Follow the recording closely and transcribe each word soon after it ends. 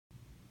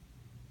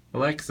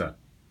Alexa,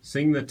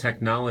 sing the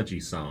technology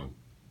song.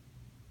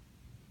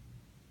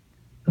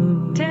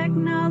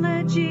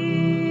 Technology,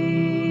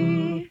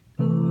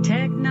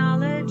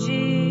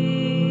 technology.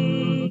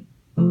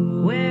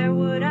 Where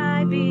would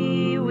I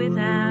be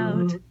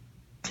without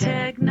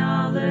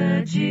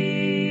technology?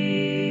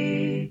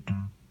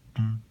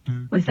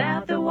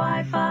 Without the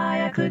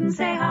Wi-Fi, I couldn't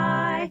say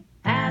hi.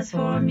 As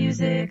for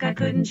music, I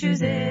couldn't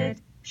choose it.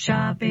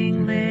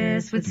 Shopping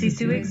lists would cease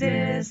to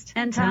exist,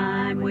 and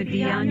time would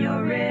be on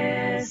your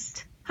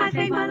wrist. I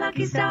thank my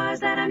lucky stars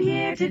that I'm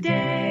here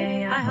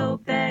today. I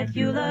hope that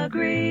you'll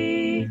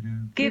agree.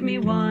 Give me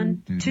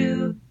 1,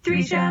 2,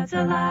 3 shouts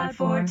aloud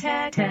for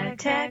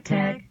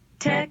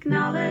technology.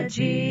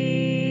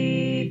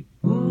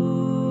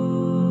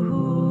 Ooh,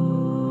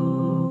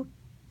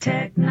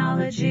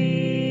 technology.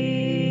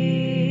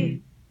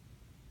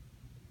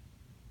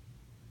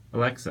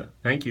 Alexa,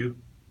 thank you.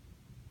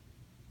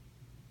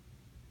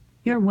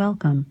 You're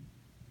welcome.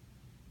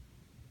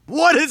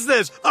 What is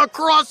this? A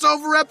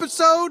crossover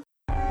episode?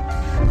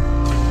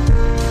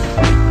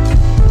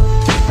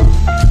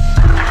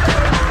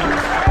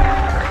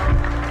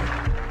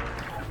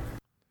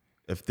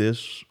 If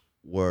this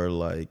were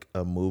like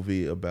a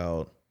movie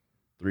about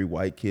 3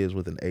 white kids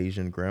with an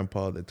Asian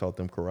grandpa that taught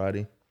them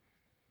karate,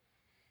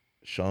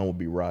 Sean would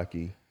be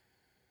Rocky.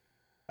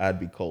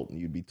 I'd be Colton.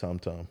 You'd be Tum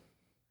Tum.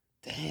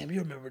 Damn, you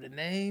remember the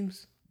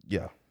names?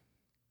 Yeah.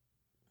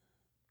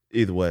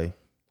 Either way,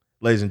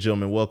 ladies and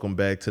gentlemen, welcome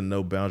back to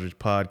No Boundaries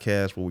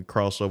Podcast, where we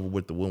cross over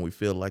with the When We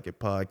Feel Like It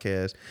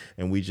podcast,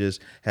 and we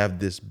just have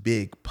this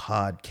big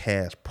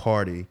podcast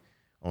party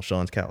on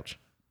Sean's couch.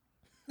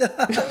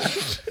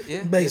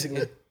 Yeah,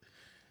 basically.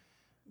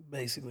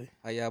 Basically.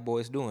 How y'all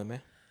boys doing,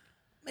 man?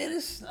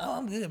 Man,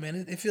 I'm good,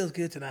 man. It feels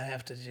good to not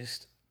have to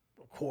just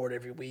record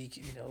every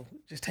week,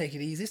 just take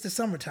it easy. It's the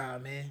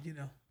summertime, man,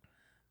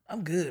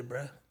 I'm good,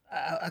 bro.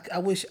 I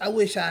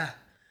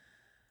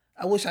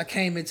wish I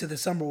came into the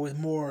summer with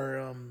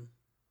more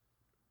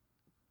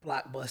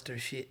blockbuster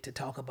shit to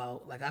talk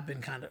about. Like, I've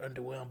been kind of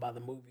underwhelmed by the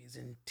movies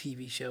and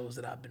TV shows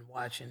that I've been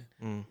watching.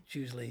 It's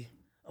usually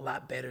a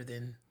lot better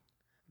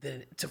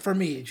for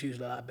me, it's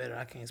usually a lot better.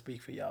 I can't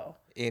speak for y'all.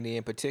 Any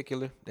in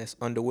particular that's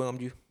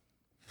underwhelmed you?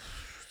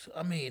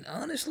 I mean,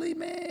 honestly,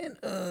 man,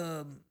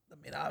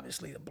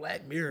 obviously the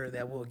Black Mirror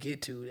that we'll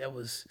get to, that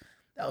was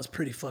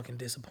pretty fucking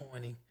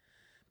disappointing.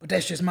 But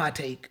that's just my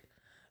take.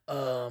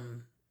 That's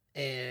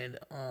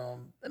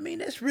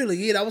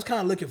really it. I was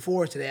kind of looking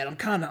forward to that. I'm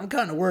kind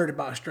of worried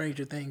about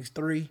Stranger Things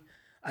 3.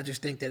 I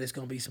just think that it's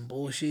going to be some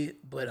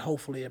bullshit, but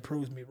hopefully it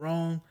proves me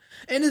wrong.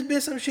 And there's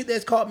been some shit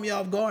that's caught me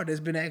off guard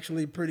that's been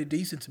actually pretty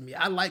decent to me.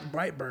 I like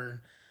Brightburn.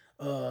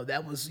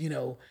 That was,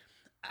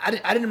 I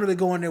didn't really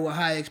go in there with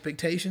high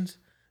expectations.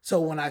 So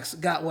when I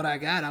got what I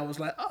got, I was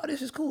like, oh,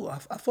 this is cool.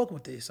 I fuck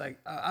with this. Like,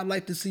 I'd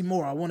like to see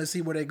more. I want to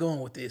see where they're going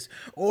with this.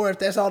 Or if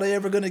that's all they're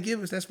ever going to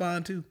give us, that's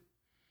fine too.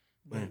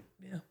 But,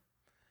 yeah.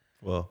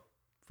 Well,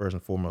 first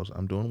and foremost,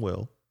 I'm doing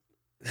well.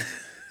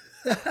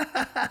 We're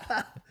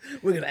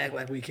going to act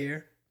like we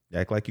care.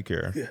 Act like you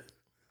care. Yeah.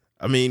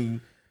 I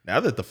mean, now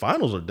that the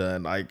finals are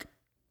done, like,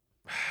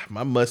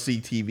 my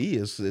must-see TV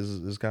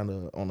is kind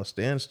of on a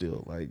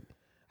standstill. Like,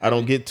 I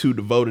don't get too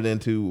devoted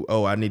into,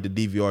 I need to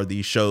DVR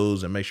these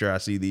shows and make sure I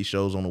see these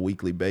shows on a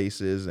weekly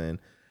basis. And,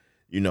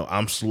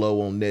 I'm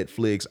slow on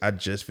Netflix. I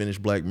just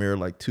finished Black Mirror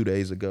like 2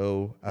 days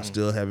ago. I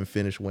still haven't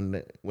finished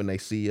When They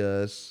See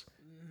Us.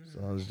 So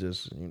I was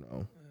just,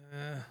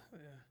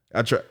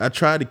 I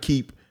try to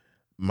keep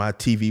my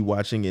TV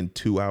watching in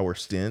 2-hour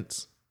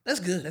stints.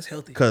 That's good. That's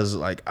healthy. Because,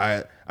 like,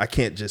 I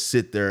can't just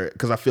sit there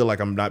because I feel like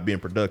I'm not being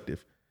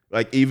productive.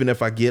 Like, even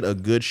if I get a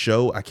good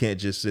show, I can't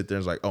just sit there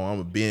and it's like, I'm going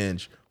to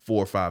binge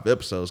 4 or 5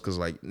 episodes because,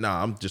 like,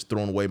 I'm just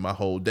throwing away my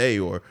whole day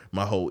or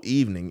my whole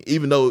evening.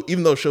 Even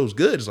though show's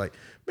good, it's like,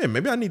 man,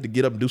 maybe I need to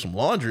get up and do some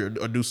laundry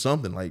or do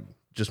something, like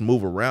just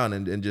move around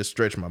and just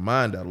stretch my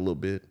mind out a little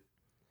bit.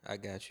 I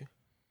got you.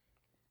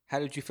 How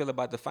did you feel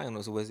about the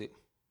finals? Was it?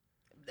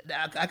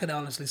 I can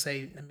honestly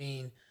say,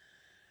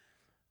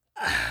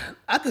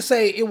 I could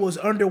say it was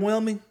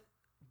underwhelming,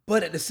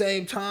 but at the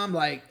same time,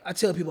 like, I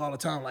tell people all the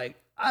time, like,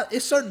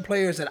 it's certain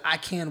players that I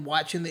can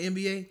watch in the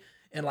NBA,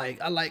 and like,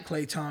 I like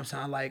Klay Thompson,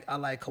 I like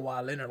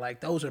Kawhi Leonard,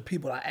 like, those are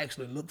people I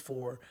actually look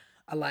for.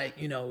 I like,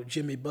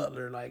 Jimmy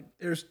Butler, like,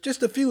 there's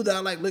just a few that I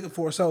like looking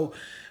for. So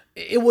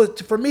it was,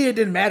 for me, it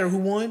didn't matter who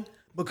won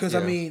because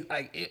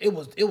it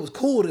was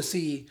cool to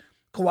see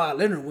Kawhi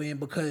Leonard win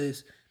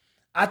because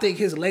I think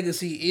his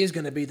legacy is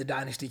going to be the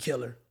dynasty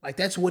killer. Like,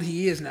 that's what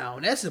he is now.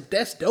 And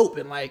that's dope.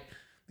 And, like,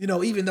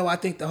 even though I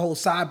think the whole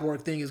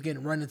cyborg thing is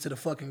getting run into the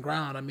fucking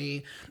ground,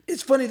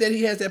 it's funny that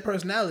he has that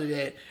personality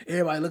that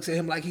everybody looks at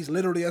him like he's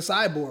literally a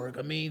cyborg.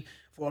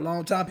 For a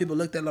long time, people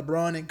looked at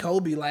LeBron and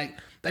Kobe like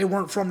they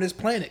weren't from this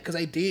planet because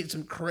they did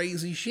some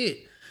crazy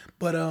shit.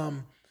 But,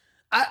 I'm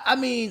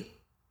not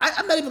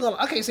even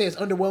I can't say it's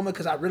underwhelming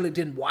because I really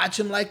didn't watch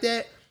him like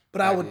that.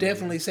 But I would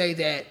definitely say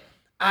that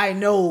I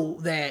know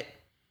that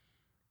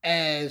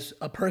as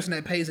a person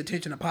that pays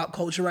attention to pop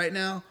culture right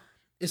now,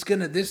 it's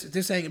gonna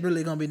this ain't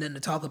really gonna be nothing to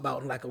talk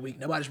about in like a week.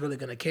 Nobody's really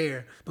gonna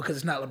care because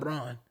it's not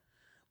LeBron.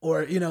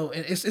 Or, you know,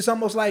 and it's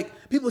almost like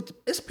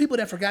it's people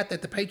that forgot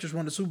that the Patriots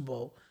won the Super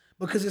Bowl.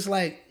 Because it's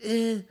like,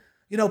 you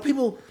know,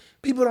 people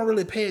don't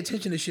really pay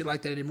attention to shit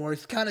like that anymore.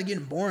 It's kind of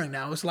getting boring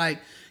now. It's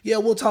like, yeah,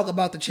 we'll talk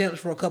about the champs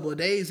for a couple of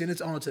days and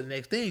it's on to the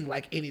next thing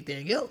like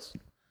anything else.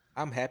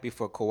 I'm happy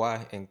for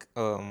Kawhi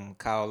and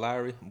Kyle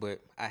Lowry,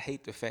 but I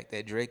hate the fact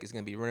that Drake is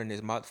gonna be running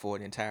his mouth for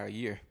an entire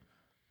year.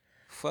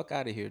 Fuck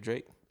out of here,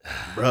 Drake.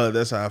 Bro,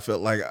 that's how I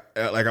felt. Like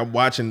I'm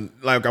watching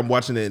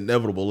the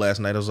inevitable last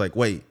night. I was like,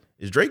 wait,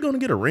 is Drake gonna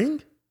get a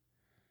ring?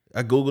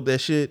 I googled that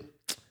shit.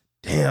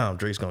 Damn,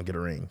 Drake's gonna get a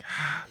ring.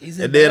 He's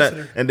and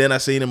then I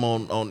seen him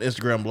on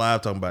Instagram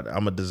Live talking about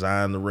I'm gonna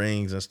design the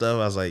rings and stuff.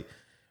 I was like,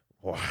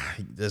 wow,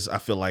 I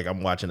feel like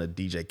I'm watching a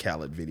DJ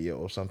Khaled video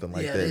or something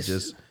like that.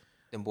 Just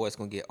them boys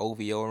gonna get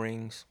OVO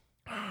rings.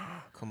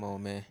 Come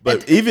on, man.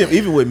 But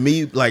even with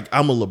me, like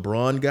I'm a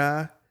LeBron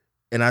guy,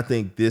 and I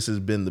think this has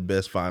been the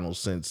best finals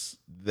since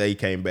they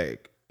came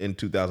back in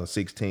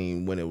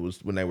 2016 when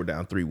they were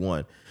down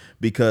 3-1,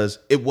 because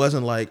it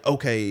wasn't like,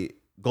 okay,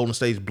 Golden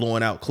State's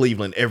blowing out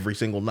Cleveland every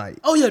single night.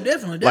 Oh yeah,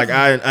 definitely. Like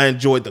I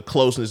enjoyed the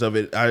closeness of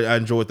it. I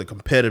enjoyed the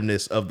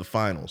competitiveness of the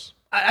finals.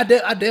 I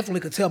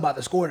definitely could tell by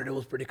the score that it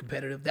was pretty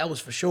competitive. That was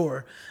for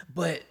sure.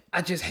 But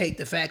I just hate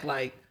the fact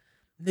like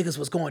niggas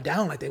was going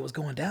down like they was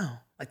going down.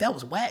 Like that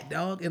was whack,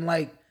 dog. And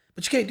like,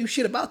 but you can't do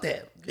shit about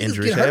that.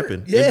 Injuries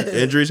happen. Yeah.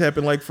 Injuries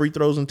happen like free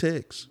throws and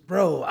ticks.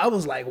 Bro, I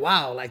was like,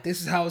 wow, like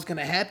this is how it's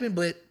gonna happen.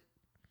 But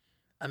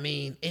I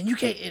mean, and you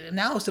can't. And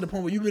now it's to the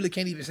point where you really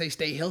can't even say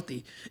stay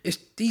healthy. It's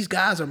these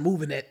guys are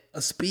moving at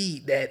a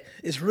speed that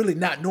is really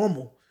not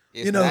normal.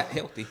 It's not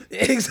healthy.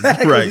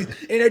 Exactly. Right.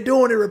 And they're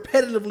doing it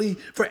repetitively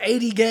for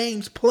 80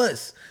 games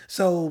plus.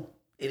 So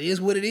it is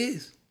what it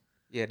is.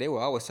 Yeah, they were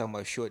always talking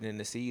about shortening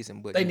the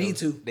season, but They need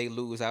to. They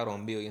lose out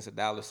on millions of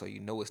dollars, so you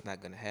know it's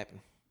not gonna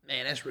happen.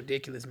 Man, that's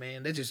ridiculous,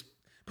 man. That just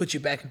puts you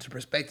back into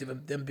perspective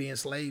of them being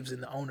slaves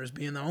and the owners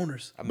being the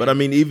owners. But I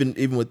mean,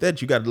 even with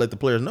that, you got to let the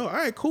players know, all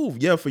right, cool.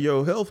 Yeah, for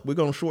your health, we're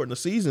going to shorten the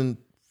season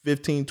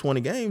 15,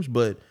 20 games,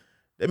 but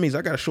that means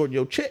I got to shorten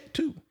your check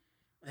too.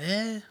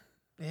 Yeah.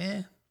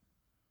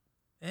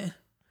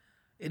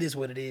 It is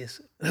what it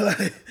is.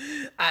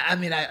 I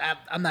mean,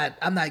 I'm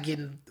not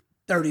getting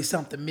 30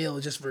 something mil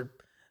just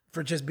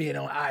for just being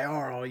on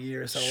IR all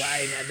year. So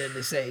I ain't got nothing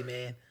to say,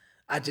 man.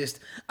 I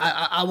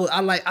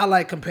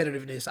like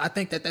competitiveness. I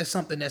think that's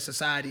something that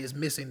society is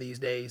missing these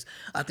days.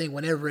 I think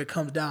whenever it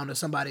comes down to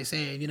somebody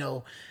saying, you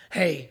know,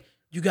 hey,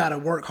 you got to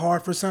work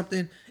hard for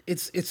something,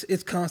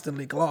 it's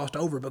constantly glossed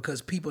over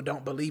because people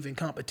don't believe in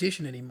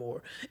competition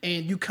anymore.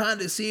 And you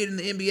kind of see it in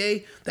the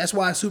NBA. That's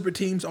why super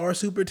teams are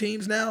super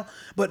teams now.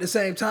 But at the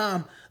same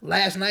time,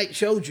 last night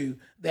showed you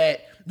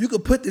that you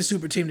could put this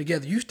super team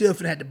together. You still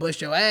finna have to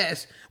bust your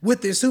ass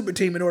with this super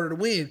team in order to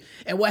win.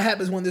 And what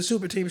happens when this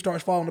super team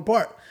starts falling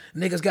apart?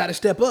 Niggas got to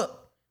step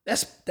up.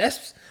 That's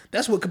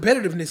what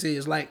competitiveness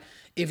is. Like,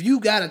 if you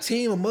got a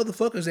team of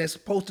motherfuckers that's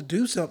supposed to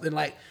do something,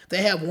 like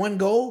they have one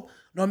goal,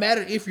 no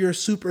matter if your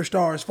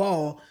superstars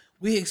fall,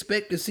 we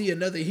expect to see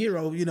another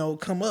hero, you know,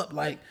 come up.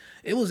 Like,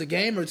 it was a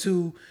game or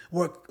two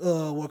where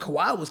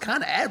Kawhi was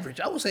kind of average.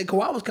 I would say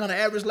Kawhi was kind of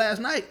average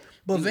last night.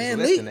 But Van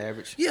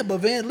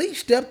Lee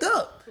stepped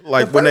up.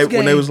 Like when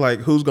they was like,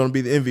 who's going to be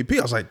the MVP?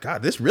 I was like,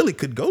 God, this really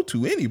could go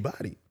to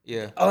anybody.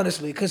 Yeah.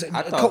 Honestly, because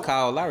I thought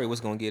Kyle Lowry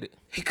was going to get it.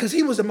 Because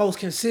he was the most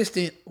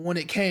consistent when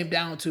it came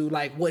down to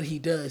like what he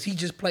does. He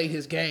just played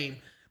his game.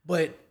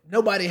 But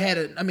nobody had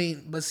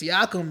but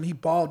Siakam, he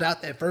balled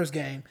out that first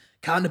game,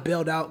 kind of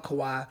bailed out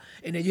Kawhi.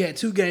 And then you had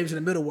 2 games in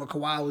the middle where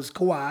Kawhi was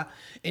Kawhi.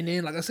 And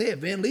then, like I said,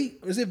 Van Vliet,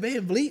 or is it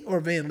Van Vliet or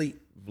Van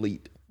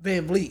Vliet?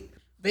 Van Vliet.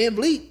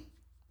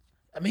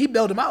 I mean, he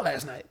bailed him out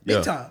last night,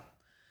 big time.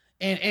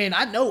 And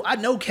I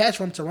know Cash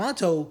from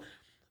Toronto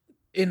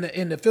in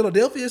the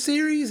Philadelphia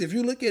series. If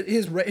you look at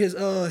his record,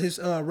 his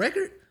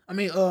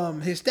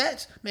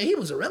stats, man, he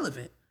was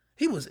irrelevant.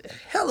 He was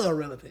hella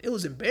irrelevant. It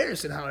was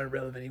embarrassing how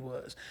irrelevant he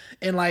was.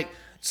 And like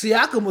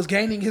Siakam was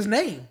gaining his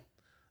name,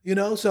 you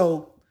know.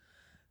 So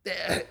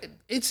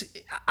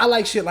I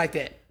like shit like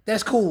that.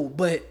 That's cool,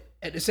 but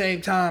at the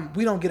same time,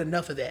 we don't get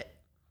enough of that.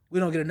 We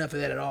don't get enough of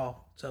that at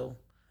all. So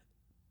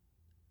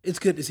it's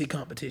good to see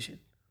competition.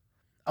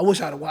 I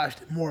wish I'd have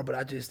watched it more, but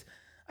I just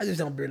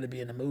don't really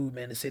be in the mood,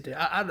 man, to sit there.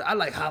 I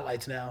like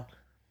highlights now.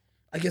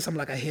 I guess I'm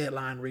like a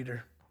headline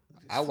reader.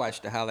 I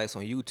watch the highlights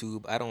on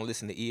YouTube. I don't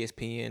listen to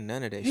ESPN,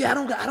 none of that shit. Yeah,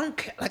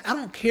 I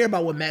don't care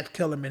about what Max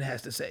Kellerman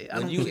has to say. I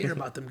don't care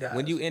about them guys.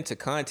 When you into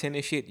content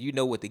and shit, you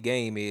know what the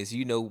game is.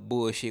 You know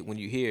bullshit when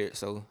you hear it.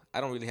 So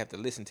I don't really have to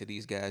listen to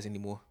these guys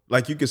anymore.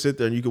 Like you can sit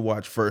there and you can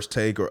watch First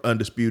Take or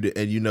Undisputed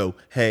and you know,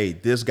 hey,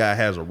 this guy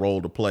has a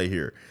role to play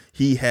here.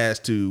 He has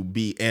to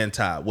be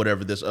anti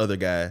whatever this other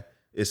guy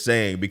is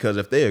saying, because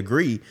if they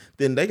agree,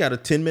 then they got a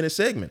 10-minute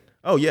segment.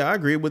 Oh yeah, I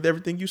agree with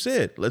everything you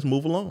said. Let's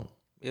move along.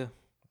 Yeah.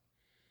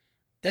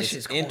 That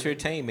shit's corny.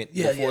 Entertainment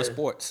before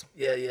sports.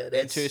 Yeah.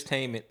 That's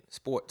Entertainment,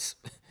 sports.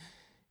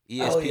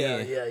 ESPN. Oh,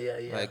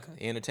 yeah. Like,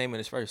 entertainment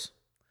is first.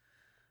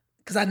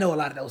 because I know a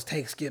lot of those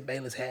takes Skip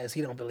Bayless has.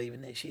 He don't believe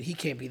in that shit. He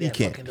can't be that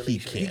fucking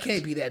delusional. He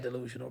can't be that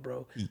delusional,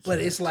 bro. But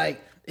it's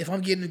like if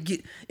I'm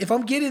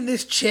getting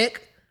this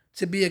check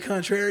to be a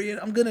contrarian,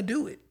 I'm gonna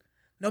do it,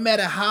 no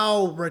matter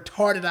how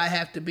retarded I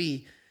have to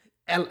be.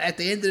 At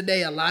the end of the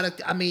day,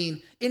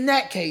 in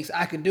that case,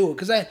 I can do it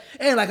because I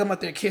ain't like I'm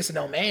out there kissing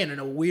no man or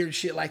no weird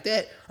shit like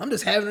that. I'm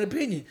just having an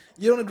opinion.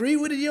 You don't agree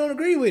with it, you don't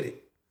agree with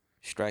it.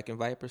 Striking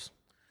Vipers?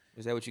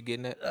 Is that what you're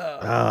getting at?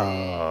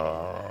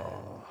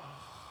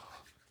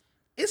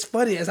 It's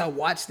funny as I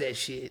watch that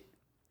shit,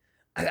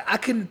 I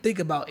couldn't think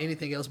about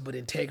anything else but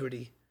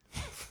integrity.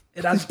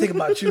 And I just think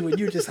about you and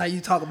you just how you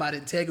talk about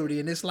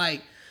integrity. And it's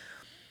like,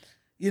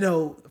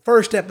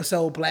 first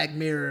episode, Black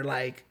Mirror,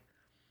 like,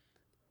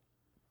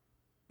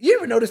 you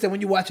ever notice that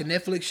when you watch a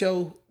Netflix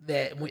show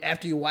that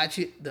after you watch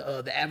it,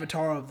 the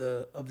avatar of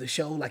the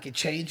show, like it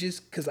changes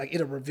because like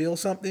it'll reveal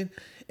something.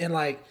 And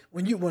like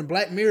when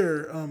Black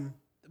Mirror,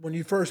 when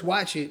you first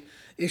watch it,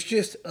 it's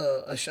just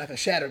like a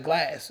shattered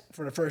glass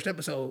for the first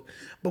episode.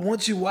 But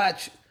once you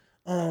watch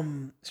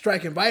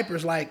Striking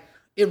Vipers, like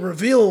it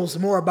reveals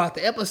more about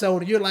the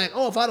episode, and you're like,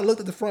 oh, if I'd have looked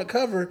at the front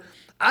cover,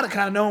 I'd have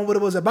kind of known what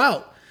it was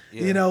about,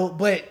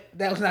 But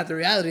that was not the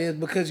reality. Is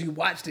because you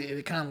watched it, and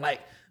it kind of like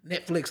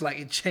Netflix, like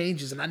it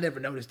changes, and I never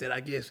noticed it.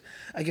 I guess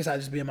I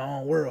just be in my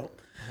own world.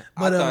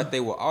 But I thought they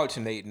were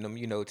alternating them,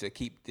 to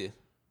keep the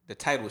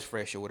titles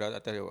fresh or whatever. I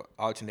thought they were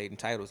alternating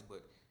titles,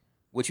 but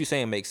what you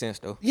saying makes sense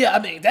though. Yeah, I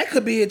mean that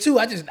could be it too.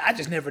 I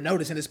just never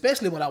noticed, and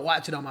especially when I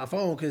watch it on my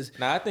phone, because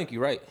I think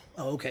you're right.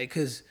 Oh, okay,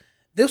 because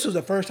this was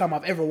the first time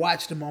I've ever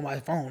watched them on my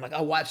phone. Like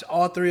I watched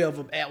all three of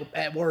them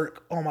at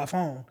work on my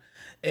phone.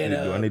 And,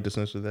 do I need to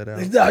censor that out?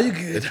 No, you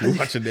good. If you're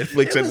watching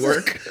Netflix at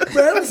work.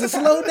 Bro, it was a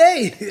slow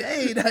day.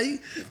 Hey, now you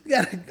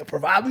gotta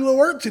provide me with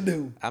work to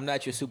do. I'm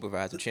not your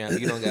supervisor, Chandler.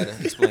 You don't gotta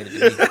explain it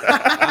to me.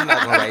 I'm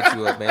not gonna write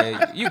you up,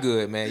 man. You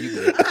good, man. You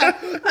good.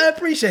 I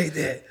appreciate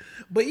that.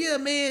 But yeah,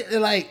 man,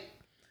 like,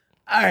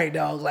 all right,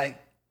 dog. Like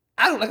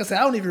I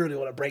don't even really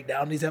want to break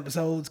down these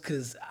episodes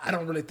because I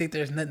don't really think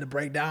there's nothing to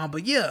break down.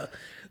 But yeah,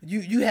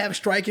 you have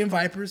Striking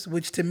Vipers,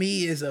 which to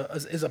me is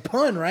a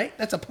pun, right?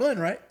 That's a pun,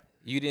 right?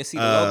 You didn't see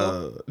the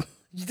logo?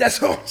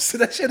 That's all. So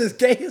that shit is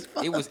gay as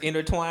fuck. It was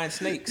intertwined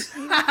snakes.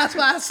 That's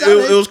why I saw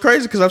it was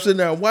crazy because I'm sitting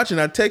there watching.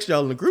 I text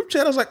y'all in the group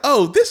chat. I was like,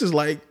 "Oh, this is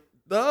like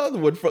the other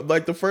one,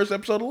 like the first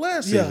episode of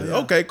last season." Yeah.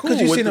 Okay, cool.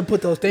 Because you seen them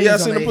put those things on. Yeah, I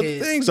seen them put the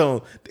things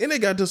on. Then they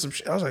got to some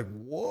shit. I was like,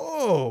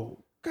 "Whoa,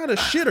 what kind of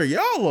shit are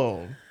y'all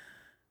on?"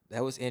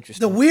 That was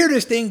interesting. The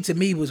weirdest thing to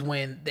me was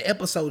when the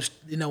episodes,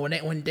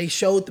 when they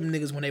showed them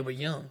niggas when they were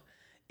young,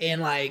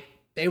 and like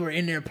they were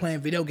in there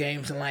playing video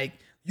games, and like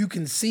you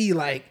can see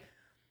like.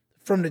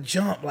 From the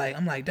jump, like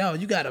I'm like,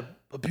 dog, you got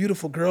a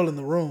beautiful girl in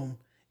the room,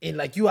 and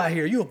like you out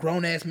here, you a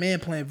grown ass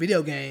man playing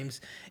video games,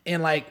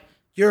 and like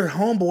your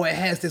homeboy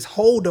has this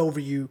hold over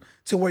you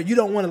to where you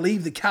don't want to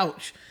leave the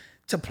couch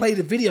to play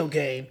the video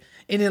game,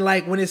 and then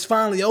like when it's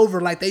finally over,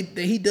 like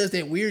he does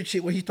that weird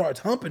shit where he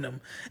starts humping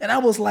them, and I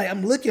was like,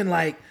 I'm looking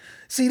like,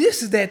 see,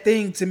 this is that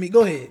thing to me.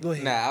 Go ahead.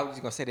 Nah, I was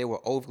just gonna say they were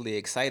overly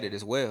excited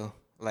as well.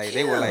 Like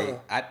they were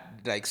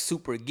like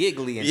super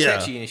giggly and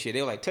touchy and shit.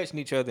 They were like touching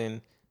each other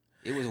and.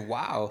 It was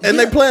wild. And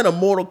they playing a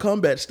Mortal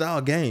Kombat style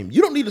game.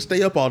 You don't need to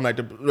stay up all night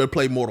to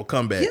play Mortal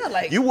Kombat. Yeah,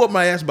 like you whoop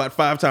my ass about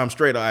 5 times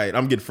straight. All right,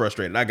 I'm getting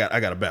frustrated. I got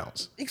to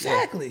bounce.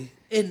 Exactly.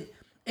 Yeah.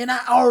 And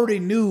I already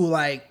knew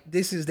like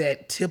this is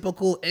that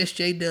typical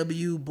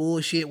SJW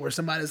bullshit where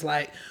somebody's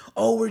like,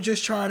 "Oh, we're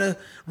just trying to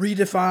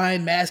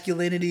redefine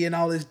masculinity and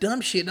all this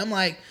dumb shit." And I'm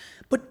like,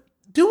 "But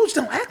dudes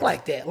don't act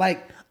like that."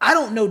 Like I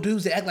don't know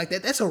dudes that act like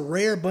that. That's a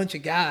rare bunch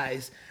of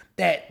guys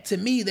that to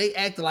me they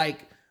act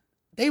like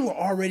they were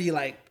already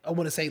like, I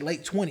want to say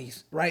late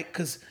 20s, right?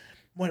 Because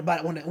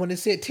when it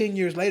said 10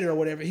 years later or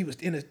whatever, he was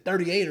in his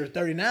 38 or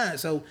 39.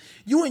 So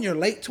you in your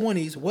late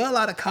 20s, well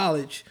out of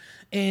college,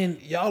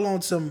 and y'all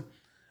on some,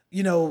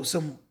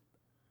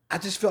 I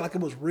just felt like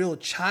it was real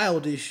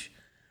childish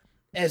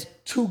as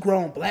two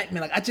grown black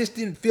men. Like I just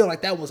didn't feel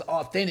like that was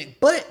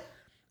authentic. But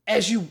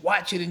as you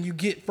watch it and you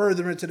get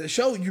further into the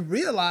show, you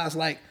realize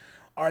like,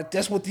 all right,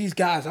 that's what these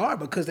guys are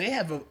because they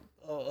have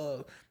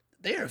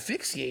they're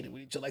asphyxiated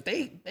with each other. Like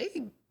they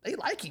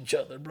like each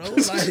other, bro.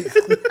 Like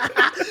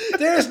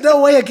there's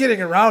no way of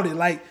getting around it.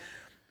 Like,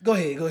 go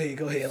ahead.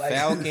 Like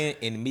Falcon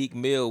and Meek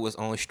Mill was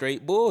on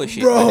straight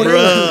bullshit,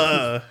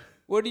 bro.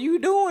 What are you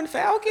doing,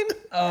 Falcon?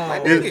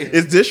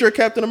 Is this your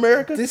Captain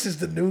America? This is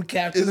the new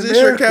Captain America. Is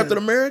this your Captain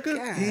America?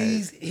 God,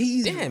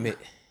 he's damn it.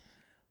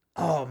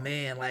 Oh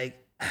man,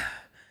 like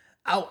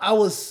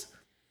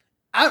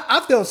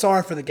I felt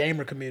sorry for the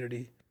gamer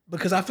community.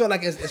 Because I feel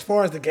like as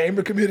far as the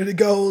gamer community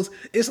goes,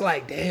 it's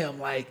like, damn,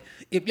 like,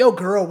 if your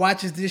girl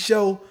watches this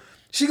show,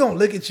 she gonna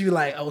look at you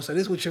like, oh, so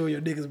this would show your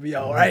niggas be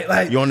all right.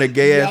 Like, you on that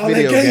gay ass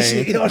video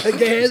game. You on that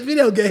gay ass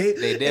video game.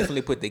 They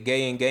definitely put the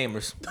gay in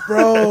gamers.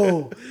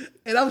 Bro.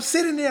 And I'm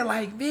sitting there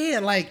like,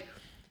 man, like,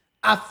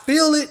 I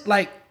feel it,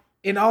 like,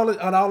 in all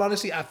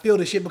honesty, I feel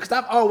the shit because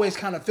I've always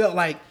kind of felt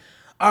like,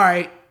 all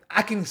right,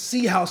 I can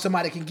see how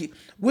somebody can get.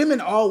 Women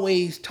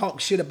always talk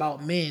shit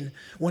about men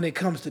when it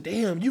comes to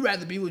damn. You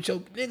rather be with your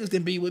niggas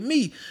than be with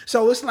me.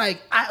 So it's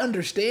like I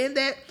understand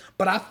that,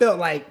 but I felt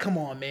like, come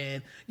on,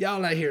 man,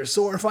 y'all out here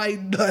sword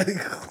fighting.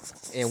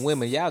 And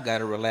women, y'all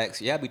gotta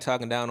relax. Y'all be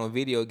talking down on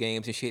video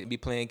games and shit and be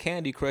playing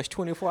Candy Crush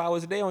 24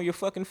 hours a day on your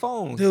fucking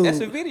phone. Dude. That's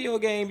a video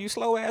game, you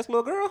slow ass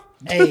little girl.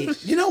 Hey,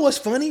 you know what's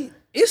funny?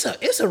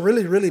 It's a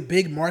really, really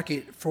big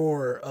market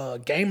for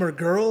gamer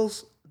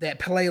girls that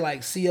play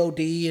like COD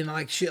and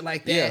like shit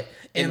like that. Yeah,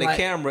 and the like,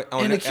 camera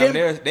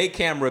they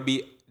camera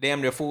be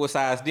damn near full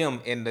size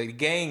them, and the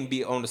game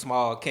be on the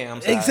small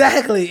cam size.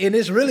 Exactly, and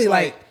it's really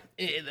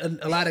It's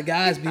like a lot of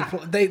guys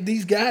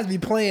these guys be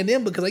playing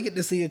them because they get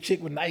to see a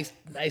chick with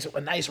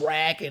a nice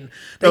rack and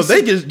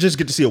They just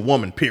get to see a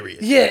woman.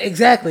 Period. yeah,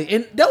 exactly,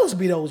 and those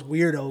be those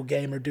weirdo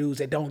gamer dudes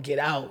that don't get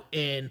out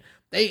and.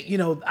 They, you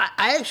know,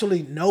 I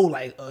actually know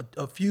like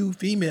a few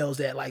females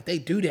that like they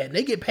do that and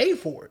they get paid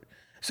for it.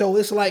 So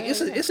it's like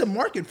it's a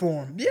market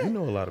for them. Yeah, You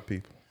know a lot of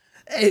people.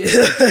 Hey,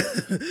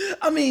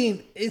 I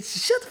mean,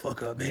 it's shut the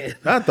fuck up, man.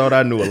 I thought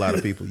I knew a lot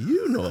of people.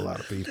 You know a lot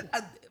of people.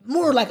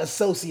 More like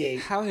associate.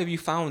 How have you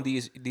found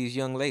these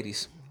young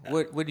ladies?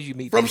 Where did you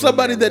meet From these women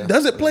somebody at, that Will?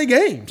 doesn't play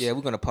games. Yeah,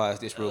 we're gonna pause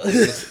this real quick.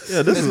 This is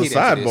a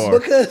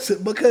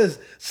sidebar. Because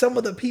some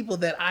of the people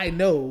that I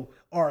know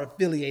are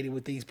affiliated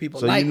with these people.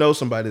 So like, you know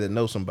somebody that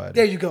knows somebody.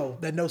 there you go,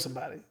 that know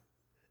somebody.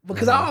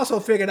 Because I also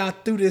figured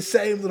out through this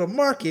same little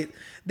market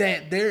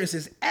that there is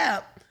this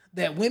app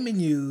that women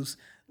use.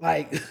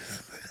 Like,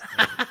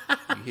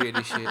 You hear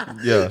this shit?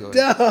 Yeah. Go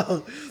ahead.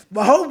 dog,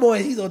 my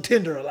homeboy, he's on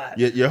Tinder a lot.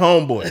 Your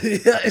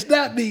homeboy. Yeah, it's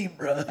not me,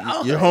 bro.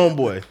 Your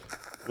homeboy.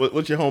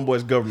 What's your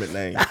homeboy's government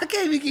name? I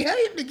can't even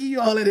give you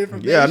all that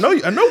information. Yeah,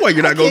 I know why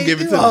you're not gonna give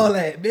it to all me.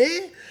 that,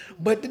 man.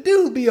 But the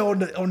dude be on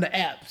the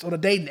apps, on the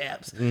dating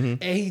apps,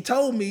 Mm-hmm. and he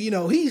told me, you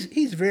know,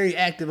 he's very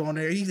active on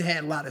there. He's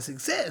had a lot of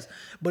success,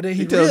 but then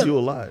He tells you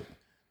a lot.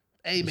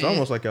 hey It's man,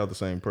 almost like y'all the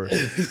same person.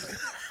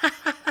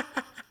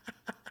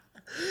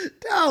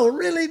 no,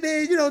 really,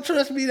 man, you don't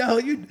trust me, though.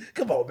 You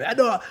come on, man.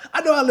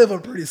 I know I live a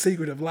pretty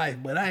secretive life,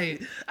 but I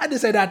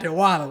just ain't out there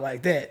wilding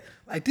like that.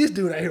 Like this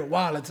dude out here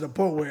wilding to the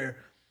point where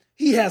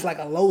he has like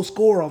a low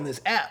score on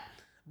this app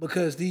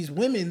because these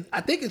women,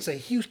 I think it's a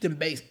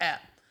Houston-based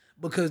app.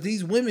 Because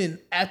these women,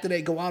 after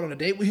they go out on a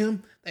date with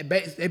him,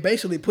 they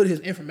basically put his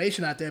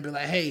information out there and be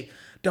like, hey,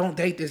 don't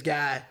date this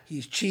guy.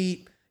 He's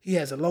cheap. He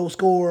has a low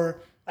score.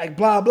 Like,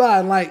 blah, blah.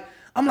 And like,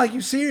 I'm like,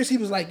 you serious? He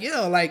was like, yeah.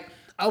 Like,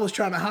 I was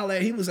trying to holler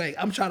at, he was like,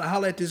 I'm trying to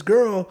holler at this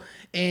girl.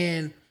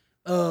 And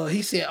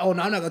he said, oh,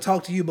 no, I'm not going to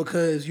talk to you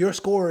because your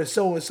score is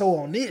so-and-so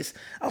on this.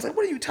 I was like,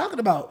 what are you talking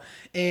about?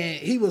 And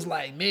he was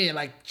like, man,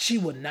 like, she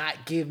would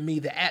not give me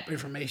the app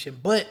information.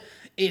 But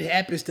it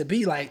happens to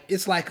be like,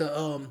 it's like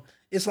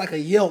a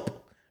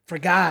Yelp for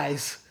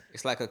guys.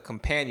 It's like a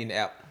companion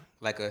app.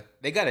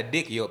 They got a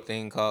dick Yelp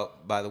thing called,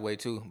 by the way,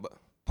 too. But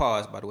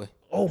pause, by the way.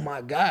 Oh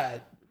my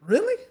God.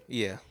 Really?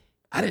 Yeah.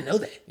 I didn't know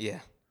that. Yeah.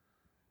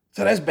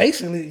 So that's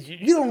basically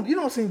you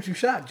don't seem too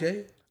shocked,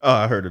 Jay. Oh,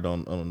 I heard it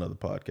on another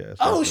podcast.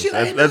 Oh, shit,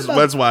 I didn't know about-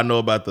 That's why I know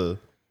about the.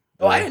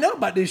 Oh, I didn't know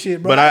about this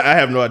shit, bro. But I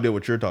have no idea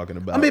what you're talking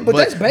about. I mean, but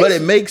that's but it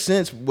basic. makes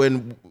sense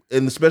when,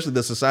 and especially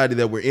the society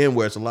that we're in,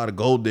 where it's a lot of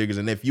gold diggers,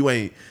 and if you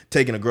ain't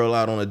taking a girl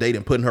out on a date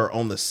and putting her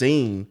on the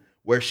scene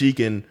where she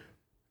can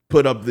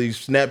put up these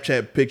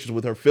Snapchat pictures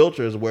with her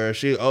filters, where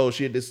she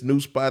at this new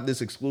spot,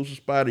 this exclusive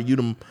spot, or you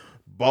done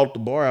bought the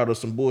bar out or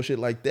some bullshit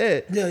like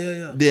that.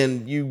 Yeah.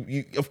 Then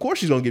you of course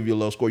she's gonna give you a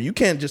low score. You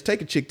can't just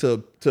take a chick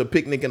to a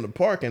picnic in the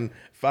park and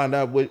find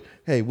out what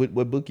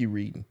book you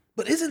reading.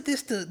 But isn't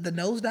this the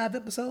nosedive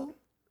episode?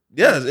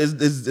 Yeah, it's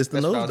the That's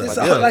what I was nose.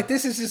 about So to like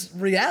this is just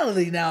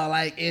reality now.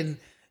 Like and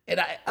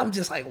I'm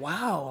just like,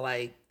 wow,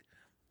 like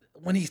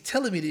when he's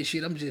telling me this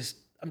shit, I'm just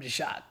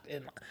shocked.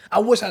 And I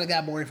wish I'd have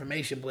got more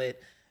information, but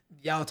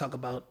y'all talk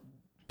about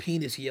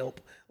penis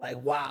Yelp.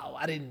 Like, wow,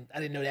 I didn't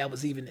know that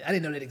was even, I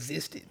didn't know that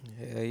existed.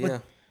 Yeah.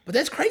 But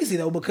that's crazy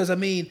though, because I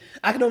mean,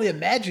 I can only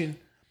imagine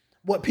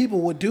what people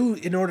would do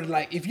in order to,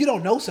 like, if you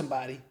don't know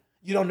somebody,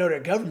 you don't know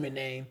their government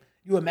name,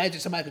 you imagine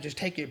somebody could just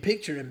take your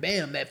picture and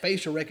bam, that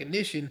facial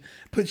recognition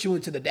puts you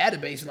into the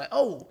database and like,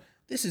 oh,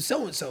 this is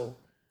so-and-so.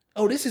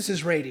 Oh, this is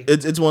his rating.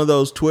 It's one of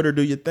those Twitter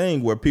do your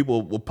thing where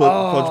people will put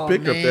a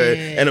picture up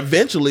there, and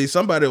eventually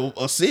somebody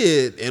will see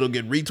it. It'll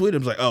get retweeted.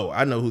 It's like, oh,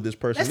 I know who this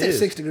person That's that is.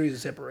 6 degrees of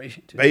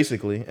separation too.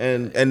 Basically,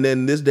 and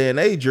then this day and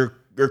age, you're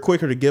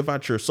quicker to give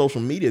out your social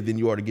media than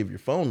you are to give your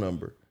phone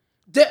number.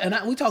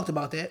 We talked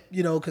about that,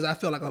 you know, because I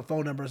feel like a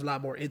phone number is a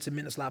lot more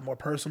intimate, it's a lot more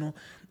personal.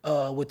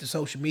 With the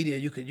social media,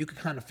 you could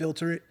kind of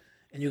filter it,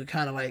 and you could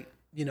kind of like,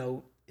 you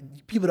know,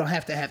 people don't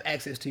have to have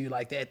access to you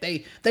like that.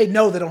 They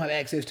know they don't have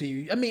access to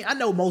you. I mean, I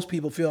know most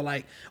people feel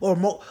like, or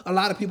a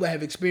lot of people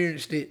have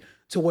experienced it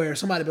to where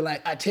somebody be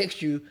like, I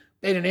text you,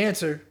 they didn't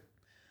answer.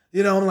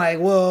 You know, I'm like,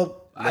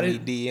 well, I Let me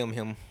didn't. DM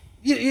him.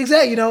 Yeah,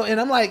 exactly. You know,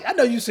 and I'm like, I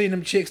know you seen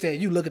them chicks that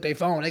you look at their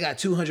phone, they got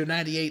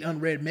 298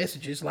 unread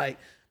messages. Like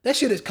that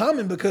shit is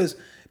common because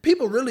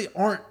people really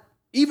aren't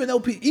Even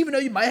though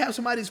you might have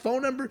somebody's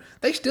phone number,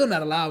 they still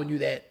not allowing you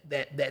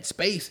that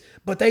space.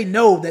 But they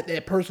know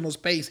that personal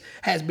space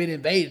has been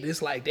invaded.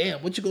 It's like, damn,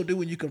 what you gonna do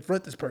when you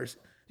confront this person?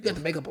 You got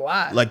to make up a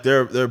lie. Like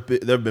there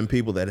have been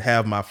people that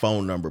have my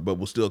phone number but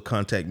will still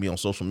contact me on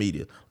social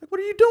media. Like, what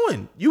are you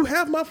doing? You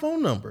have my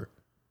phone number.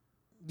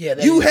 Yeah,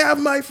 have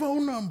my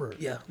phone number.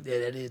 Yeah,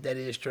 that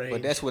is strange.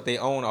 But that's what they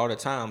own all the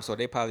time, so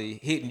they probably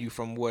hitting you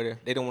from where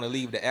they don't want to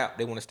leave the app.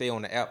 They want to stay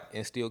on the app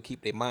and still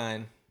keep their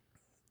mind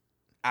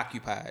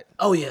occupied.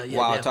 Oh yeah,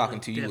 while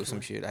talking to you or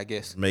some shit, I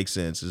guess. Makes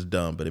sense. It's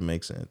dumb, but it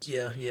makes sense.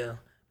 Yeah.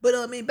 But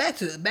I mean, back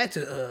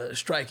to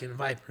striking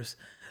Vipers.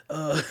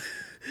 I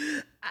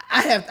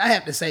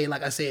have to say,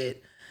 like I said,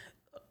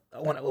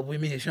 when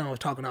me and Sean was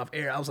talking off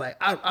air, I was like,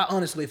 I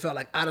honestly felt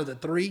like out of the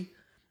three,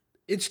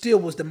 it still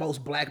was the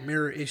most Black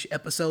Mirror-ish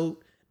episode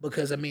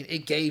because I mean,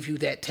 it gave you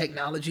that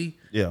technology.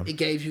 Yeah. It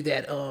gave you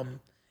that.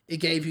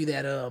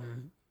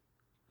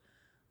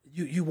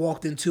 You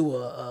walked into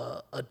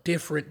a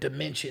different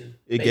dimension.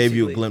 It gave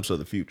you a glimpse of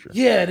the future.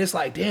 Yeah, and it's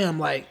like, damn,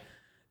 like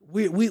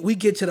we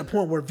get to the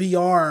point where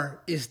VR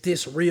is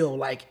this real,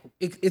 like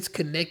it's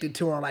connected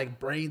to our like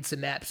brain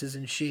synapses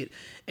and shit.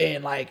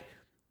 And like,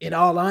 in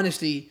all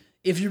honesty,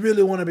 if you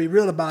really want to be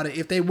real about it,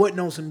 if they wasn't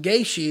on some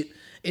gay shit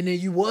and then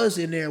you was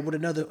in there with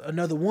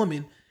another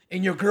woman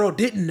and your girl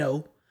didn't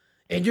know,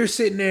 and you're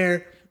sitting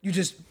there, you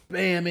just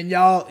bam, and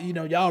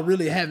y'all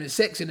really having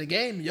sex in the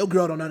game, and your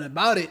girl don't know nothing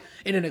about it,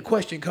 and then the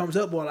question comes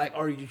up, well, like,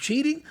 are you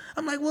cheating?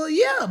 I'm like, well,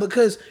 yeah,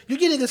 because you're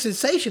getting a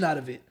sensation out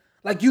of it.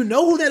 Like, you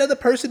know who that other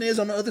person is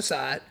on the other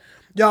side.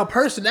 Y'all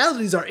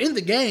personalities are in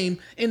the game,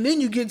 and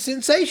then you get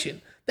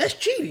sensation. That's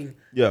cheating.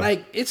 Yeah.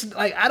 Like, it's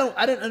like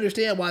I didn't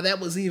understand why that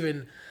was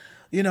even,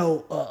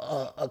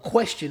 a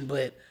question,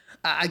 but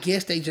I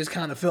guess they just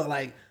kind of felt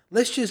like,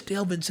 let's just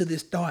delve into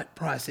this thought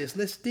process.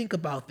 Let's think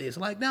about this.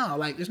 Like, no,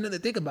 like, there's nothing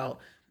to think about.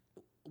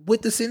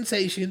 With the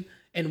sensation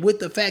and with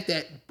the fact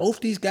that both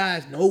these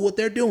guys know what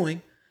they're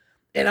doing.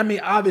 And I mean,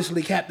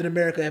 obviously Captain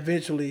America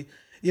eventually,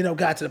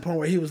 got to the point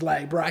where he was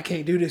like, bro, I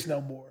can't do this no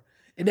more.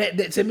 And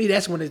that to me,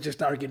 that's when it just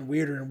started getting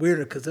weirder and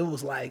weirder because it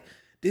was like,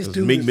 this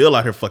dude Meek Mill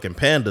out here fucking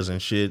pandas and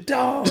shit.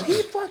 Dog,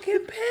 he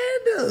fucking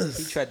pandas.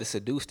 He tried to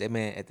seduce that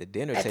man at the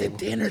dinner At table.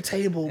 the dinner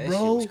table, That bro.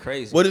 shit was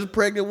crazy. What his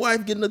pregnant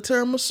wife getting a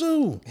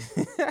tiramisu?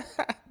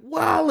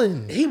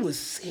 Wildin'. He was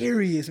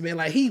serious, man.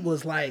 Like, he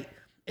was like,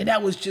 and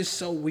that was just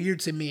so weird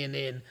to me. And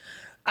then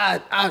I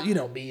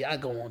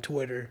go on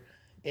Twitter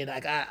and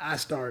like I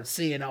start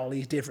seeing all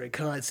these different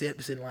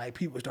concepts and like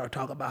people start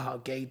talking about how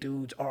gay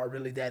dudes are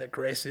really that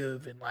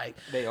aggressive and like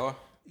They are.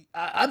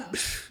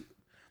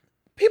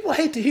 people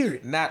hate to hear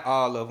it. Not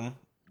all of them,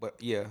 but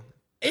yeah.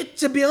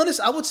 To be honest,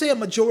 I would say a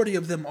majority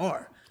of them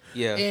are.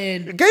 Yeah.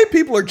 And Gay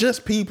people are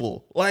just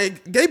people.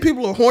 Like, gay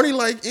people are horny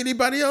like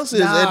anybody else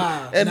is.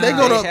 And they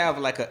go They to have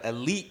like an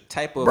elite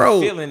type of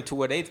Bro. feeling to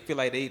where they feel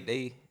like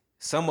they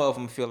some of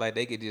them feel like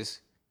they could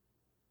just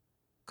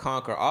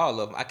conquer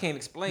all of them. I can't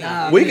explain.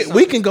 Nah, It we is can,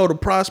 we something- can go to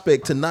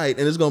Prospect tonight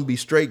and it's gonna be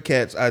straight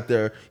cats out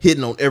there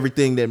hitting on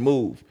everything that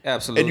move.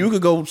 Absolutely. And you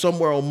could go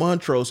somewhere on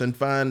Montrose and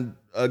find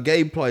a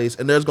gay place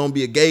and there's gonna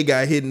be a gay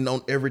guy hitting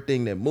on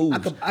everything that moves. I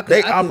could-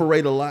 They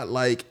operate a lot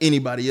like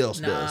anybody else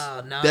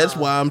Nah. does. That's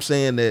why I'm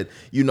saying that,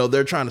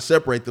 they're trying to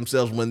separate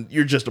themselves when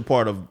you're just a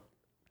part of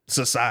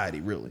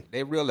society, really.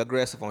 They real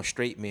aggressive on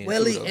straight men.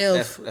 Willie too, though.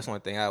 Elf. That's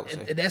one thing I would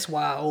say. and that's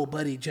why old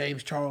buddy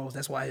James Charles,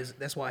 that's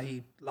why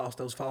he lost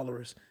those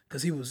followers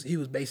because he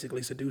was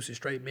basically seducing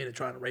straight men and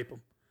trying to rape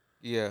them.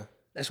 Yeah.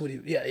 That's what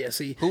he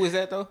see. Who is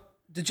that though?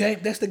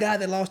 That's the guy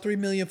that lost 3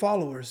 million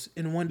followers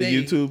in one The day.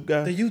 YouTube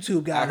guy? The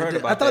YouTube guy. I heard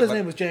about I thought that, his but-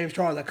 name was James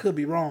Charles. I could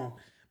be wrong,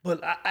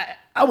 but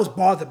I was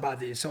bothered by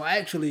this, so I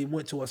actually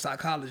went to a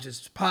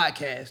psychologist's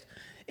podcast,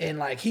 and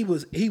like he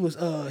was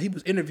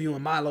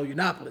interviewing Milo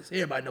Yiannopoulos.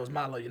 Everybody knows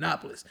Milo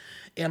Yiannopoulos,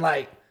 and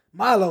like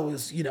Milo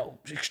is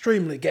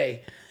extremely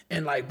gay,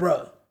 and like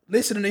bruh,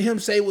 listening to him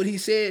say what he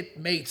said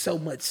made so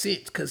much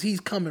sense because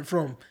he's coming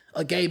from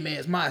a gay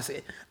man's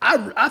mindset.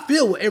 I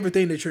feel with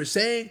everything that you're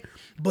saying,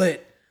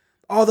 but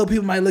although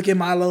people might look at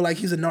Milo like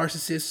he's a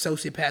narcissist,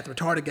 sociopath,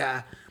 retarded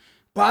guy,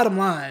 bottom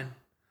line,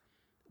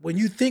 when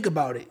you think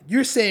about it,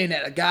 you're saying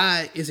that a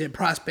guy is in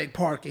Prospect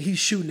Park and he's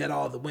shooting at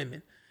all the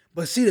women.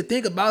 But see, the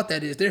thing about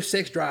that is their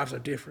sex drives are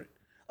different.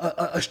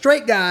 A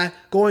straight guy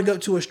going up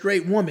to a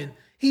straight woman,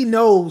 he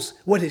knows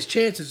what his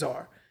chances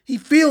are. He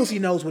feels he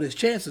knows what his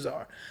chances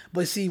are.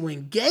 But see,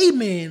 when gay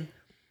men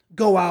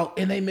go out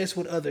and they mess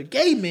with other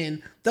gay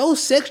men, those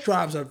sex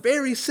drives are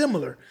very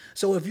similar.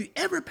 So if you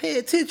ever pay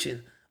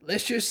attention,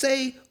 let's just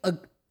say,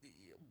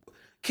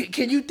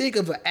 can you think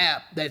of an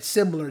app that's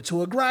similar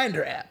to a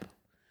Grindr app?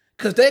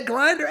 Because that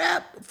Grindr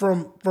app,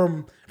 from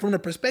the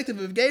perspective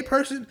of a gay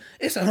person,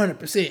 it's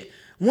 100%.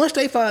 Once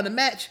they find a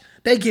match,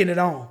 they getting it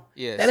on.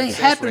 Yeah, that ain't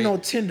success happening rate.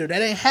 on Tinder.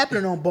 That ain't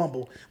happening on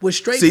Bumble. With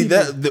straight See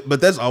people.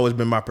 but that's always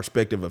been my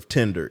perspective of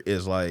Tinder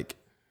is like,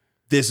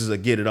 this is a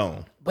get it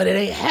on. But it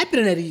ain't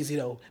happening that easy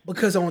though.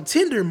 Because on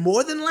Tinder,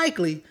 more than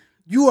likely,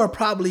 you are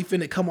probably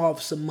finna come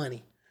off some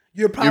money.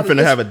 you're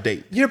finna have a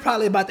date. You're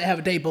probably about to have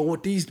a date, but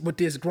with this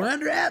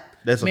Grindr app,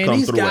 That's a man, come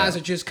these through guys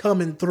app. are just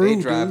coming through.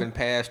 They driving dude.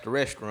 past the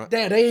restaurant.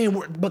 They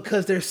ain't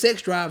because their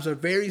sex drives are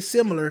very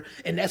similar,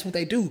 and that's what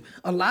they do.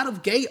 A lot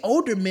of gay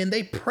older men,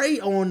 they prey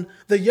on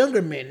the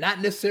younger men,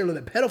 not necessarily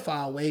the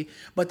pedophile way,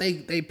 but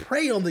they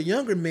prey on the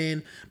younger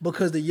men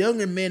because the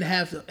younger men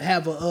have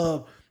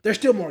they're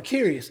still more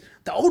curious.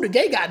 The older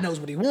gay guy knows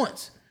what he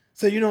wants.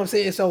 So you know what I'm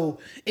saying? So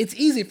it's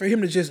easy for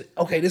him to just,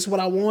 okay, this is what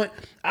I want.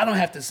 I don't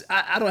have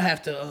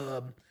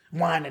to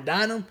wine and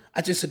dine him.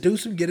 I just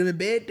seduce him, get him in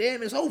bed,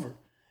 damn, it's over.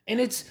 And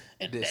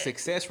The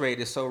success rate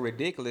is so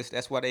ridiculous.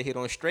 That's why they hit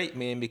on straight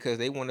men, because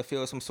they want to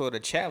feel some sort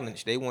of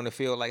challenge. They want to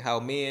feel like how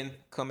men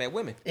come at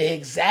women.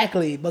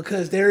 exactly,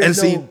 because there And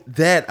is see, no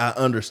that I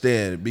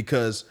understand,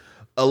 because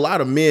a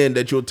lot of men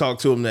that you'll talk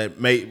to them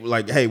that may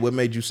like, hey, what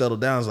made you settle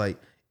down? Is like,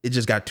 it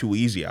just got too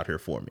easy out here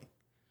for me.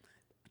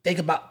 think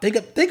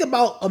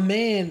about a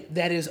man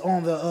that is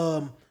on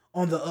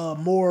the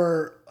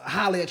more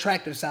highly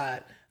attractive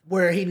side,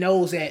 where he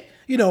knows that,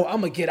 I'm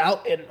gonna get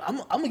out and I'm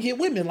gonna get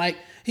women. Like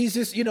he's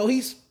just,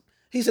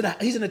 he's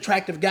an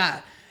attractive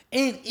guy.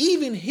 And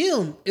even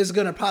him is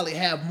gonna probably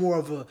have more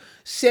of a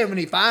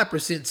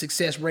 75%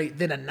 success rate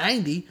than a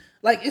 90.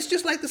 Like it's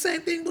just like the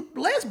same thing with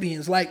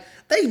lesbians. Like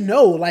they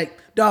know, like,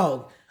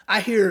 dog,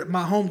 I hear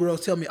my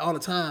homegirls tell me all the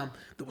time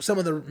that some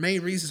of the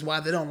main reasons why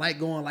they don't like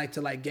going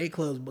to gay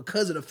clubs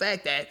because of the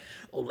fact that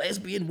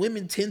lesbian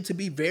women tend to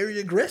be very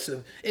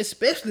aggressive,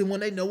 especially when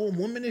they know a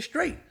woman is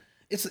straight.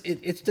 It's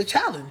the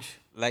challenge.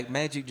 Like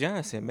Magic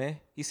Johnson, man.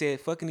 He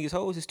said, fucking these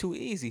hoes is too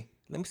easy.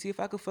 Let me see if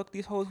I can fuck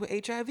these hoes with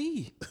HIV.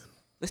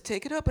 Let's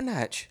take it up a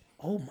notch.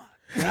 Oh my.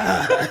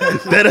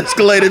 That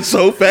escalated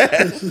so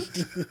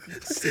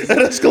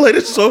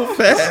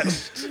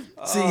fast.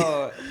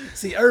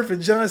 See,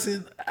 Irvin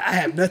Johnson, I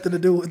have nothing to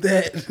do with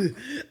that.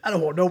 I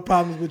don't want no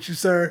problems with you,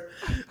 sir.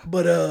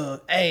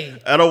 But hey,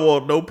 I don't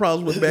want no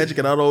problems with Magic,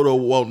 and I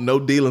don't want no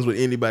dealings with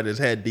anybody that's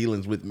had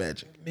dealings with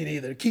Magic. me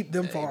neither. Keep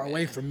them far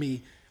away from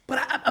me. But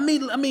I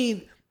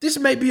mean, this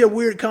may be a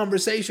weird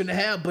conversation to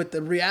have, but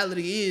the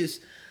reality is,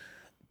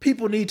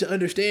 people need to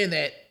understand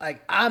that,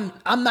 like, I'm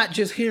not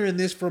just hearing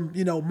this from,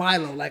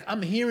 Milo. Like,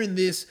 I'm hearing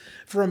this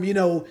from,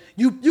 you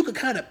could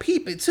kind of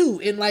peep it too.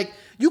 And like,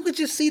 you could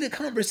just see the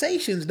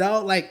conversations,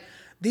 dog. Like,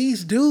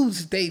 these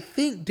dudes, they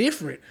think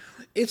different.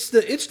 It's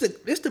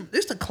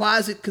the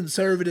closet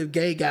conservative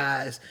gay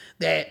guys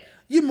that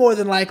you more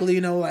than likely,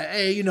 like,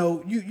 hey, you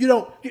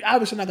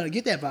obviously not gonna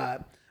get that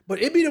vibe.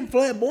 But it be them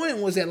flamboyant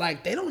ones that,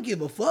 like, they don't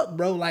give a fuck,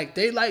 bro. Like,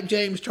 they like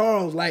James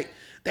Charles. Like,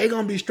 they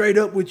gonna be straight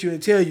up with you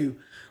and tell you,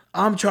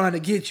 I'm trying to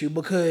get you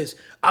because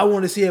I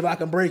want to see if I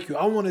can break you.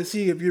 I want to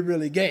see if you're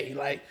really gay.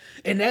 Like,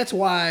 and that's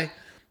why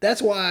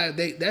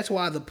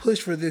the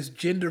push for this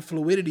gender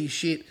fluidity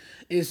shit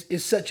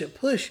is such a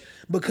push,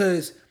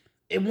 because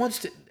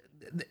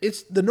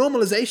it's the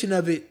normalization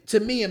of it. To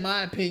me, in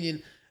my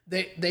opinion,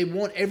 they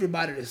want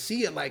everybody to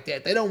see it like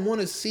that. They don't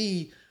want to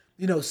see,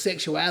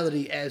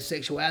 sexuality as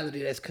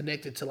sexuality that's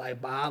connected to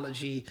like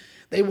biology.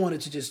 They want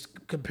it to just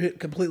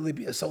completely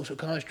be a social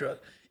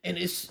construct. And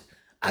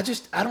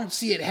I don't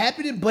see it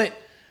happening, but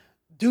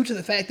due to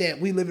the fact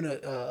that we live in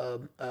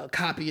a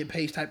copy and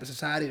paste type of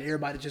society and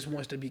everybody just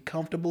wants to be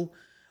comfortable,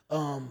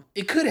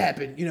 it could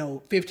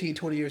happen, 15,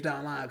 20 years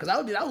down the line. Because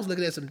I was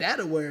looking at some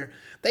data where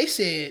they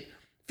said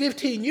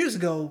 15 years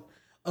ago,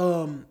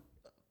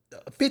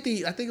 I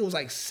think it was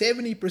like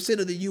 70%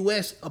 of the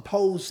U.S.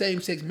 opposed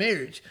same-sex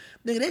marriage.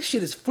 Nigga, that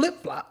shit is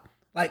flip-flop.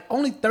 Like,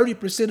 only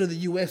 30% of the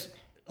U.S.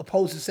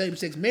 opposes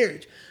same-sex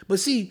marriage. But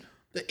see,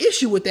 the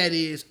issue with that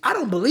is, I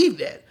don't believe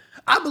that.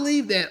 I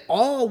believe that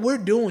all we're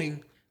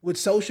doing with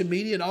social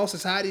media and all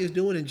society is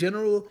doing in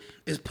general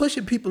is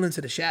pushing people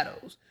into the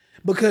shadows.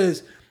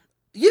 Because,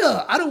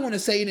 yeah, I don't want to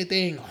say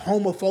anything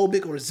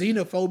homophobic or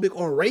xenophobic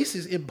or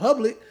racist in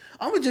public.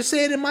 I'm going to just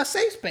say it in my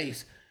safe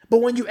space.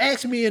 But when you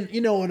ask me in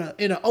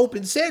an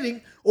open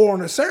setting or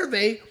on a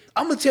survey,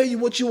 I'm going to tell you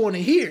what you want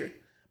to hear.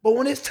 But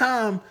when it's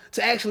time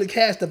to actually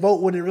cast a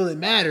vote when it really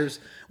matters,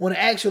 when it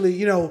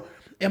actually,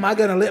 am I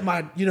gonna let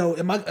my,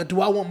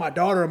 do I want my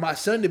daughter or my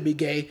son to be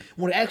gay?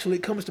 When it actually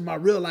comes to my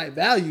real life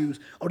values,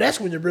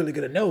 that's when you're really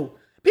gonna know.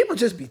 People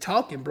just be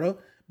talking, bro.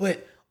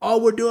 But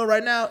all we're doing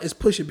right now is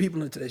pushing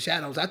people into the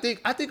shadows. I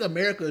think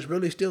America is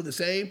really still the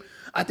same.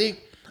 I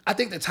think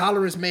the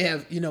tolerance may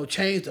have,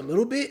 changed a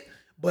little bit,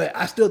 but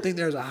I still think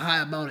there's a high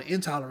amount of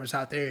intolerance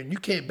out there, and you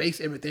can't base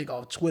everything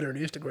off Twitter and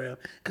Instagram,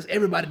 because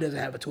everybody doesn't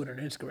have a Twitter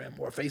and Instagram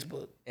or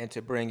Facebook. And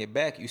to bring it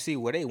back, you see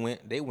where they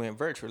went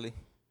virtually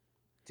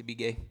to be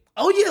gay.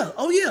 Oh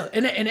yeah,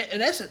 and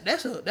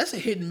that's a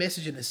hidden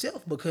message in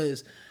itself,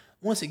 because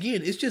once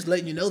again, it's just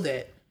letting you know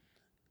that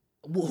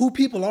who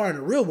people are in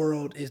the real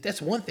world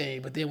that's one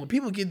thing, but then when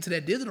people get into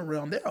that digital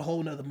realm, they're a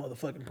whole nother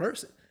motherfucking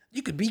person.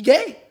 You could be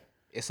gay.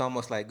 It's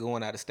almost like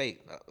going out of state,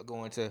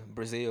 going to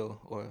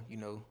Brazil or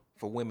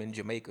for women,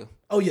 Jamaica.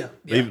 Oh yeah.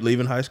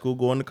 Leaving high school,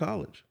 going to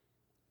college.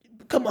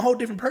 Become a whole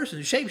different person.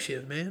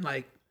 Shapeshift, man.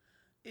 Like,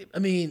 I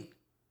mean,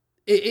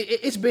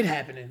 it's been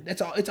happening.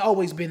 That's all. It's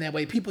always been that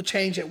way. People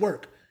change at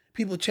work.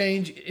 People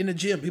change in the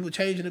gym. People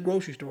change in the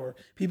grocery store.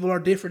 People are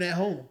different at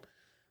home.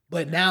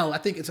 But now I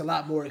think it's a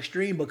lot more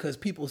extreme because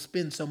people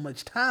spend so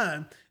much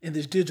time in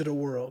this digital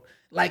world.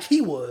 Like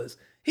he was.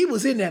 He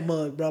was in that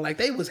mug, bro. Like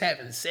they was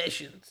having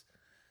sessions.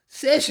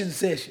 Sessions.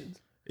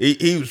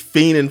 He was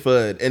fiending for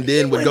it, and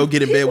then would go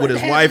get in bed with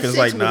his wife, and it's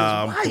like, having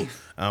nah, sex with his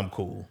I'm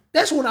cool.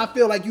 That's when I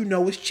feel like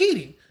it's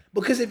cheating.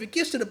 Because if it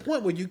gets to the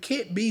point where you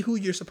can't be who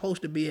you're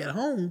supposed to be at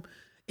home,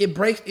 it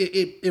breaks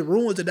it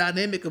ruins the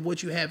dynamic of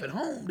what you have at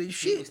home. This He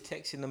shit. was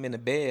texting them in the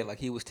bed like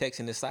he was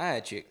texting the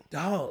side chick,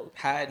 Dog.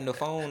 hiding the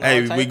phone.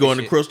 Hey, all type we of going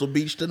to shit. Crystal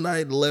Beach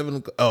tonight,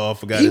 11. Oh, I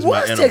forgot He it's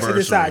my was anniversary. texting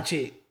his side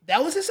chick.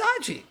 That was his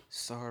side chick.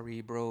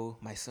 Sorry, bro.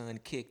 My son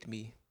kicked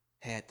me.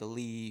 Had to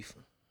leave.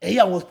 And he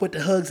almost put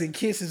the hugs and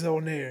kisses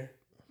on there.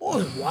 Boy,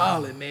 was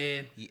wildin',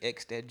 man. He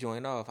X'd that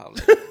joint off. I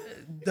was like,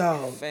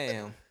 Dog.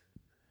 fam.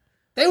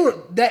 They were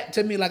that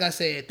to me, like I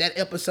said, that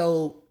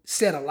episode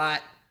said a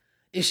lot.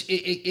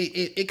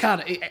 It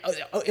kind of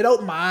it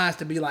opened my eyes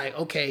to be like,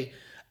 okay,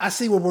 I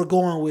see where we're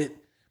going with.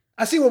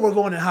 I see where we're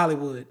going in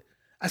Hollywood.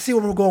 I see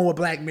where we're going with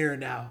Black Mirror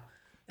now,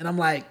 and I'm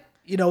like,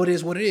 it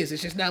is what it is.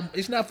 It's just not.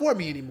 It's not for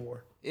me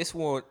anymore. It's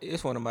one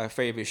of my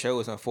favorite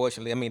shows,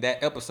 unfortunately. I mean,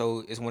 that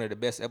episode is one of the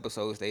best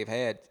episodes they've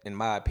had, in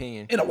my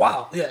opinion. In a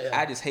while, yeah.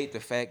 I just hate the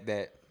fact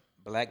that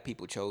black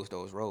people chose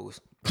those roles.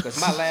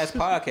 Because my last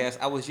podcast,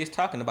 I was just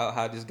talking about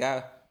how this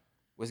guy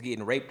was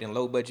getting raped in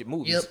low-budget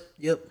movies.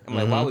 Yep. I'm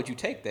like, why would you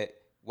take that?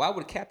 Why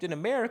would Captain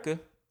America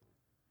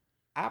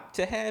opt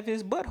to have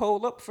his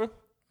butthole up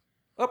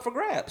for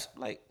grabs?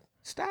 Like,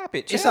 stop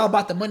it. It's chill. all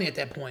about the money at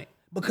that point.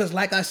 Because,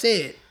 like I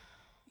said,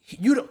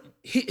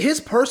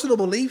 his personal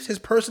beliefs, his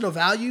personal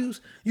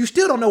values, you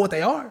still don't know what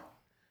they are.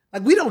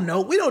 Like we don't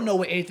know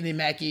what Anthony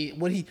Mackie,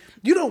 we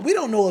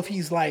don't know if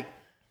he's like,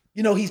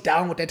 he's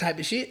down with that type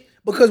of shit.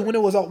 Because when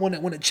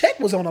the check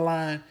was on the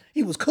line,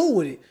 he was cool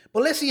with it.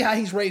 But let's see how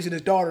he's raising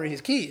his daughter and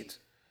his kids.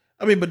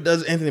 I mean, but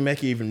does Anthony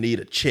Mackie even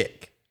need a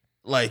check?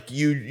 Like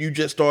you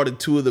just started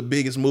two of the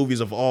biggest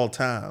movies of all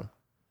time.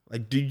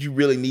 Like, do you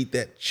really need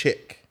that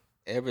check?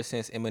 Ever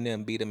since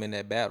Eminem beat him in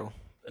that battle,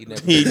 he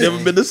He ain't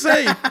never been the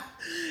same.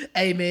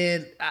 Hey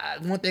man,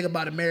 one thing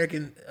about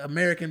American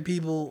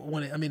people,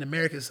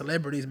 American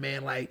celebrities,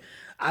 man, like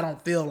I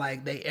don't feel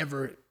like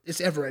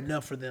it's ever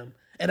enough for them,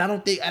 and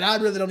I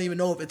really don't even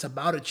know if it's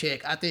about a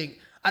check. I think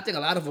a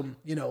lot of them,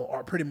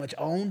 are pretty much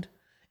owned,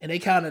 and they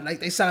kind of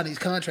like they sign these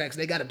contracts.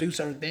 They got to do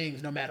certain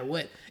things no matter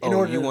what.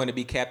 You want to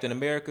be Captain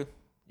America?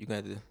 You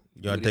got to. You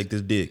gotta take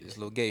this dick. This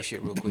little gay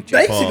shit real quick.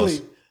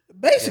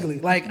 Basically,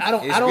 like I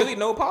don't. Really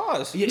no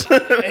pause. Yeah,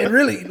 and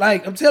really,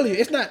 like I'm telling you,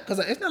 it's not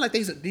like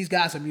these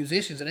guys are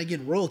musicians and they get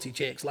royalty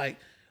checks. Like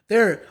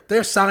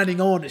they're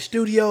signing on to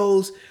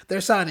studios, they're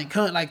signing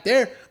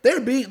they're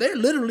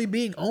literally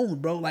being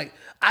owned, bro. Like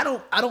I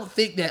don't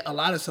think that a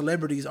lot of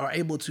celebrities are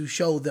able to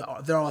show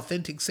their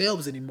authentic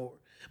selves anymore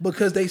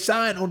because they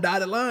sign on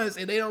dotted lines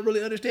and they don't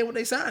really understand what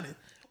they signing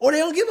or they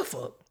don't give a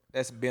fuck.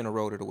 That's been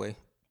eroded away.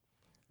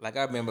 Like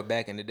I remember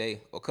back in the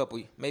day,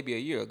 maybe a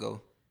year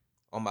ago.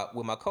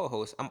 With my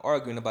co-host, I'm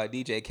arguing about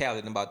DJ Khaled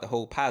and about the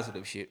whole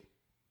positive shit.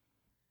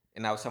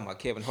 And I was talking about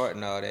Kevin Hart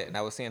and all that. And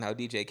I was saying how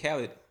DJ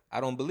Khaled,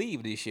 I don't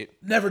believe this shit.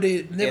 Never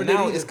did. And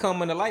now it's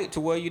coming to light to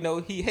where,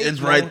 he hates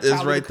It's right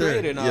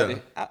there. and all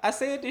that. I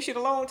said this shit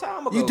a long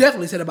time ago. You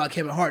definitely said about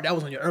Kevin Hart. That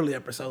was on your early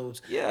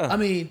episodes. Yeah. I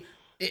mean,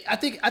 I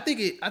think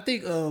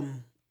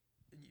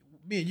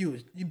me and you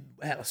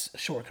had a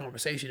short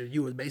conversation and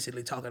you was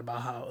basically talking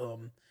about how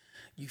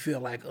you feel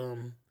like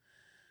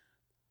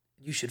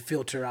you should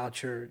filter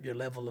out your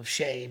level of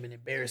shame and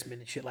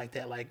embarrassment and shit like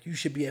that. Like you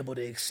should be able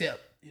to accept,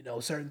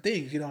 certain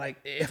things. Like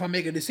if I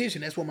make a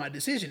decision, that's what my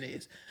decision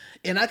is.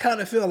 And I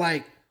kind of feel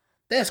like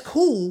that's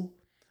cool,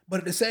 but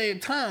at the same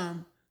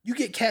time, you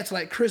get cats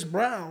like Chris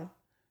Brown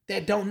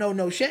that don't know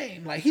no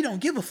shame. Like he don't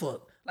give a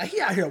fuck. Like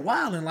he out here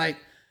wilding. Like,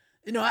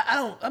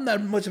 I'm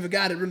not much of a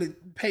guy that really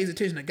pays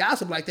attention to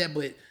gossip like that,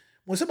 but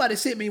when somebody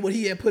sent me what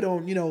he had put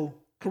on,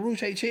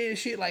 Karrueche Chan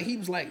shit, like he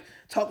was like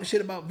talking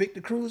shit about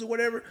Victor Cruz or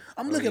whatever.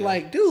 I'm looking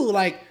like, dude,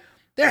 like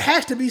there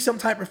has to be some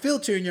type of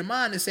filter in your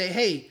mind to say,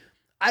 hey,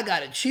 I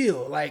gotta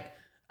chill. Like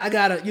I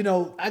gotta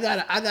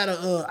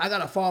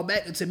fall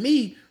back. And to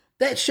me,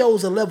 that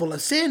shows a level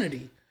of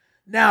sanity.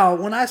 Now,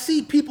 when I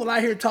see people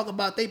out here talk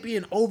about they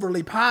being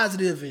overly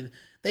positive and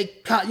they,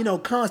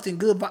 constant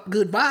good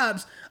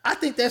vibes, I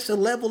think that's a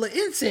level of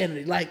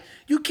insanity. Like,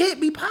 you can't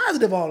be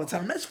positive all the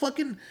time. That's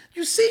fucking,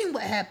 you seen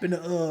what happened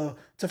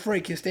to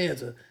Frank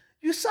Costanza.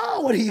 You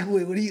saw what he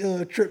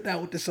tripped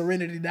out with the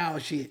Serenity Now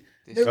shit.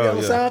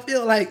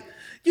 Seinfeld, like,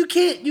 you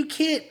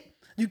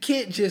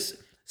can't just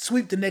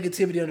sweep the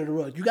negativity under the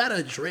rug. You gotta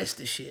address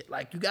the shit.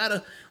 Like, you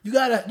gotta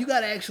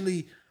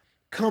actually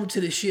come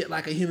to the shit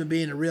like a human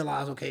being and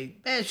realize, okay,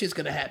 bad shit's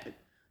gonna happen.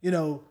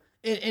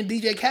 And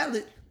DJ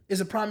Khaled is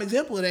a prime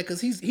example of that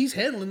because he's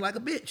handling like a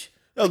bitch.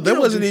 No, that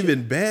wasn't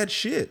even bad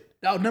shit.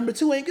 No, number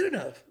 2 ain't good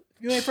enough.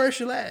 If you ain't first,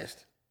 you're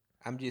last.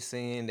 I'm just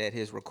saying that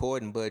his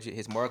recording budget,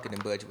 his marketing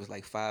budget was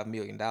like $5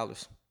 million.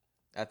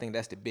 I think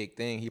that's the big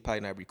thing. He probably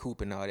not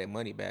recouping all that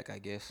money back, I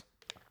guess.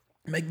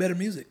 Make better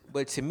music.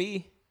 But to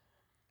me,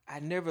 I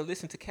never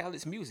listened to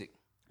Khaled's music.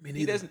 Me He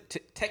neither. doesn't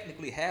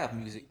technically have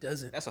music. He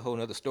doesn't. That's a whole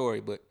nother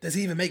story, but Does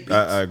he even make beats?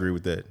 I agree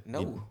with that.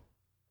 no.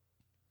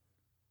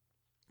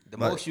 The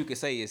Like- most you could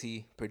say is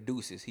he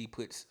produces. He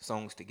puts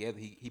songs together.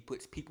 He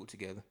puts people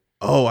together.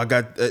 Oh, I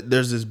got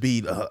there's this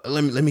beat.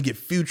 Let me get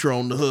Future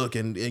on the hook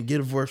and get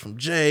a verse from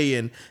Jay,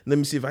 and let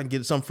me see if I can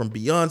get something from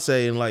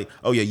Beyonce. And like,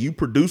 oh yeah, you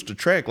produced the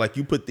track. Like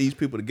you put these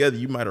people together.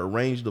 You might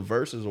arrange the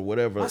verses or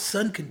whatever. My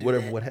son can do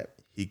whatever that. what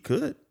happened. He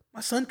could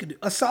My son could do.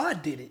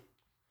 Assad did it.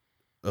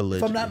 allegedly.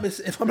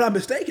 If I'm not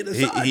mistaken,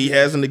 Assad. he did it.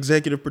 has an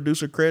executive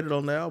producer credit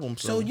on the album.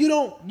 So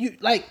you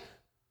like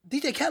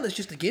DJ Khaled's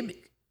just a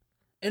gimmick.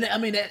 And I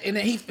mean,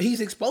 he's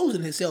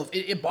exposing himself.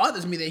 It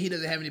bothers me that he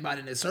doesn't have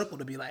anybody in his circle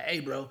to be like, "Hey,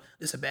 bro,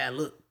 this is a bad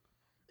look,"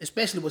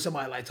 especially with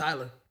somebody like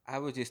Tyler. I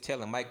was just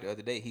telling Mike the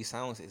other day, he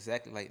sounds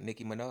exactly like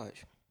Nicki Minaj.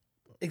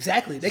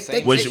 Exactly. They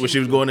Same. when she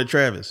was going to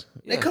Travis.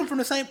 they come from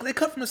the same. They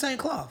cut from the same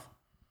cloth.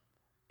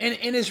 And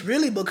it's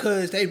really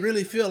because they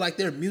really feel like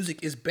their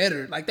music is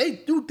better. Like they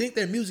do think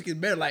their music is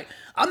better. Like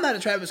I'm not a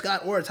Travis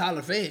Scott or a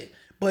Tyler fan,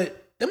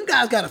 but them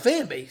guys got a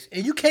fan base,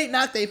 and you can't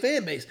knock their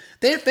fan base.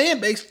 Their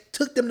fan base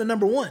took them to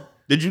number one.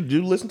 Did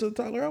you listen to the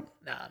Tyler album?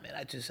 Nah, man,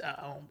 I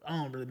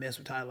don't really mess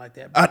with Tyler like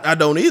that. Bro. I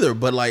don't either,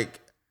 but like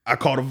I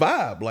caught a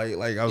vibe.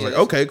 Like I was like,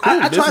 okay, cool.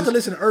 I this tried is- to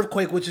listen to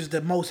Earthquake, which is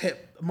the most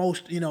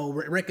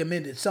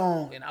recommended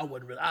song, and I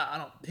wouldn't really. I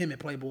don't him and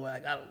Playboy.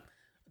 Like, I don't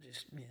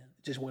just it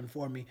just wasn't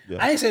for me.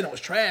 Yeah. I ain't saying it was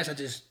trash.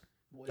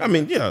 I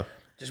mean, yeah.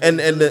 Just And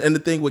wasn't and the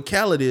thing with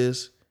Khaled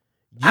is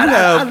you I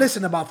have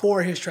listened to about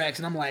 4 of his tracks,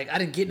 and I'm like, I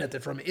didn't get nothing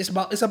from it. It's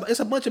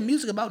a bunch of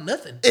music about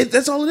nothing.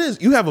 that's all it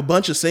is. You have a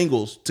bunch of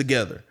singles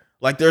together.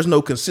 Like there's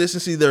no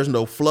consistency, there's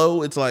no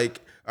flow. It's like,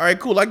 all right,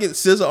 cool. I get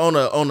SZA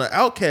on a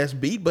Outkast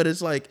beat, but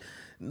it's like,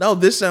 no,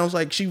 this sounds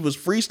like she was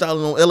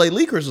freestyling on LA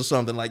Leakers or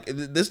something. Like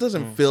this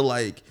doesn't feel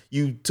like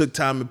you took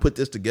time and put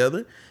this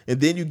together. And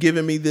then you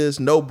giving me this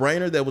No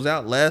Brainer that was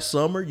out last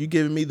summer. You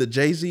giving me the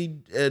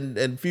Jay-Z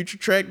and Future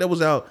track that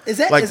was out Is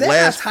that like is that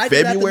last how Tyga got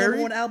the number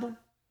February. one album?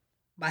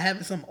 By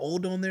having some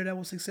old on there that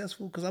was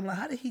successful? Because I'm like,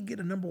 how did he get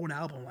a number one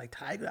album like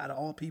Tyga out of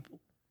all people?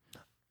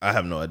 I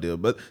have no idea,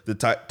 but the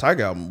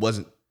Tyga album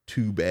wasn't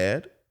too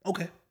bad.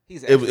 Okay.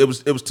 He's It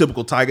was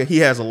typical Tyga. He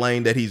has a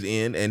lane that he's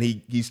in, and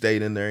he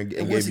stayed in there and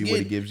And gave once you again,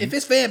 what he gives you. if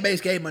his fan base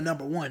gave him a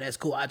number one, that's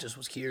cool. I just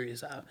was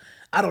curious.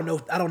 I don't know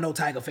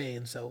Tyga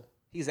fans, so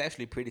he's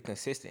actually pretty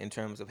consistent in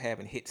terms of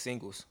having hit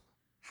singles.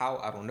 How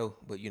I don't know,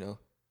 but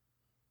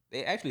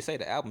they actually say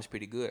the album's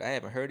pretty good. I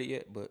haven't heard it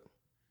yet, but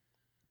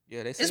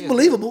yeah, they say it's good.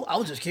 believable. I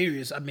was just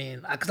curious. I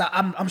mean, because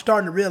I'm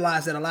starting to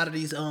realize that a lot of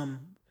these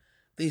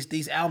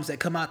albums that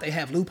come out, they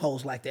have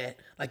loopholes like that.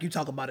 Like you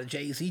talk about a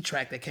Jay-Z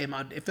track that came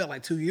out, it felt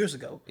like 2 years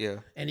ago. Yeah.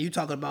 And you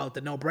talking about the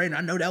No Brainer.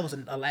 I know that was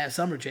a last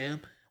summer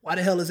jam. Why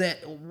the hell is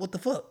that? What the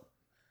fuck?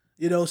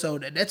 So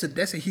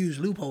that's a huge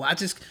loophole. They I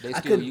still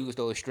couldn't. use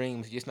those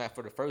streams, just not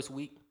for the first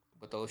week,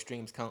 but those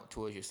streams count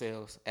towards your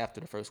sales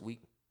after the first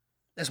week.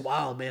 That's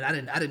wild, man. I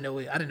didn't know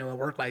it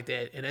worked like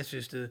that. And that's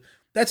just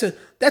that's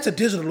a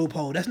digital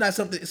loophole. That's not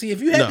something. See,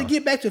 if you have to No.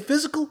 get back to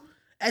physical,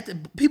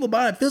 people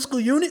buying physical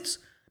units,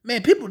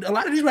 man, a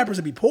lot of these rappers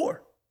would be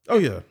poor. Oh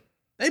yeah.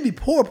 They be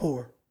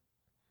poor.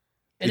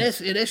 And that's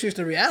just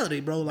the reality,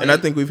 bro. Like, And I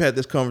think we've had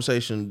this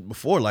conversation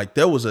before. Like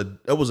there was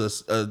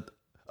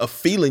a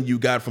feeling you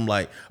got from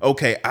like,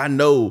 okay, I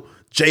know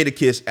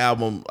Jadakiss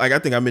album. Like I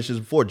think I mentioned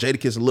this before.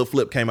 Jadakiss and Lil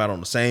Flip came out on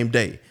the same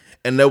day,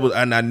 and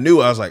I knew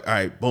I was like, all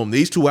right, boom,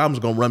 these two albums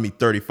gonna run me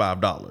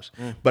 $35.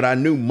 But I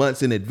knew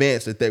months in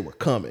advance that they were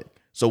coming.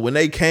 So when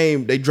they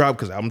came, they dropped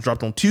because albums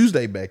dropped on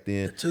Tuesday back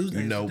then.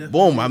 Tuesdays, definitely.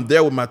 Boom, I'm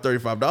there with my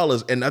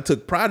 $35, and I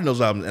took pride in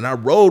those albums, and I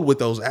rode with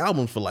those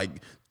albums for like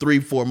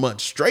 3-4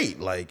 months straight.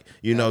 Like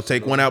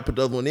take one out, put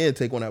the other one in,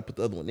 take one out, put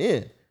the other one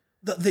in.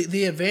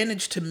 the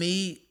advantage to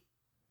me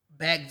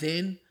back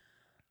then,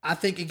 I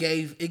think it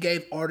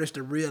gave artists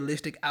a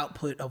realistic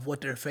output of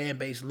what their fan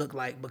base looked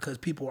like because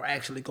people were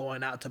actually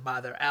going out to buy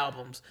their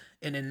albums,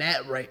 and in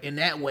that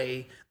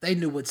way, they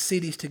knew what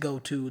cities to go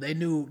to. They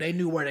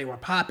knew where they were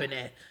popping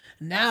at.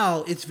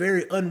 Now it's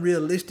very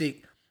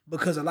unrealistic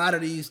because a lot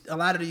of these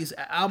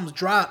albums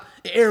drop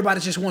and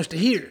everybody just wants to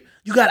hear.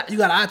 You got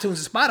iTunes and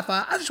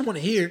Spotify. I just want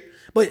to hear,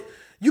 but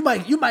you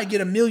might get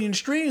 1 million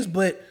streams,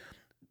 but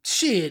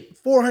shit,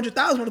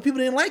 400,000 of the people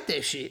didn't like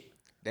that shit.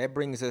 That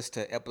brings us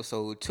to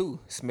episode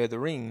 2,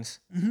 Smithereens.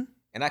 Mm-hmm.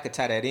 And I could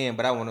tie that in,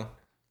 but I want to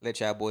let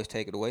y'all boys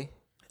take it away.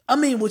 I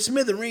mean, with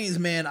Smithereens,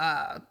 man,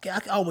 I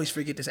always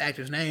forget this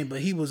actor's name,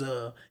 but he was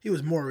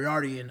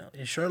Moriarty in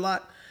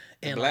Sherlock.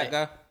 And Black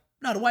guy?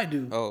 No, the white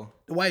dude. Oh.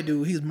 The white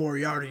dude, he's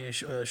Moriarty in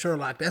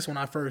Sherlock. That's when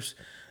I first,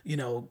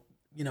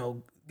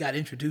 got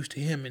introduced to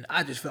him, and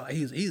I just felt like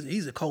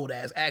he's a cold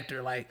ass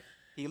actor. Like,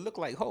 He looked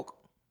like Hulk.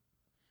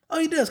 oh,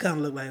 he does kind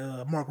of look like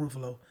Mark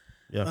Ruffalo.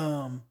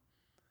 Yeah.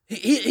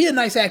 He a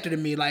nice actor to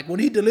me. Like when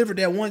he delivered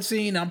that one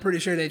scene, I'm pretty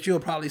sure that you'll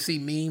probably see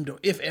memed, or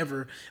if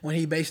ever, when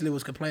he basically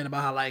was complaining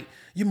about how like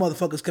you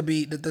motherfuckers could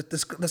be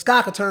the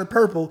sky could turn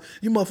purple,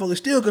 you motherfuckers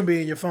still can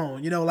be in your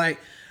phone.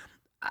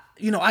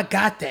 I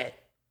got that.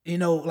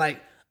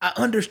 Like I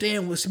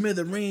understand what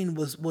Smithereen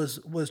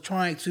was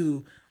trying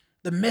to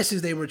the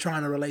message they were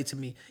trying to relate to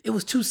me. It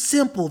was too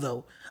simple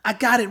though. I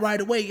got it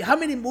right away. How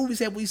many movies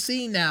have we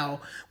seen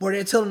now where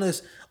they're telling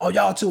us, oh,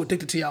 y'all too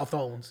addicted to y'all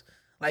phones?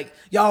 Like,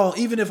 y'all,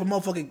 even if a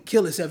motherfucker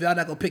kill itself, y'all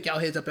not gonna pick y'all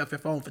heads up off your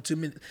phone for 2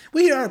 minutes.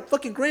 We hear our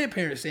fucking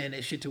grandparents saying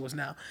that shit to us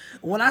now.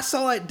 When I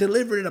saw it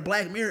delivered in a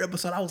Black Mirror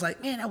episode, I was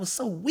like, man, that was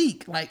so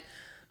weak. Like,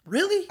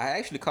 really? I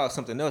actually caught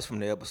something else from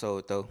the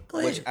episode though,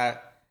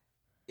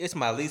 it's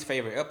my least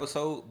favorite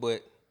episode,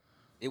 but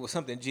it was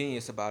something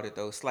genius about it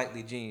though,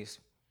 slightly genius.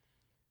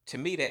 To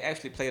me, they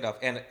actually played off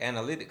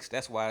analytics.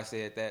 That's why I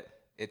said that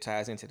it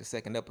ties into the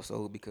second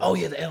episode because oh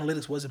yeah, the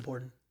analytics was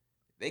important.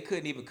 They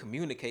couldn't even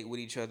communicate with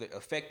each other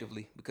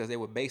effectively because they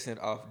were basing it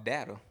off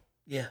data.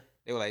 Yeah.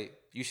 They were like,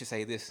 you should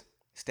say this.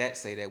 Stats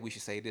say that we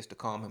should say this to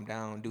calm him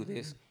down, do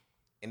this.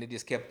 And it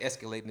just kept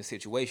escalating the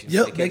situation.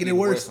 Yep, making it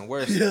worse and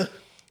worse. Yeah.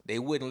 They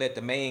wouldn't let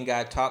the main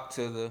guy talk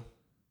to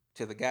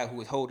the guy who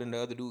was holding the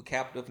other dude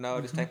captive and all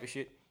this type of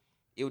shit.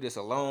 It was just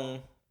a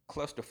long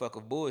clusterfuck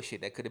of bullshit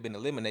that could have been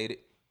eliminated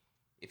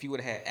if you would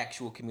have had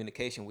actual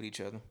communication with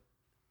each other.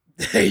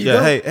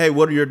 Hey,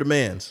 what are your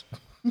demands?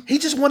 He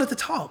just wanted to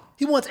talk.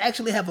 He wants to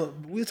actually have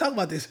we were talking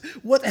about this,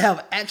 want to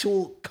have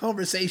actual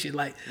conversation.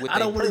 Like, I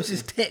don't want to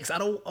just text.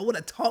 I want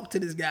to talk to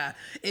this guy.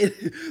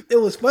 It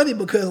was funny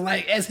because,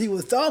 like, as he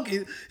was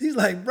talking, he's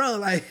like, bro,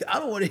 like, I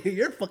don't want to hear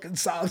your fucking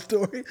sob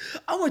story.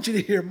 I want you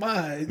to hear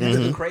mine.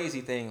 The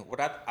crazy thing, what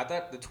I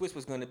thought the twist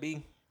was going to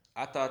be,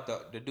 I thought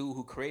the dude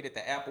who created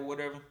the app or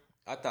whatever,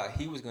 I thought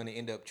he was going to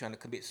end up trying to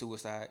commit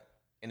suicide.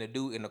 And the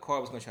dude in the car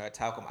was going to try to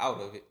talk him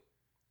out of it.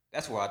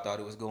 That's where I thought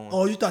it was going.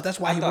 Oh, you thought that's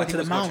why he went to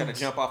the mountains? Trying to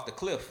jump off the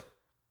cliff.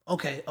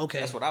 Okay.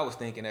 That's what I was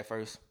thinking at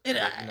first. But,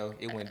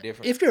 it went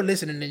different. If you're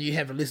listening and you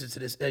haven't listened to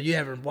this, you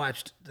haven't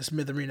watched the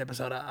Smithereen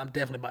episode, I'm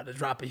definitely about to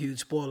drop a huge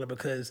spoiler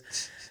because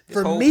this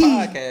for whole me,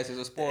 podcast is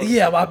a spoiler.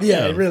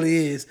 Yeah, it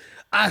really is.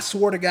 I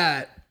swear to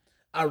God,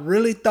 I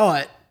really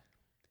thought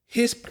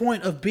his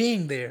point of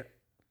being there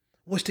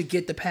was to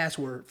get the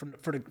password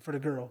for the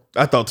girl.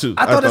 I thought too.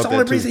 I thought that's the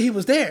only reason he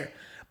was there.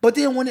 But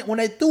then when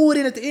they threw it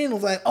in at the end, it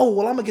was like, oh,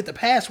 well, I'm going to get the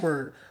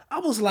password. I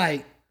was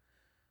like,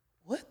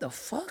 what the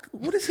fuck?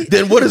 What is he?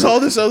 Then what is all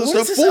this other stuff for?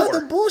 What is this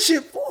other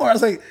bullshit for? I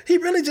was like, he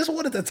really just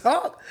wanted to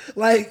talk?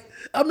 Like,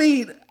 I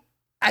mean,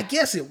 I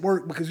guess it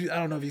worked because I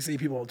don't know if you see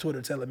people on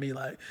Twitter telling me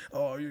like,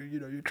 oh,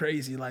 you're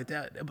crazy. Like,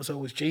 that episode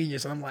was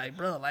genius. And I'm like,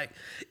 bro, like,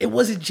 it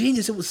wasn't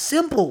genius. It was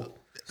simple.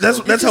 That's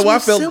how I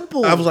felt.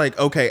 Simple. I was like,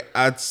 okay,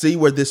 I see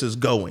where this is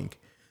going.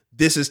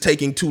 This is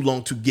taking too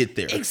long to get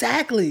there.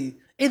 Exactly.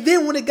 And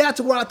then when it got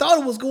to where I thought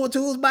it was going to,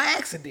 it was by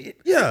accident.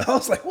 Yeah. I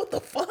was like, what the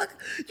fuck?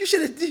 You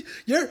should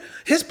have.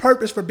 His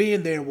purpose for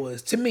being there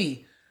was, to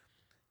me,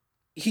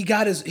 he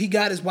got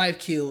his wife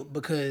killed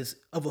because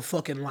of a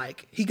fucking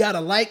like. He got a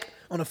like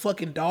on a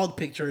fucking dog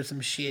picture or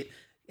some shit.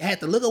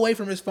 Had to look away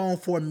from his phone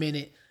for a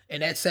minute,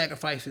 and that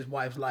sacrificed his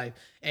wife's life.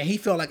 And he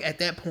felt like at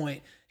that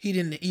point he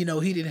didn't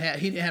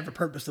have a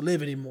purpose to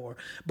live anymore.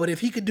 But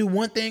if he could do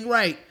one thing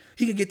right,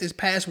 he could get this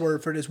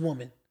password for this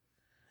woman.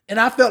 And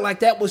I felt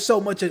like that was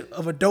so much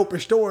of a doper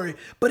story,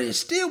 but it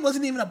still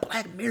wasn't even a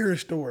Black Mirror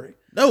story.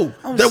 No,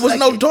 there was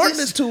no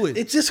darkness to it.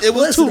 It just was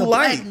wasn't too a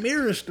light. Black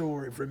Mirror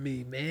story for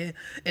me, man.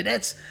 And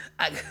that's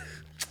I'm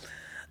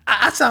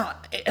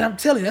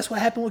telling you, that's what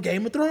happened with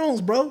Game of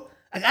Thrones, bro.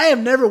 Like,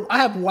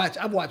 I've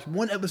watched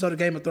one episode of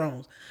Game of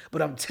Thrones,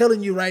 but I'm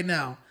telling you right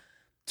now,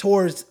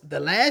 towards the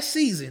last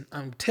season,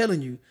 I'm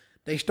telling you,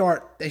 they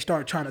start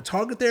trying to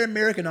target their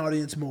American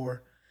audience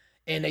more.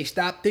 And they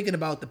stopped thinking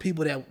about the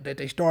people that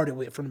they started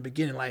with from the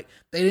beginning. Like,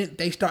 they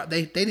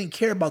didn't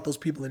care about those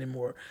people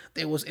anymore.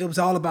 It was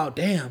all about,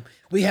 damn,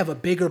 we have a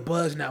bigger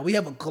buzz now. We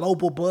have a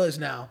global buzz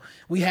now.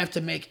 We have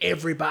to make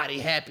everybody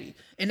happy.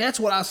 And that's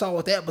what I saw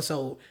with the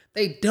episode.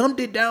 They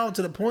dumbed it down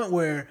to the point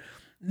where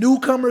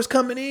newcomers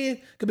coming in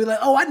could be like,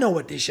 oh, I know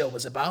what this show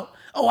was about.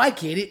 Oh, I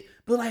get it.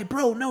 But like,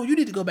 bro, no, you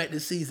need to go back to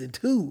season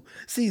 2,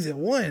 season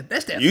 1.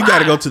 That's that. You got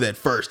to go to that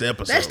first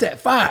episode. That's that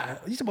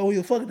 5. You talking about when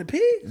you fucking the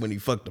pig? When he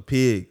fucked the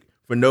pig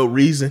for no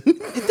reason.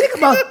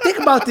 Think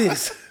about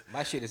this.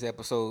 My shit is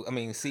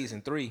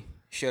season 3.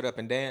 Shut Up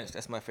and Dance.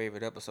 That's my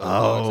favorite episode.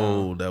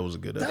 Oh, that was a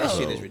good episode. That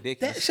shit is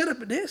ridiculous. That Shut Up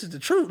and Dance is the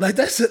truth. Like,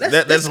 that's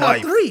top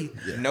life. 3.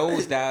 Yeah.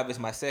 Nosedive is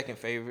my second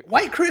favorite.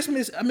 White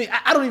Christmas. I mean,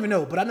 I don't even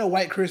know, but I know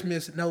White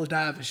Christmas,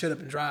 Nosedive, and Shut Up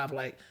and Drive.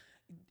 Like,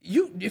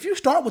 if you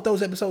start with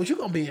those episodes, you're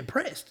gonna be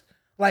impressed.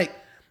 Like,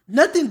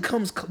 nothing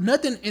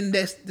in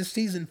this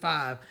season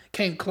 5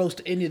 came close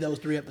to any of those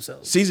 3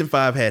 episodes. Season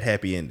 5 had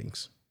happy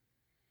endings.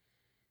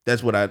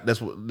 That's what I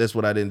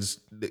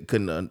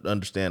couldn't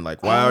understand.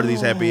 Like, why are these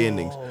happy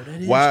endings?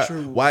 That is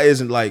true. Why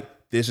isn't like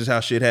this is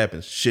how shit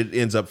happens? Shit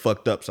ends up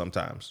fucked up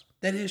sometimes.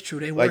 That is true.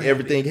 They were like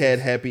everything had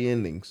happy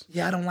endings.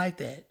 Yeah, I don't like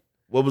that.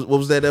 What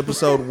was that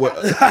episode? What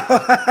was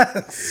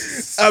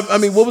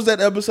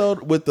that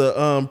episode with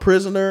the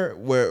prisoner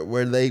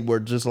where they were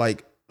just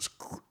like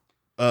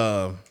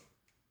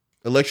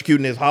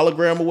electrocuting his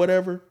hologram or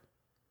whatever?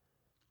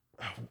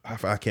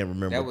 I can't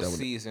remember. That was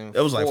season.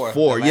 That was like 4,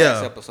 4. the last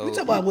Yeah. episode. We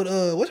talk about with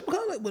what's it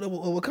called? With a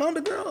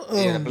Wakanda girl.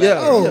 Yeah, the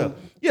black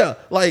yeah.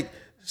 Like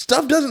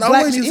Stuff doesn't Black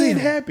always Museum. end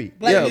happy.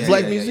 Black yeah, Museum.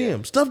 Black Yeah.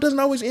 Museum. Stuff doesn't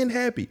always end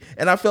happy.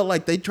 And I felt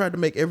like they tried to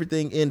make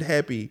everything end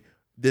happy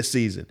this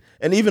season.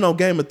 And even on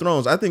Game of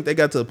Thrones, I think they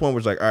got to the point where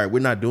it's like, all right, we're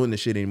not doing this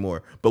shit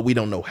anymore, but we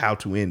don't know how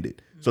to end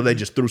it. So they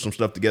just threw some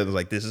stuff together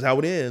like, this is how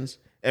it ends.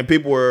 And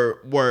people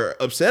were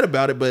upset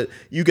about it, but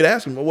you could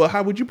ask them, well,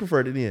 how would you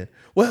prefer it to end?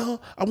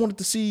 Well, I wanted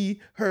to see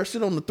her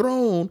sit on the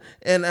throne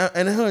and her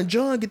and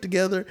John get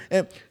together,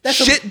 and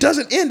shit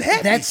doesn't end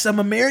happy. That's some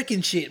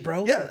American shit,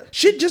 bro. yeah,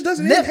 shit just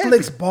doesn't end happy.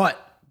 Netflix bought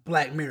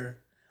Black Mirror.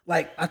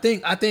 Like I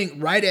think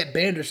right at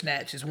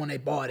Bandersnatch is when they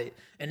bought it,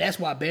 and that's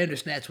why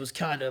Bandersnatch was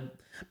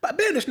but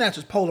Bandersnatch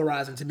was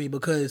polarizing to me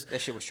because That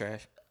shit was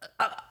trash.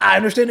 I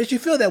understand that you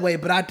feel that way,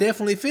 but I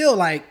definitely feel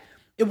like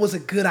it was a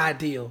good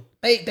idea.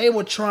 They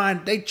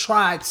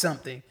tried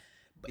something.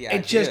 The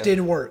It just idea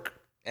didn't work.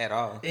 at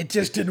all. It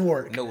just didn't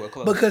work. Nowhere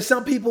close. Because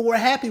some people were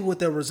happy with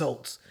their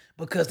results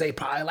because they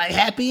probably like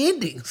happy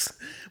endings.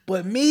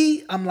 But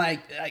me, I'm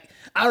like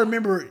I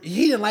remember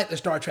he didn't like the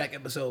Star Trek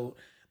episode,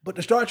 but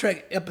the Star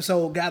Trek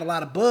episode got a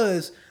lot of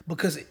buzz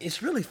because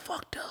it's really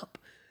fucked up.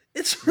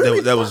 It's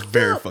really That was fucked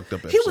very up. fucked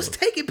up He was episode.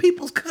 taking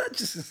people's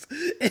consciousness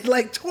and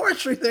like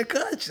torturing their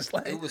conscience.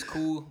 Like It was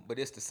cool, but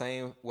it's the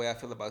same way I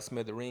feel about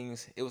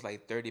Smithereens. It was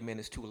like 30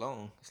 minutes too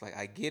long. It's like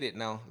I get it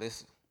now.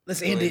 Let's Let's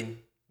go end ahead it. and,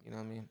 you know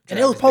what I mean? and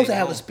it was Drive supposed this to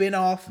have a baby spin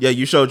off. Yeah,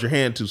 you showed your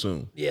hand too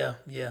soon. Yeah.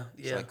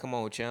 It's like, come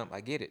on, champ. I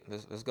get it.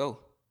 Let's go.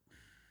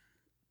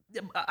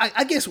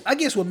 I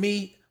guess with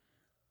me,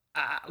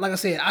 like I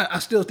said, I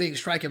still think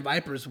Striking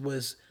Vipers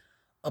was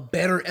a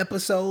better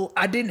episode.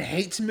 I didn't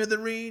hate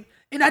Smithereen,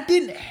 and I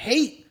didn't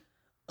hate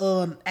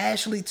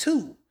Ashley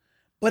too.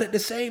 But at the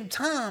same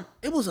time,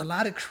 it was a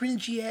lot of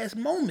cringy ass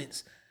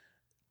moments.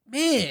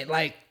 Man,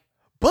 like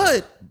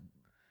But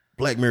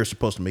Black Mirror's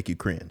supposed to make you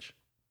cringe.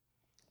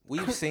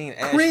 We've seen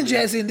cringe Ashley,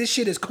 as in this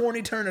shit is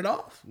corny, turn it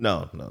off.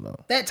 No.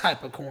 That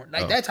type of corn,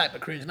 like that type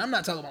of cringe. And I'm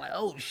not talking about like,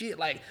 oh shit,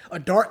 like a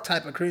dark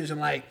type of cringe and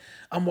like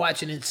I'm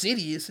watching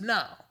Insidious.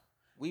 No.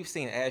 We've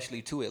seen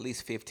Ashley 2 at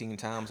least 15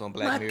 times on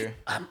Black Mirror.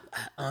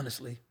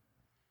 Honestly,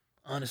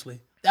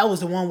 that was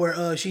the one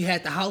where she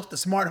had the house, the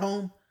smart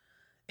home,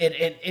 and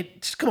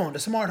it. Come on, the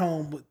smart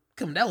home.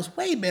 That was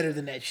way better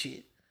than that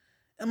shit.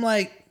 I'm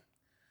like,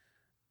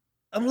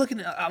 I'm looking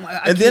at,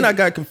 And then I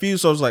got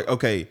confused. So I was like,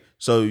 okay,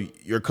 so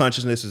your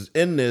consciousness is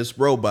in this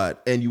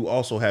robot, and you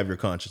also have your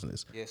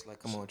consciousness. Yes, like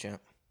come on,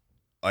 champ.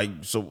 Like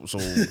so.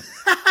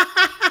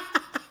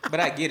 But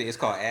I get it. It's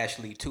called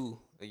Ashley 2.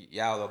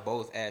 Y'all are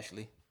both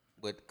Ashley.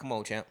 But come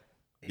on, champ.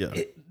 Yeah.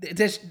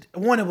 There's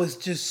one that was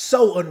just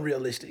so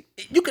unrealistic.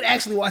 You could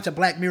actually watch a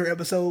Black Mirror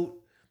episode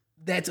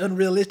that's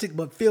unrealistic,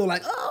 but feel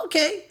like, oh,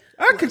 okay.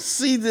 I could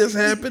see this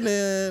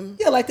happening.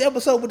 Yeah, like the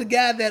episode with the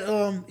guy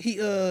that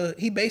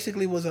he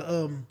basically was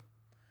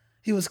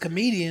he was a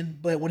comedian,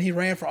 but when he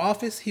ran for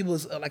office, he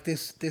was like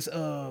this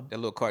That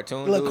little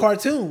cartoon. little dude.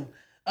 cartoon.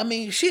 I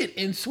mean, shit,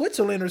 in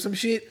Switzerland or some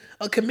shit,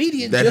 a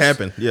comedian That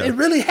happened, yeah. It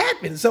really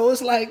happened. So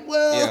it's like,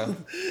 well,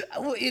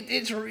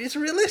 it's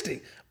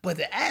realistic. But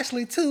the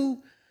Ashley 2,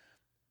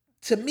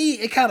 to me,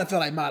 it kind of felt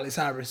like Miley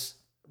Cyrus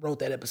wrote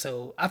that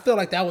episode. I feel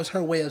like that was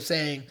her way of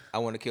saying, I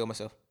want to kill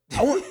myself.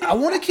 I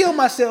want to kill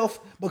myself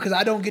because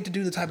I don't get to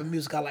do the type of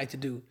music I like to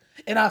do.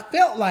 And I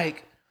felt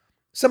like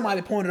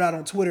somebody pointed out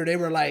on Twitter, they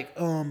were like,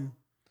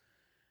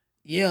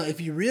 yeah, if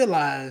you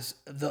realize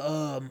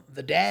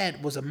the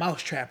dad was a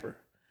mouse trapper.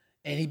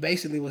 And they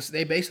basically were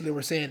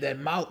saying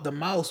that the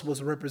mouse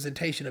was a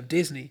representation of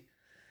Disney.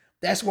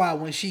 That's why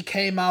when she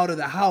came out of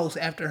the house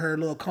after her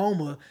little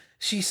coma,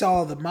 she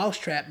saw the mouse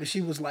trap and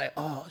she was like,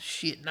 oh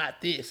shit,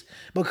 not this.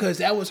 Because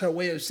that was her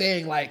way of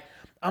saying like,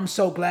 I'm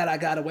so glad I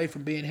got away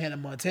from being Hannah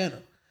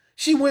Montana.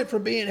 She went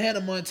from being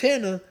Hannah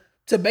Montana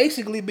to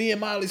basically being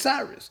Miley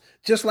Cyrus.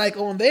 Just like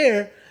on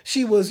there,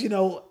 she was,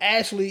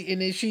 Ashley,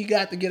 and then she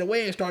got to get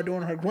away and start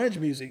doing her grunge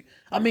music.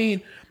 I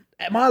mean,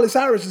 Miley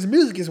Cyrus's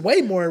music is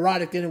way more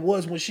erotic than it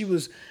was when she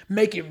was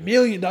making $1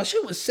 million. She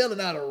was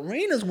selling out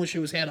arenas when she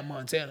was Hannah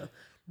Montana.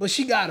 But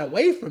she got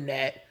away from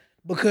that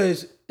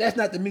because that's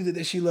not the music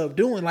that she loved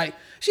doing. Like,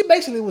 she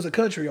basically was a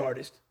country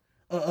artist,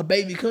 a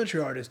baby country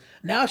artist.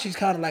 Now she's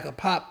kind of like a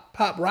pop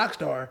rock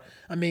star.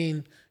 I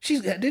mean,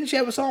 didn't she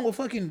have a song with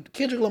fucking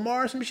Kendrick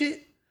Lamar or some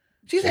shit?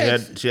 She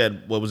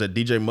had what was that,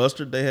 DJ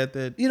Mustard? They had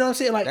that. You know what I'm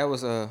saying? Like That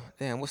was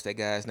damn, what's that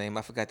guy's name?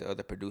 I forgot the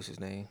other producer's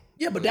name.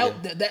 yeah, but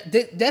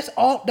that's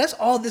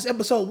all this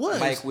episode was.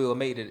 Mike Will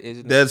made it,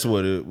 isn't it? That's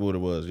what it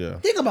was. Yeah.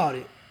 Think about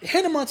it.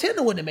 Hannah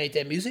Montana wouldn't have made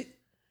that music.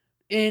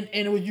 And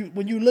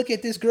when you look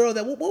at this girl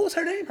that what was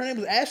her name? Her name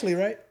was Ashley,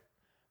 right?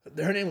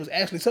 Her name was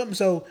Ashley something.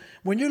 So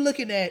when you're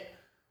looking at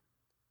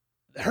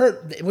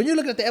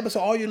the episode,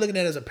 all you're looking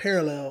at is a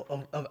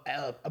parallel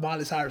of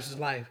Miley Cyrus's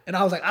life. And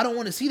I was like, I don't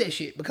want to see that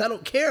shit because I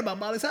don't care about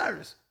Miley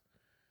Cyrus.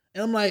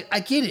 And I'm like, I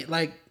get it.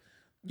 Like,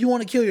 you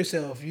want to kill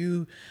yourself.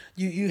 You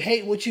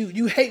hate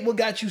what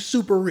got you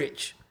super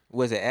rich.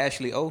 Was it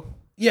Ashley O?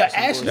 Yeah, That's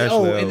Ashley what it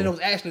O, was. and then it was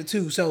Ashley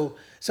too.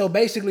 So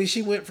basically,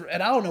 she went for,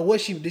 and I don't know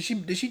what did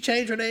she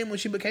change her name when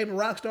she became a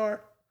rock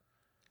star?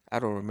 I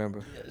don't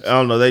remember. I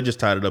don't know. They just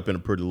tied it up in a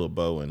pretty little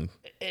bow, and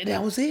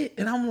that was it.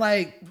 And I'm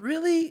like,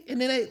 really?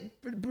 And then they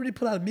really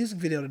put out a music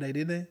video today,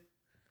 didn't they?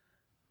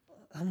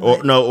 I'm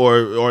like,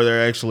 or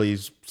they're actually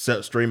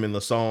streaming the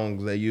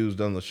songs they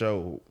used on the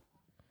show.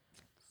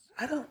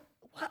 I don't.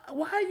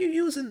 Why are you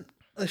using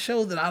a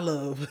show that I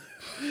love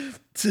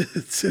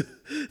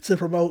to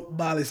promote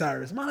Miley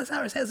Cyrus? Miley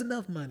Cyrus has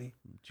enough money.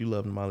 But you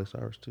love Miley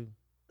Cyrus too.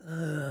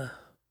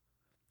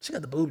 She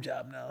got the boob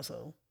job now,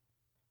 so.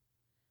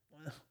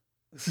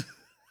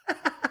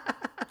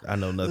 I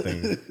know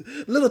nothing.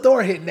 Little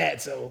Thor hitting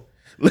that, so.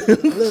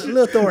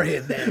 Little Thor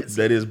hitting that.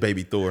 So. That is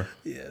baby Thor.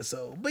 Yeah,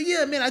 so. But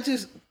yeah, man,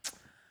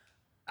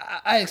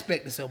 I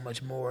expected so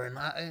much more, and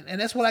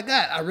that's what I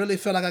got. I really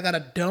felt like I got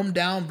a dumbed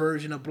down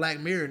version of Black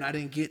Mirror, and I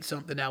didn't get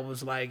something that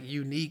was like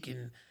unique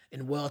and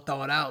well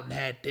thought out and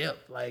had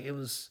depth. Like it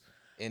was.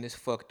 And it's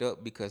fucked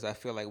up because I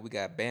feel like we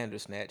got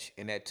Bandersnatch,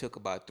 and that took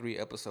about 3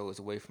 episodes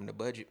away from the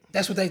budget.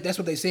 That's what they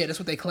said. That's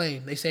what they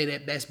claim. They say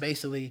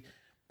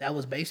that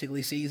was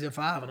basically season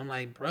 5, and I'm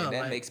like, bro, and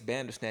that like, makes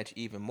Bandersnatch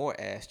even more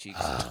ass cheeks.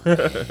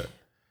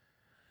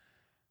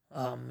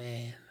 Oh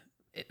man.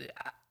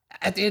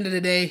 At the end of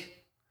the day,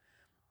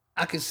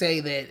 I could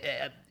say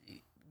that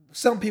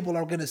some people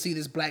are going to see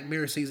this Black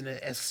Mirror season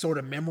as sort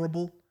of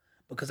memorable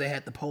because they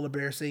had the polar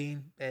bear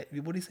scene. What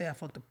did he say? I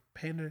fucked a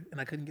panda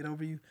and I couldn't get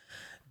over you.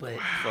 But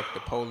Fuck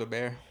the polar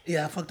bear.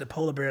 yeah, I fucked a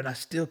polar bear and I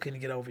still couldn't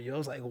get over you. I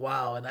was like,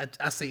 wow. And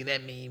I seen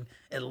that meme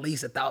at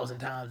least 1,000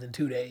 times in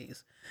 2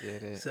 days. Yeah,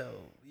 that. So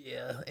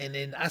yeah, and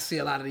then I see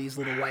a lot of these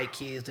little white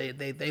kids.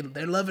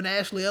 They're loving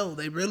Ashley O.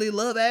 They really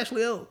love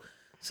Ashley O.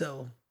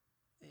 So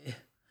yeah.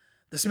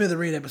 The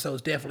Smithereen episode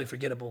is definitely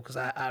forgettable because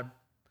I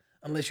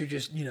unless you're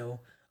just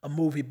a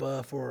movie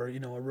buff or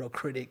a real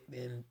critic,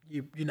 then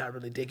you're not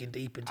really digging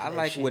deep into. I that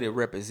like shit. what it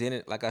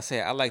represented. Like I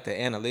said, I like the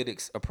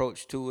analytics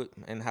approach to it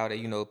and how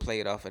they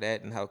played off of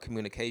that and how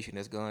communication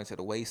has gone to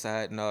the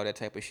wayside and all that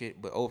type of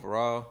shit. But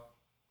overall,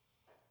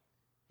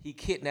 he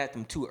kidnapped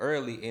them too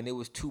early and it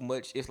was too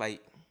much. It's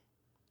like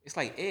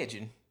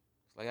edging.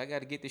 It's like I got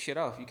to get this shit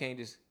off. You can't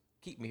just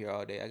keep me here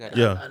all day. I got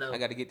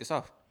to get this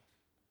off.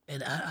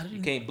 And I didn't.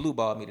 You can't blue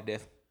ball me to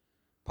death.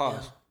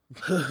 Pause.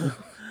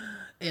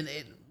 And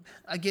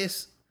I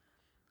guess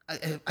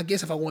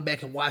if I went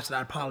back and watched it,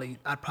 I'd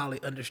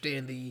probably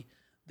understand the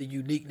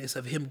uniqueness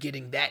of him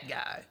getting that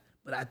guy.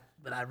 But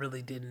I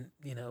really didn't.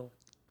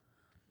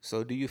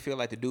 So do you feel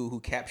like the dude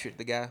who captured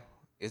the guy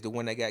is the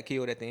one that got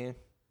killed at the end?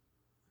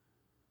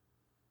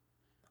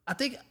 I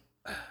think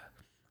I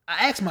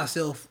asked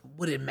myself,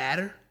 would it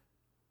matter?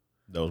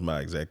 That was my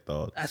exact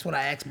thought. That's what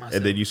I asked myself.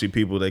 And then you see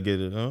people that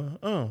get it.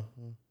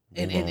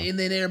 And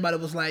then everybody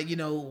was like,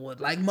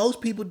 like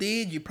most people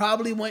did, you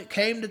probably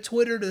came to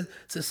Twitter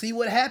to see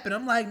what happened.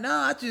 I'm like,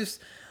 nah,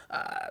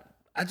 I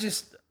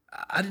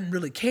didn't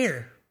really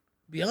care.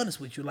 To be honest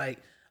with you, like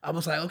I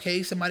was like,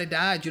 okay, somebody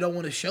died. You don't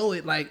want to show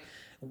it. Like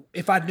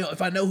if I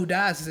know who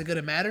dies, is it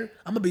gonna matter?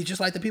 I'm gonna be just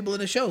like the people in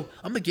the show.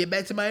 I'm gonna get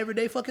back to my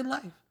everyday fucking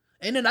life.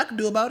 Ain't nothing I can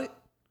do about it.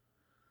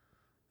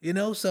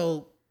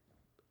 So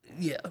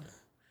yeah.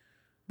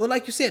 But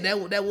like you said,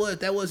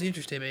 that was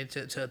interesting, man,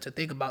 to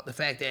think about the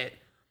fact that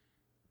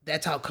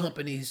that's how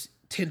companies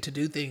tend to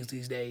do things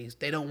these days.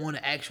 They don't want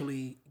to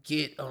actually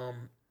get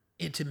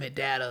intimate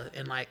data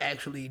and like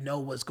actually know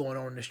what's going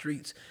on in the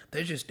streets.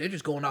 They're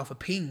just going off of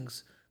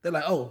pings. They're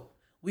like, oh,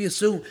 we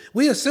assume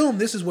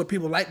this is what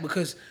people like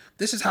because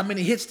this is how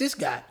many hits this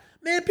got.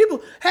 Man,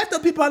 half the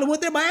people probably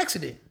went there by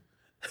accident.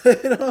 You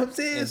know what I'm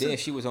saying? And then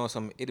she was on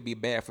some. It'd be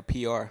bad for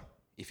PR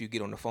if you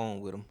get on the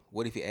phone with him.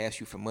 What if he asks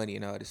you for money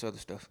and all this other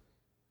stuff?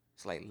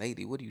 It's like,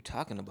 lady, what are you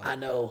talking about? I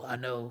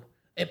know.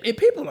 And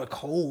people are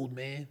cold,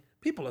 man.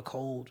 People are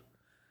cold.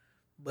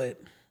 But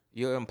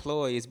your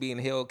employee is being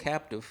held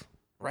captive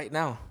right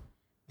now.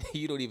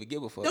 You don't even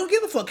give a fuck. Don't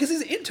give a fuck because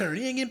he's an intern.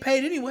 He ain't getting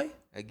paid anyway.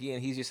 Again,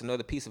 he's just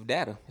another piece of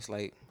data. It's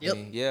like, yep. I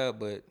mean, yeah,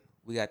 but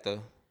we got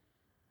the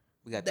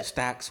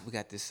stocks. We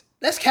got this.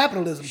 That's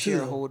capitalism,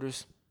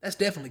 shareholders. That's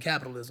definitely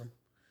capitalism.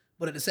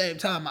 But at the same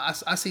time,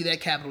 I see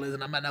that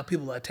capitalism. I might know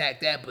people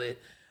attack that, but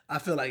I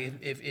feel like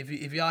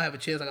if y'all have a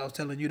chance, like I was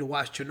telling you to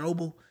watch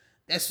Chernobyl,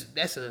 that's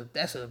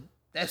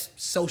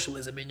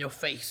socialism in your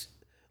face.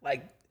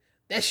 Like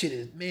that shit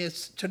is, man.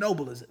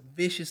 Chernobyl is a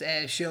vicious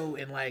ass show,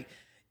 and like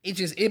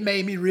it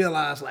made me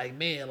realize, like,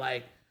 man,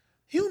 like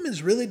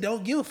humans really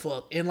don't give a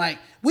fuck, and like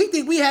we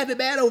think we have it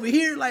bad over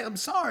here. Like I'm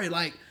sorry,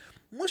 like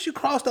once you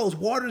cross those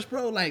waters,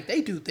 bro, like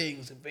they do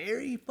things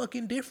very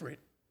fucking different.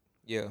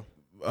 Yeah.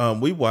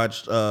 We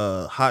watched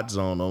Hot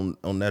Zone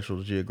on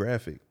Natural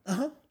Geographic.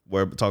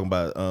 Where we're talking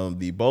about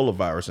the Ebola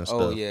virus and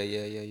stuff. Oh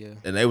yeah.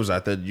 And they was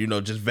out there,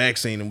 just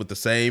vaccinating with the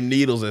same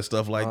needles and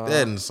stuff like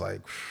that. And it's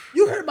like,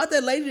 you heard about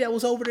that lady that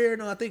was over there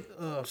in I think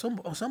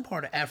some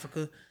part of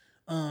Africa.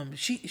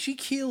 She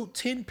killed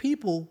 10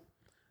 people.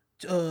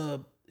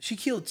 She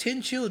killed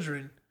 10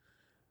 children,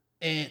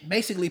 and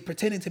basically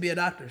pretending to be a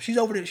doctor. She was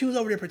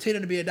over there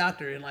pretending to be a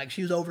doctor, and like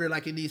she was over there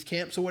like in these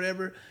camps or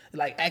whatever,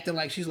 like acting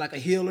like she's like a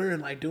healer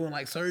and like doing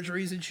like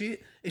surgeries and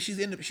shit. And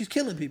she's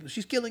killing people.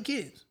 She's killing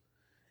kids.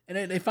 And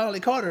then they finally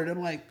caught her, and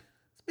I'm like,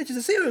 This bitch is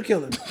a serial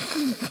killer.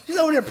 She's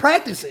over there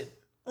practicing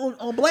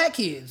on black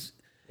kids.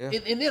 Yeah.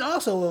 And then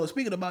also,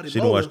 speaking about Ebola, She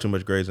didn't watch too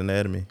much Grey's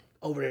Anatomy.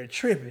 over there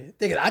tripping,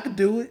 thinking I could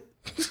do it.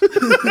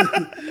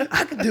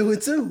 I could do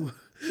it too.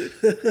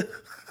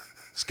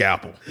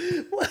 Scalpel.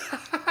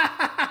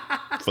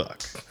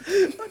 Fuck.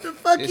 What the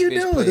fuck This you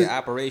bitch doing? played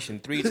Operation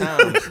 3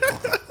 times.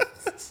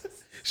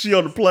 She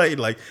on the plane,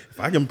 like, if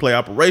I can play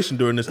Operation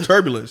during this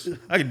turbulence,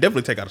 I can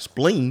definitely take out a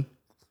spleen.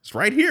 It's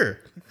right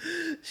here.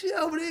 She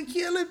over there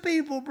killing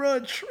people, bro,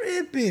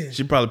 tripping.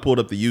 She probably pulled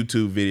up the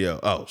YouTube video.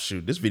 Oh,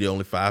 shoot, this video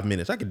only 5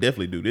 minutes. I could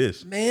definitely do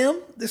this. Ma'am,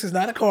 this is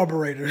not a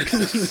carburetor.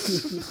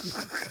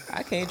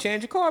 I can't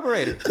change a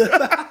carburetor.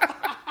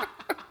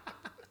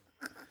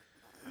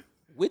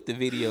 With the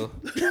video.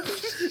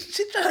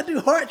 She trying to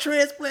do heart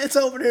transplants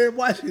over there and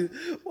watching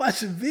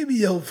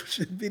videos.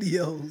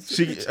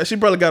 She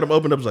probably got him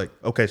opened up. Was like,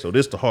 okay, so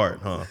this the heart,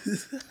 huh?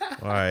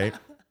 All right.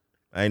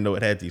 I didn't know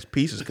it had these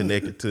pieces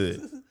connected to it.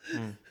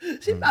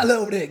 She probably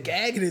over there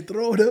gagging and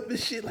throwing up and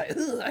shit like,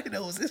 ugh, I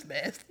know it's this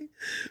nasty.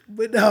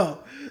 But no,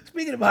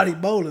 speaking about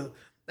Ebola,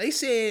 they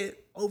said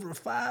over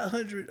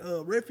 500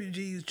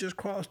 refugees just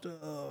crossed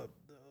the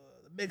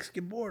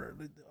Mexican border,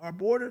 our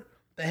border.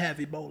 They have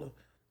Ebola,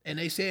 and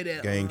they said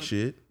that Gang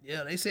shit.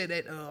 Yeah, they said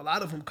that a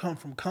lot of them come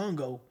from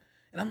Congo,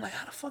 and I'm like,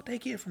 how the fuck they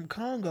get from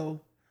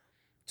Congo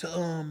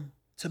to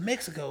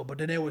Mexico? But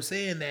then they were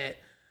saying that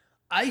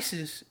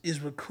ISIS is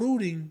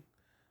recruiting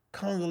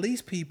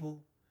Congolese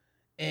people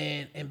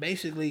and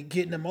basically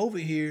getting them over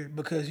here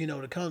because, you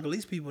know, the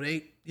Congolese people,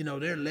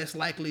 they're less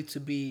likely to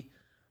be,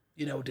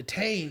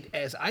 detained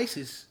as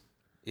ISIS.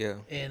 Yeah.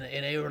 And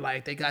they were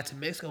like, they got to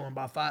Mexico and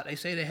about they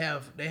say they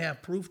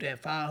have proof that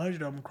 500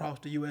 of them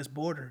crossed the U.S.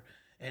 border,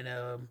 and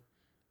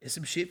it's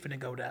some shit finna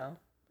go down.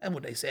 That's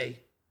what they say.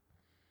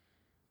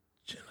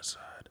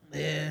 Genocide.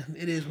 Yeah,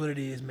 it is what it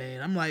is,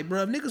 man. I'm like,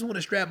 bro, if niggas want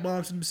to strap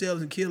bombs to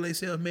themselves and kill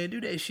themselves, man, do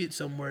that shit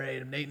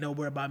somewhere. They ain't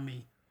nowhere about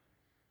me.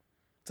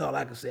 That's all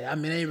I can say. I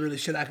mean, ain't really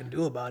shit I can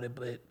do about it,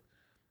 but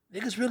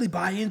niggas really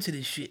buy into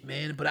this shit,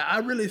 man. But I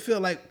really feel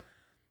like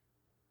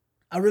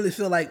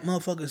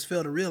motherfuckers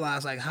fail to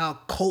realize like how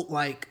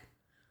cult-like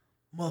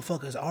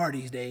motherfuckers are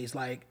these days.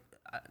 Like,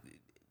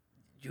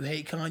 you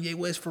hate Kanye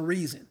West for a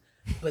reason.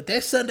 But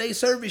that Sunday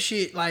service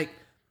shit, like,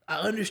 I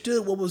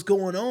understood what was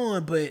going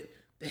on, but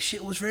that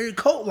shit was very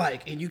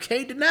cult-like, and you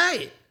can't deny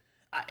it.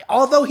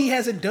 Although he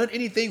hasn't done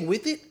anything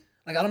with it,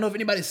 like, I don't know if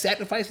anybody's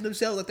sacrificing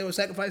themselves like they were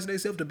sacrificing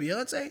themselves to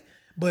Beyonce,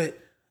 but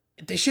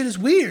that shit is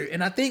weird.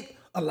 And I think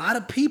a lot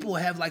of people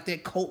have, like,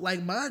 that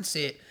cult-like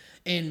mindset,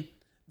 and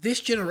this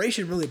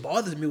generation really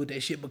bothers me with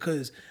that shit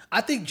because I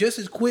think just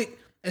as quick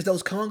as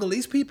those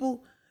Congolese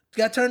people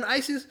got turned to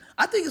ISIS,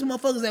 I think it's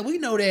motherfuckers that we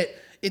know that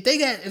if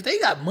they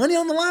got money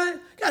on the line,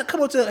 gotta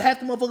come up to half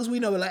the motherfuckers we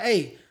know, like,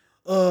 hey,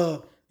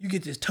 you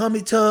get this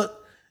tummy tuck,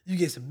 you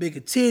get some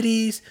bigger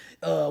titties,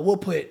 we'll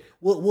put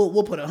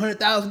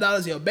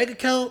 $100,000 in your bank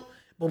account,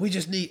 but we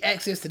just need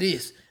access to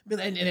this.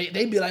 And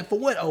they be like, for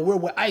what? Oh, we're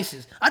with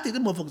ISIS. I think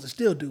them motherfuckers will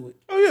still do it.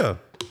 Oh, yeah.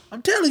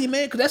 I'm telling you,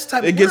 man, because that's the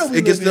type It of world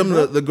we gets live in, them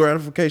bro. the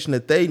gratification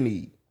that they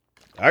need.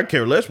 I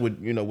care less what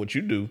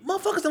you do.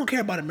 Motherfuckers don't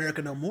care about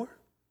America no more.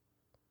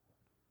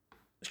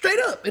 Straight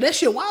up. And that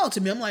shit wild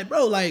to me. I'm like,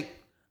 bro, like,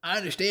 I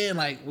understand,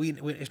 like,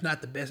 it's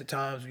not the best of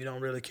times. We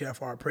don't really care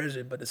for our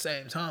president, but at the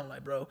same time,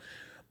 like, bro,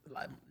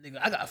 like, nigga,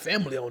 I got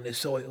family on this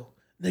soil.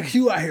 Nigga,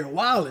 you out here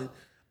wilding.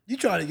 You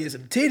trying to get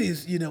some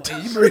titties,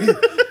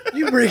 and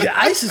you bring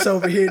ISIS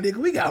over here, nigga.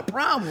 We got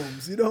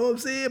problems, you know what I'm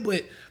saying?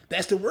 But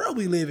that's the world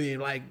we live in.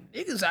 Like,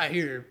 niggas out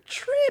here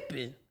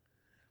tripping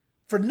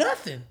for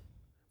nothing.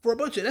 For a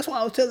bunch of, that's why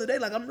I was telling today,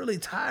 like, I'm really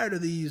tired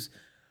of these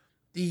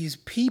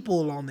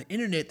people on the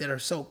internet that are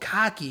so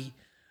cocky,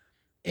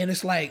 and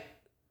it's like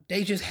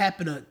they just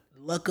happen to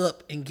luck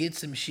up and get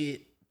some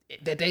shit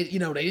that they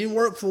didn't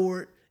work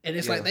for it, and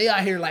it's like they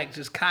out here like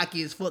just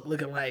cocky as fuck,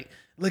 looking like,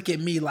 look at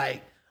me,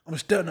 like I'm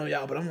stunting on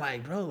y'all, but I'm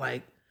like, bro,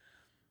 like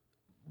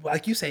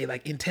you say,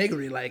 like,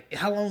 integrity, like,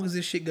 how long is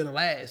this shit gonna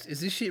last?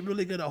 Is this shit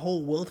really gonna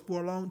hold wealth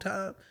for a long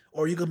time,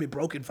 or are you gonna be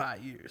broke in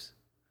 5 years?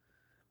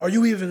 Are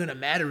you even gonna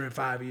matter in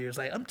 5 years?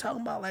 Like, I'm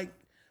talking about, like,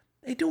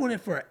 they doing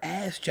it for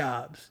ass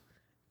jobs,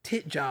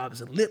 tit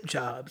jobs, and lip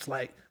jobs.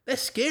 Like,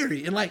 that's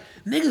scary. And, like,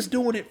 niggas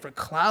doing it for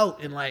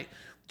clout and, like,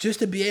 just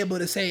to be able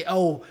to say,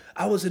 oh,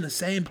 I was in the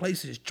same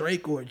place as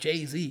Drake or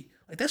Jay-Z.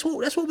 Like, that's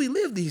what we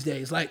live these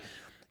days. Like,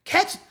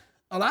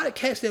 a lot of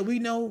cats that we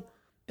know,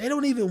 they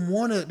don't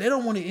want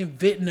to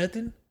invent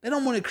nothing. They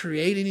don't want to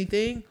create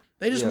anything.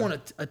 They just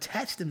want to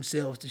attach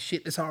themselves to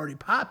shit that's already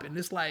popping.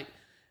 It's like,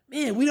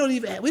 man, we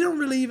don't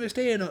really even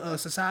stay in a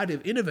society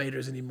of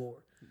innovators anymore.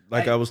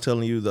 Like I was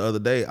telling you the other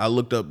day, I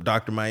looked up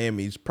Dr.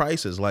 Miami's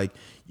prices. Like,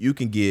 you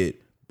can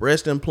get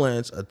breast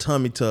implants, a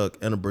tummy tuck,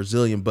 and a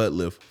Brazilian butt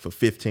lift for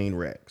 15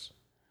 racks.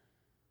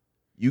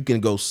 You can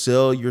go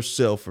sell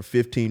yourself for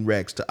 15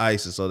 racks to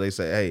ISIS. So they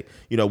say,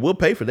 hey, we'll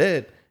pay for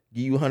that.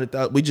 Give you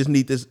 $100,000. We just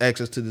need this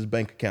access to this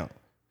bank account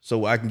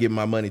so I can get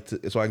my money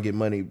so I can get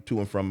money to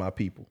and from my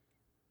people.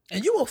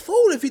 And you a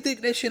fool if you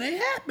think that shit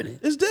ain't happening.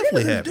 It's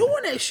definitely happening.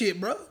 Doing that shit,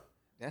 bro.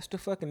 That's the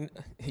fucking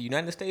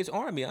United States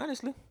Army,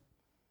 honestly.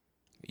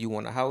 You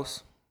want a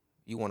house?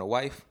 You want a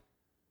wife?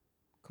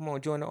 Come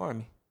on, join the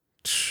army.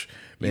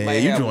 Man, you might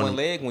you have join one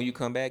leg when you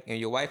come back, and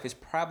your wife is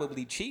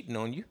probably cheating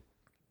on you.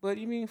 But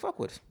you mean fuck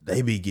with us?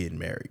 They be getting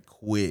married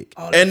quick.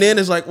 And then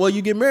it's like, well,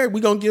 you get married,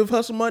 we gonna give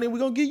her some money, we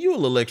gonna give you a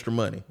little extra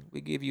money. We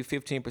give you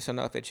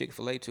 15% off at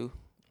Chick-fil-A too.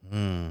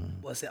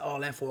 What's that? All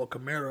that for a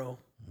Camaro?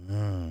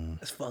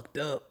 That's fucked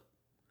up.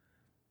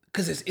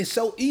 Because it's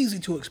so easy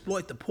to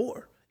exploit the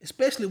poor,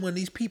 especially when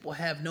these people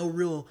have no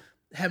real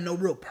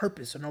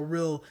purpose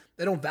or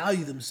they don't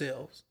value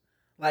themselves.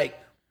 Like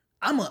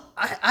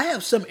I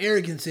have some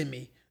arrogance in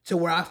me to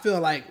where I feel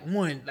like,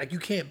 one, like you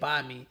can't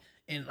buy me,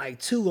 and like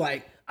two,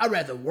 like I'd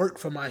rather work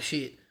for my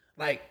shit.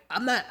 Like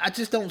I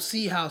just don't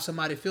see how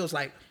somebody feels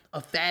like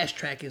a fast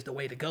track is the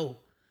way to go.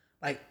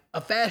 Like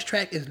a fast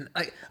track is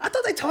like, I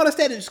thought they taught us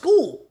that in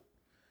school.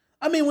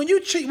 I mean, when you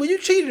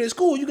cheated in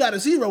school, you got a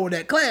 0 in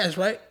that class,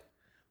 right?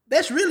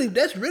 That's really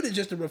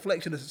just a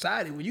reflection of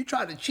society. When you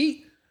try to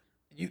cheat,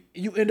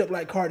 you end up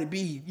like Cardi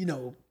B,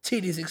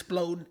 titties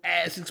exploding,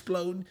 ass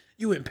exploding,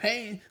 you in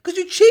pain because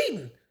you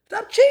cheating.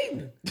 Stop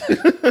cheating.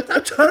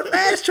 Stop trying to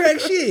fast track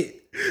shit.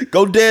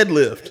 Go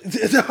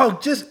deadlift. No,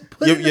 just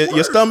put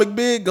your stomach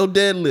big, go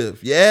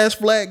deadlift. Your ass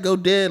flat, go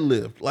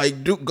deadlift.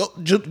 Like go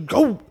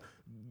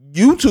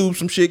YouTube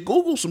some shit,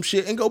 Google some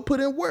shit, and go put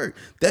in work.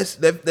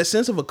 That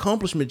sense of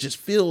accomplishment just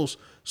feels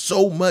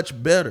so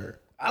much better.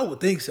 I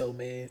would think so,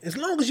 man. As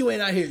long as you ain't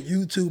out here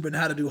YouTubing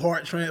how to do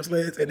heart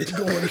transplants and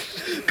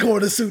then going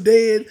to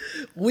Sudan,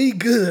 we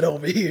good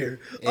over here.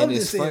 And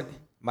it's funny.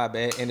 My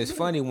bad. And it's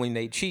funny when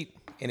they cheat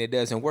and it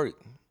doesn't work.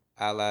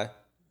 A la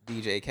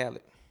DJ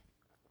Khaled.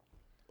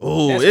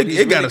 Oh,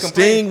 it got a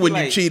sting when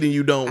you cheat and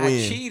you don't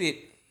win. I cheated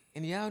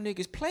and y'all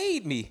niggas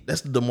played me.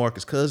 That's the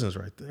DeMarcus Cousins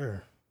right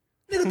there.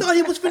 Nigga thought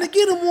he was finna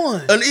get him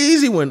one. An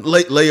easy one,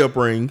 layup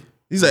ring.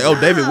 He's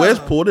like, David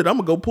West pulled it. I'm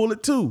going to go pull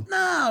it too.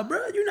 Nah,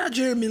 bro. You're not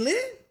Jeremy Lin.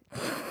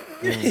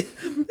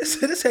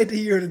 This ain't the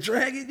year of the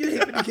dragon. You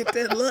ain't gonna get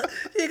that luck.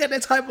 You ain't got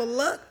that type of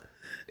luck.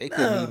 They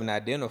couldn't even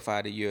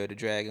identify the year of the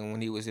dragon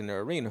when he was in the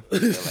arena.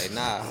 They're like,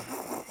 nah,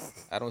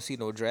 I don't see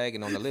no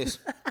dragon on the list.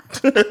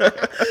 They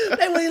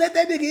wouldn't even let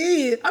that nigga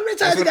in. How many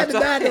times he got to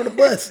die on the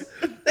bus?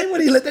 They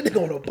wouldn't even let that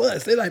nigga on the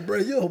bus. They like, bro,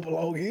 you don't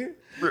belong here.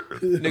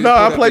 No,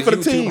 I play for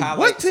the team.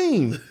 What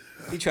team?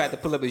 He tried to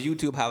pull up his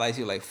YouTube highlights.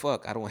 He was like,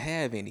 fuck, I don't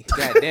have any.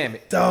 God damn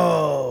it.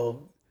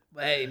 Dog.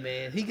 Hey,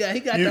 man. He got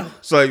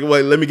It's like,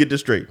 wait, let me get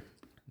this straight.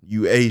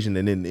 You Asian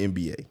and in the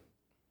NBA.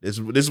 This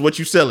is what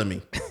you selling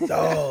me.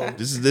 Dog.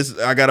 This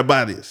I gotta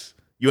buy this.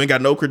 You ain't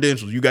got no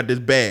credentials. You got this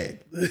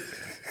bag.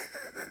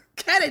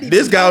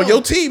 This guy on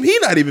your team, he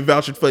not even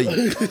vouching for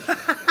you.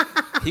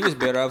 He was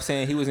better off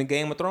saying he was in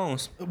Game of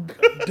Thrones.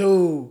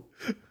 Dude.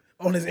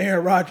 On his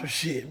Aaron Rodgers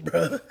shit,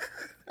 bro.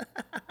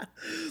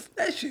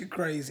 That shit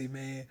crazy,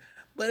 man.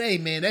 But hey,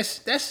 man,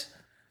 that's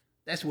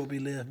where we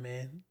live,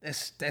 man.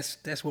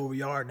 That's where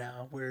we are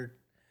now. Where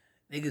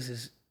niggas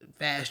is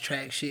fast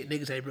track shit.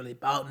 Niggas ain't really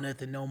about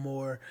nothing no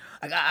more.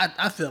 Like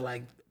I feel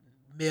like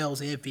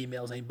males and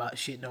females ain't about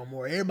shit no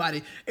more. A lot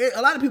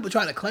of people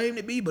try to claim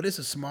to be, but it's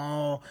a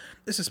small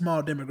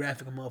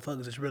demographic of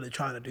motherfuckers that's really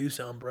trying to do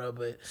something, bro.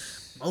 But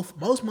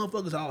most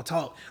motherfuckers all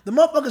talk. The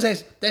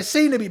motherfuckers that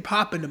seem to be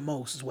popping the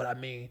most is what I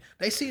mean.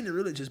 They seem to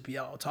really just be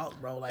all talk,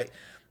 bro. Like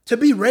to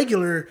be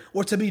regular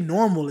or to be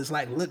normal is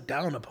like looked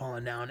down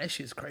upon now, and that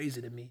shit's crazy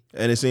to me.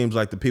 And it seems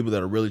like the people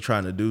that are really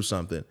trying to do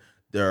something,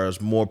 there's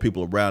more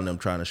people around them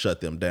trying to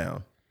shut them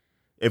down.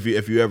 If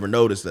you ever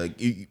notice that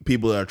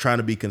people that are trying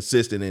to be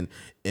consistent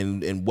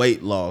in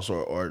weight loss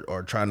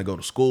or trying to go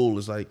to school,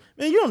 it's like,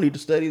 man, you don't need to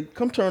study.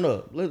 Come turn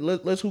up.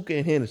 Let's hookah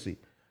and Hennessy.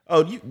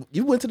 Oh,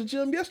 you went to the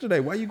gym yesterday.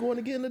 Why you going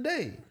again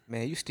today?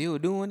 Man, you still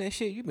doing that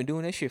shit? You've been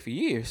doing that shit for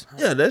years.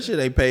 Yeah, that shit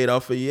ain't paid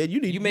off for you yet.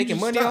 You making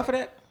money off of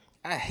that?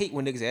 I hate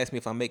when niggas ask me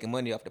if I'm making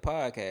money off the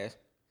podcast.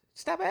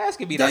 Stop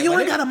asking me that. You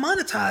ain't gotta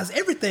monetize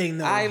everything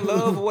though. I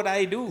love what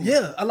I do.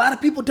 Yeah, a lot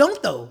of people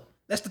don't though.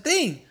 That's the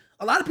thing.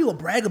 A lot of people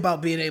brag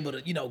about being able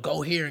to,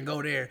 go here and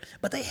go there,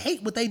 but they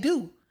hate what they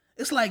do.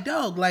 It's like,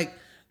 dog, like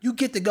you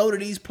get to go to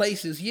these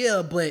places,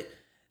 yeah, but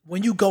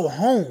when you go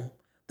home,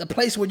 the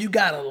place where you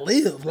gotta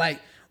live, like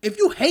if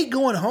you hate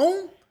going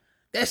home,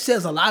 that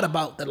says a lot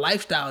about the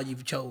lifestyle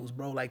you've chose,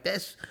 bro. Like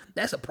that's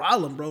a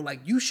problem, bro. Like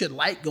you should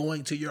like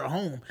going to your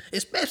home,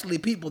 especially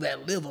people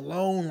that live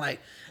alone. Like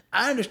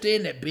I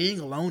understand that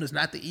being alone is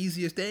not the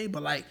easiest thing,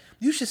 but like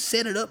you should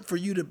set it up for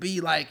you to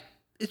be like,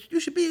 you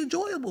should be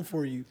enjoyable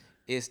for you.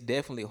 It's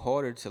definitely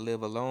harder to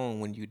live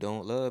alone when you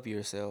don't love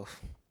yourself.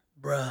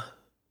 Bruh.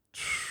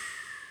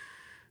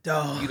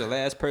 Dog. You the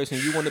last person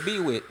you want to be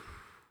with.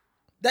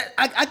 That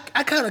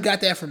I kind of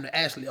got that from the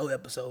Ashley O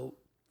episode,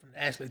 from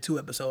the Ashley 2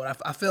 episode.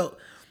 I felt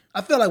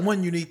like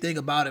one unique thing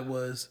about it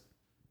was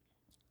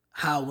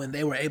how when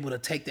they were able to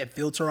take that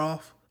filter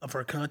off of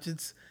her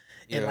conscience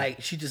and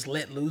like she just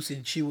let loose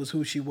and she was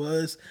who she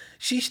was,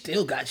 she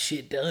still got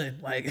shit done.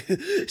 Like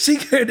she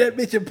carried that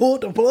bitch and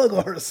pulled the plug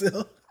on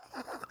herself.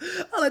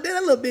 I'm like, damn,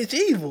 that little bitch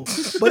evil.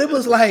 But it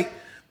was like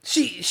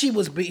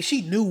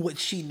she knew what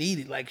she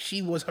needed. Like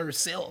she was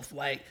herself.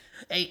 Like,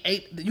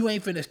 you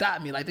ain't finna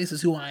stop me. Like this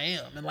is who I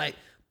am, and like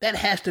that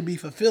has to be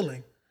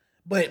fulfilling.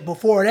 But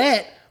before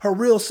that, her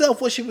real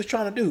self, what she was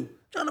trying to do,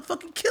 trying to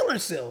fucking kill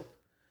herself.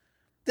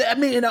 I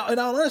mean, in all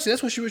honesty,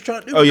 that's what she was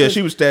trying to do. Oh yeah,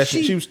 she was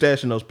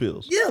stashing those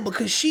pills. Yeah,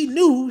 because she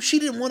knew she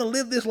didn't want to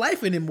live this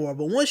life anymore.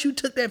 But once you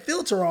took that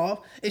filter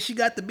off and she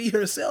got to be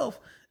herself,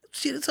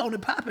 shit, it's on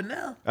and popping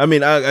now. I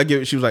mean, I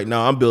give it. She was like,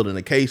 "No, I'm building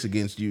a case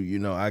against you. You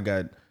know, I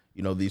got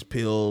these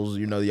pills.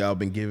 Y'all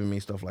been giving me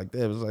stuff like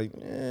that." It was like,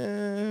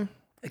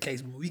 That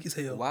case been weak as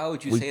hell. Why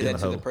would you Weak say than that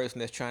a to the hoe. person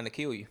that's trying to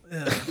kill you?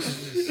 Yeah,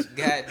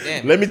 God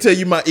damn. Let me tell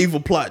you my evil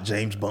plot,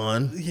 James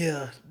Bond.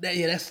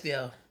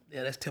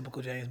 that's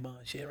typical James Bond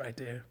shit right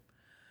there.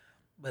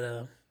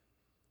 But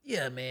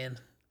yeah, man.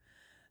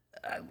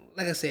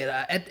 Like I said,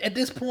 at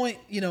this point,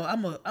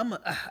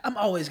 I'm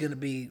always gonna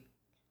be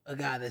a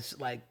guy that's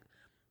like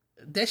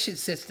that. Shit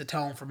sets the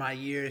tone for my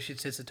year. Shit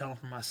sets the tone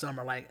for my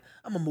summer. Like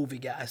I'm a movie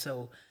guy,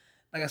 so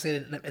like I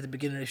said at the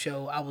beginning of the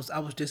show, I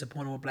was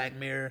disappointed with Black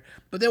Mirror,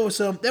 but there were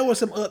some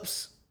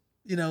ups.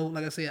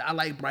 Like I said, I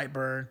like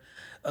Brightburn.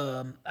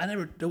 I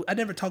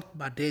never talked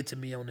about Dead to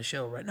Me on the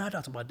show, right? No, I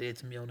talked about Dead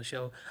to Me on the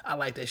show. I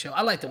like that show.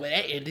 I like the way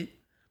that ended.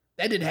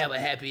 That didn't have a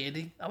happy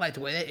ending. I like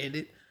the way that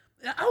ended.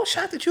 I was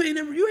shocked that you ain't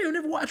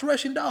never watched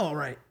Russian Doll,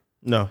 right?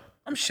 No,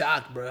 I'm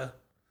shocked, bruh.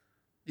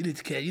 You need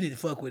to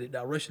fuck with it,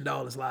 dog. Russian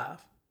Doll is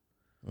live.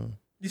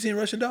 You seen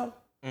Russian Doll?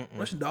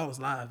 Russian Doll is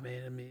live,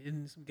 man. I mean,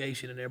 there's some gay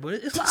shit in there, but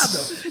it's live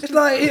though. It's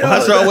like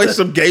there's always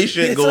some gay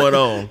shit going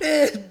on.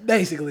 Yeah,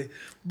 basically.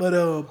 But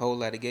Whole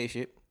lot of gay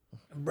shit.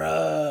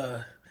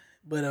 bruh.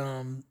 But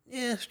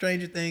yeah,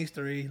 Stranger Things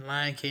 3,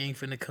 Lion King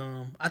finna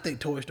come. I think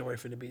Toy Story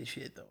finna be the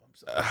shit though. I'm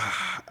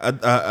sorry.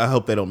 I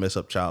hope they don't mess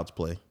up Child's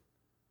Play.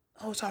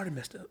 Oh, it's already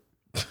messed up.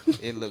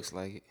 It looks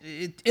like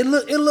it. It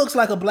looks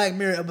like a Black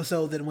Mirror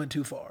episode that went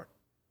too far.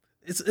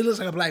 It looks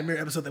like a Black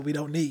Mirror episode that we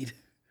don't need.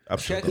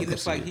 Chucky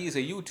looks like he's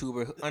a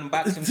YouTuber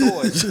unboxing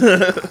toys.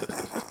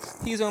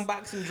 He's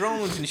unboxing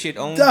drones and shit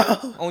on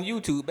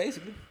YouTube,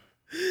 basically.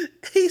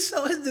 His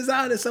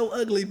design is so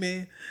ugly,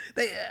 man.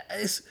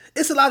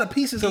 It's a lot of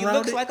pieces He around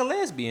looks it. like a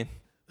lesbian.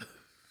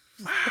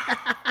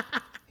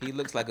 He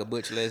looks like a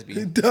butch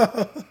lesbian.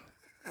 Dog.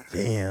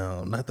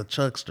 Damn, not the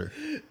Chuckster.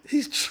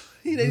 They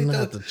need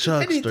Not to the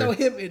throw Chuckster.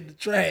 him in the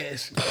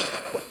trash.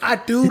 I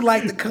do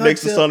like the concept.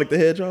 Next to Sonic the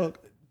Hedgehog.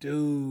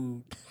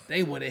 Dude,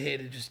 they went ahead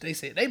and they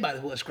said they might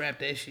as well scrap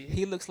that shit.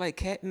 He looks like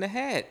Cat in the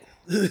Hat.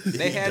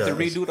 They had to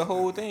redo the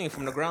whole thing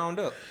from the ground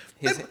up.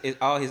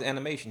 All his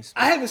animations.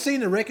 I haven't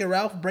seen the Wreck-It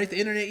Ralph break the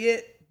internet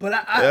yet, but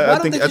I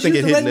think it hits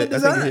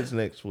Netflix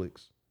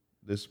Netflix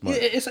this month.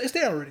 Yeah, it's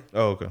there already.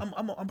 Oh, okay.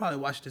 I'm probably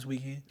watching this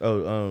weekend.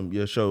 Oh,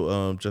 yeah,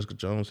 show Jessica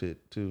Jones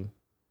hit too.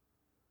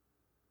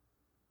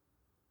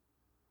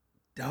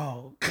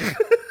 Dog.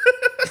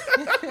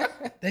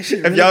 That shit.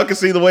 If Really, y'all can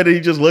see the way that he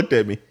just looked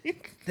at me.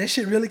 that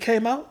shit really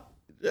came out.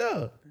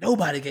 Yeah.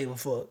 Nobody gave a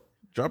fuck.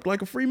 Dropped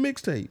like a free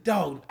mixtape.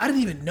 Dog, I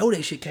didn't even know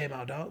that shit came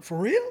out, dog. For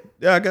real?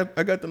 Yeah, I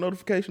got the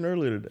notification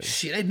earlier today.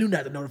 Shit, they knew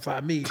not to notify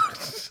me.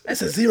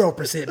 That's a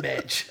 0%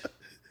 match.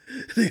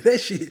 That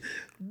shit,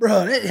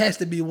 bro, that has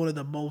to be one of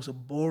the most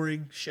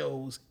boring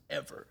shows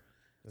ever.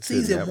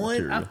 Season nap 1, I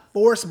material.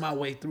 forced my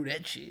way through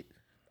that shit.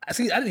 I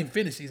didn't even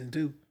finish season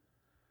 2.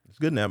 It's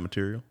good nap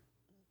material.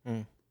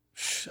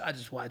 I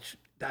just watch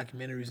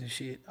documentaries and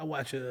shit. I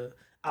watch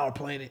Our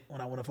Planet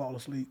when I want to fall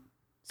asleep.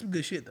 Some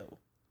good shit though.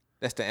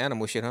 That's the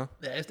animal shit, huh?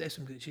 Yeah, that's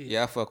some good shit.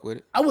 Yeah, I fuck with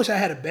it. I wish I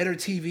had a better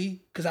TV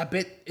because I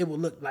bet it would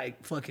look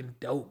like fucking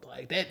dope.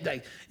 Like that,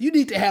 like you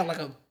need to have like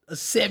a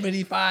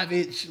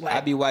 75-inch. Like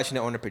I be watching it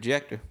on the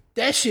projector.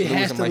 that shit losing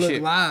has to my look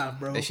shit. live,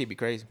 bro. That shit be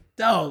crazy.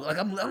 Dog, like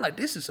I'm like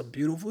this is some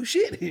beautiful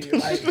shit here.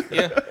 Like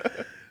Yeah.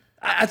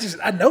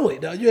 I know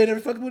it, dog. You ain't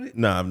never fucking with it.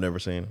 Nah, I've never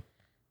seen it.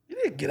 You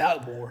need to get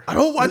out more. I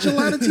don't watch a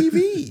lot of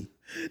TV.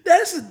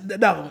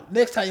 No.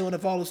 Next time you want to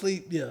fall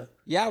asleep, yeah.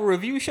 Y'all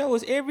review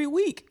shows every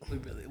week.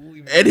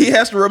 And he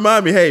has to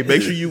remind me, hey,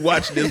 make sure you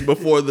watch this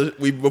before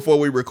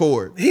we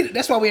record.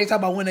 That's why we ain't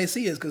talking about when they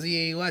see us because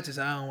he ain't watching.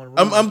 So I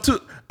don't want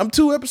to. I'm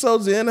two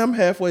episodes in. I'm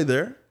halfway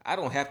there. I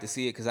don't have to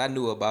see it because I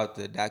knew about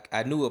the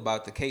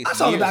case. I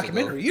saw the years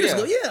documentary years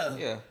ago. Yeah.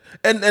 Yeah.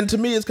 And to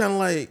me, it's kind of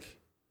like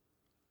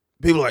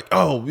people are like,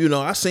 oh,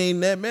 I seen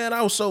that, man.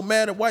 I was so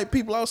mad at white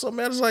people. I was so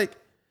mad. It's like,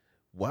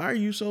 why are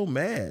you so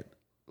mad?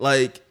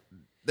 Like,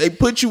 they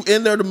put you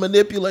in there to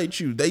manipulate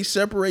you. They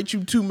separate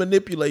you to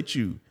manipulate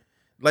you.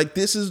 Like,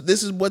 this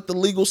is what the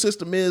legal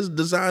system is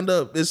designed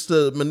up. It's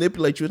to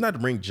manipulate you. It's not to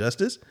bring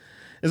justice.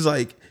 It's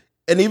like,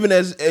 and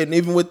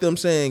even with them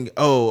saying,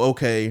 oh,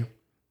 okay,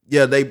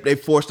 yeah, they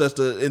forced us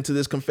into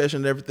this confession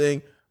and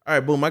everything. All right,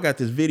 boom, I got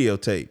this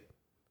videotape.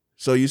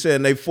 So you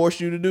saying they forced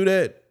you to do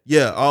that?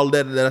 Yeah, all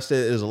that I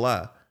said is a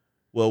lie.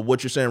 Well,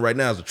 what you're saying right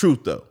now is the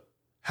truth, though.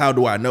 How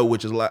do I know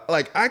which is a lie?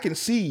 Like, I can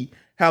see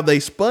how they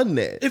spun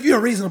that. If you're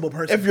a reasonable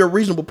person. If you're a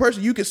reasonable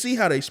person, you can see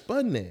how they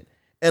spun that.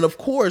 And of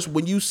course,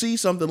 when you see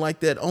something like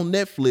that on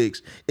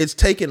Netflix, it's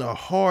taking a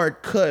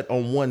hard cut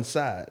on one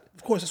side.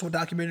 Of course, that's what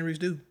documentaries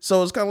do.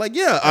 So it's kind of like,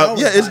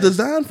 always it's biased.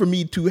 designed for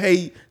me to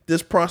hate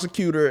this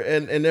prosecutor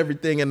and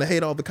everything, and to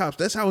hate all the cops.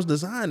 That's how it's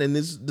designed, and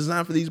it's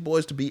designed for these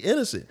boys to be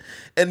innocent.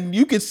 And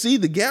you can see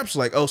the gaps,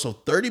 like, oh, so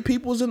 30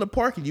 people was in the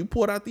park, and you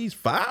pulled out these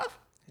 5?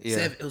 Yeah.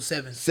 It was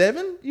 7.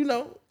 7? You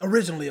know?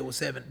 Originally, it was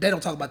 7. They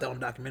don't talk about that on the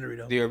documentary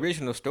though. The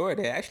original story,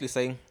 they actually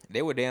say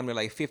they were damn near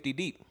like 50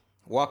 deep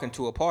walking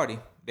to a party.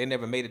 They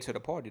never made it to the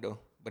party though,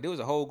 but there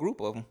was a whole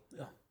group of them.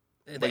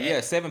 Yeah. But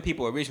yeah, 7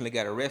 people originally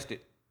got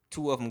arrested.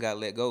 2 of them got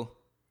let go.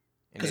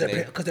 And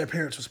then Because their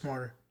parents were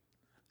smarter.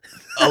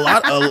 A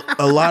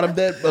lot of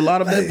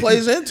that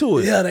plays into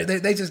it. Yeah,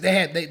 they just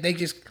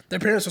their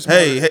parents were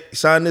smarter. Hey,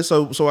 sign this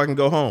so I can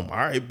go home. All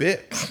right,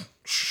 bet.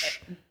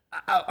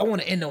 I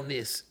want to end on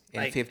this.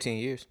 in Like, 15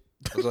 years.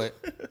 But go ahead.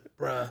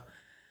 bruh,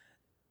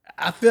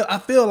 I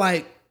feel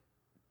like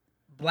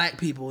black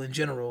people in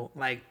general,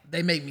 like,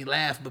 they make me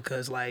laugh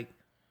because, like,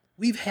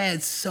 we've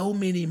had so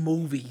many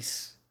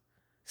movies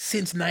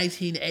since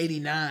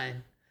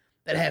 1989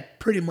 that have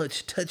pretty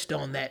much touched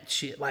on that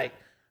shit, like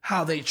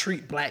how they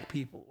treat black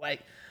people.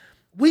 Like,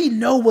 we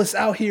know what's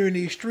out here in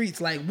these streets.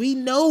 Like, we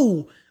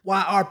know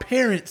why our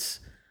parents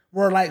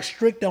were, like,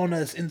 strict on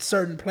us in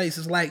certain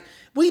places. Like,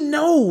 we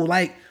know,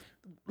 like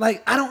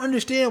I don't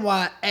understand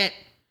why at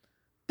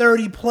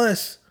 30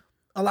 plus,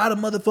 a lot of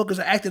motherfuckers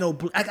are acting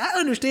like, I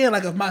understand,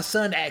 like, if my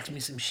son asked me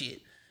some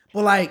shit,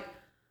 but, like,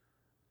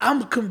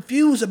 I'm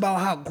confused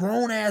about how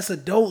grown ass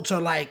adults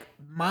are, like,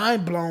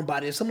 mind blown by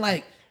this. I'm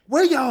like,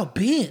 where y'all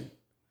been?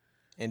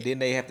 And then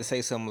they have to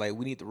say something like,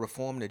 we need to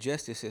reform the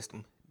justice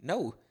system.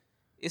 No,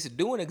 it's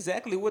doing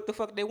exactly what the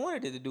fuck they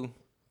wanted it to do.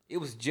 It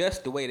was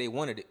just the way they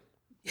wanted it.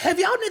 Have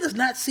y'all niggas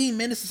not seen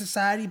Menace to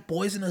Society,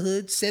 Boys in the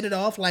Hood, Set It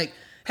Off? Like,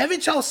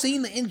 haven't y'all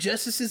seen the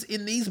injustices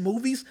in these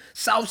movies?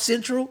 South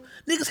Central?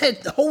 Niggas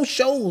had the whole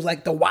shows,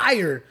 like The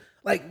Wire.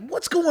 Like,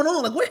 what's going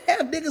on? Like, what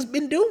have niggas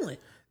been doing?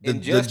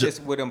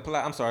 Injustice would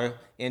imply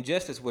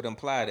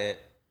that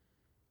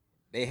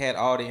they had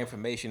all the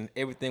information,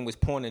 everything was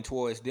pointing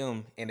towards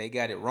them, and they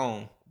got it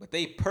wrong. But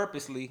they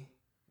purposely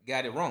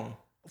got it wrong.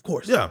 Of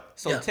course. Yeah.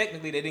 So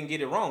technically, they didn't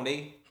get it wrong.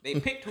 They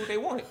picked who they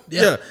wanted.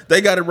 Yeah, they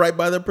got it right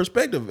by their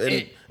perspective.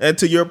 And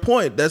to your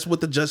point, that's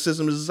what the justice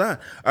system is designed.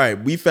 All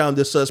right, we found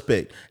this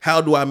suspect. How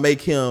do I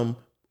make him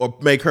or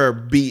make her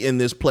be in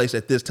this place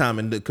at this time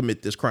and to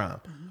commit this crime?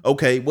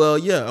 Okay, well,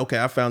 yeah, okay,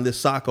 I found this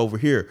sock over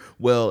here.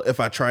 Well, if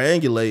I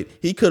triangulate,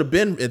 he could have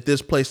been at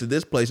this place to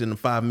this place in a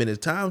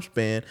 5-minute time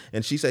span,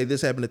 and she say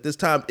this happened at this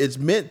time. It's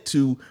meant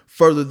to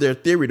further their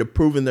theory, to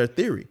prove their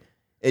theory.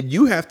 And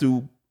you have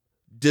to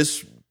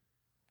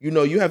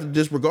you have to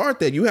disregard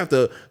that. You have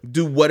to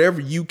do whatever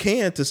you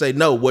can to say,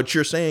 no, what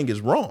you're saying is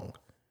wrong.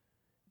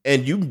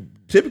 And you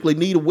typically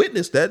need a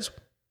witness that's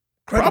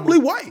probably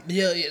white.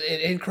 Yeah,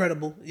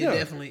 incredible. Yeah, Yeah.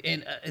 definitely.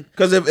 And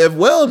Because if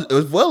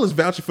well is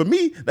vouching for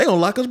me, they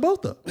gonna lock us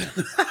both up.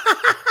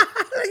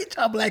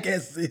 get y'all black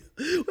asses in.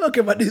 We don't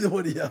care about neither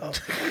one of y'all.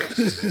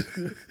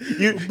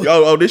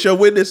 This your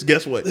witness?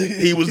 Guess what?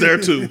 He was there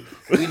too.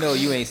 We know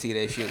you ain't see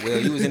that shit. Well,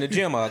 you was in the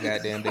gym all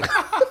goddamn day.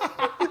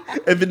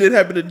 If it didn't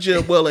happen in the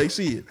gym, well, they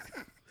see it.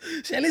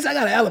 Shit, at least I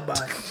got an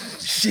alibi.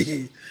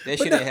 Shit. That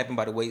shit ain't happened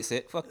by the weight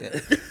set. Fuck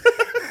that.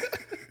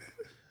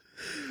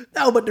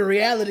 No, but the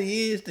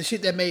reality is the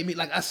shit that made me,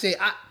 like I said,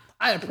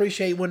 I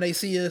appreciate when they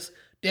see us.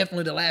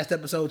 Definitely the last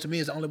episode to me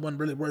is the only one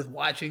really worth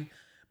watching.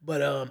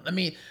 But I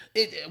mean,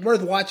 it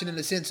worth watching in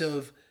the sense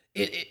of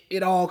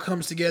it all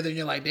comes together and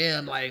you're like,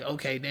 damn, like,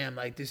 okay, damn,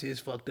 like this is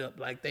fucked up.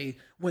 Like they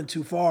went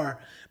too far.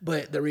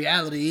 But the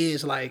reality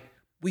is, like,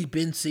 we've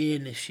been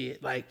seeing this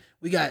shit. Like,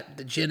 we got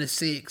the Jenna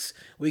Six.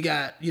 We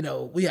got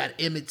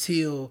Emmett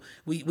Till.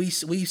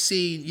 We've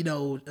seen,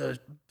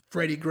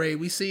 Freddie Gray.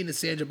 We've seen the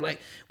Sandra Blank.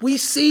 We've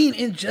seen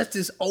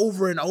injustice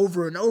over and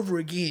over and over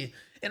again.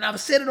 And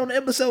I've said it on the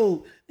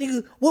episode,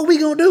 nigga, what we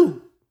gonna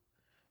do?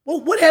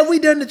 What have we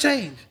done to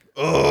change?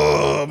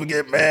 Oh, I'm gonna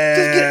get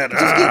mad.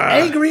 Just get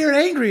angrier and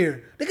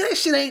angrier. Nigga, that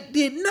shit ain't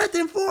did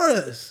nothing for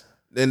us.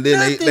 And then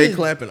they Nothing.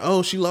 clapping.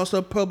 Oh, she lost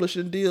her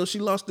publishing deal. She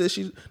lost this.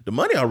 The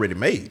money already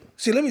made.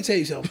 See, let me tell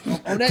you something.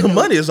 On that The note,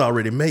 money is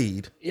already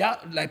made. y'all,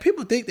 like,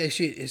 people think that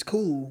shit is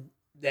cool,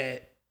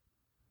 that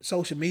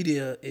social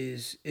media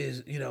is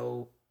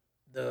the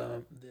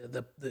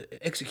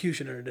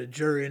executioner, the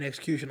jury and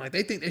execution. Like,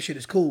 they think that shit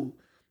is cool.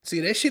 See,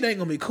 that shit ain't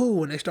gonna be cool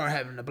when they start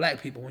having the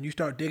black people. When you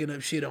start digging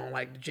up shit on,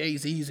 like, the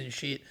Jay-Z's and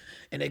shit,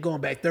 and they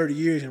going back 30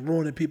 years and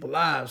ruining people's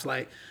lives.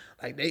 Like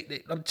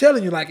they I'm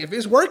telling you, like, if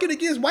it's working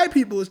against white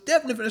people, it's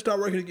definitely gonna start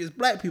working against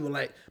black people.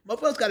 Like,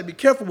 motherfuckers gotta be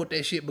careful with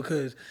that shit,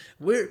 because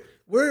we're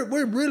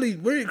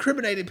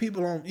incriminating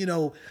people on,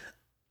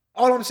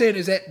 all I'm saying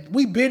is that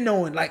we've been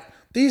knowing, like,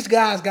 these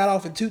guys got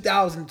off in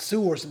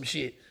 2002 or some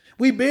shit.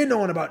 We've been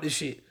knowing about this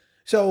shit.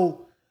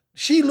 So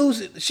she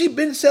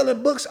been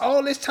selling books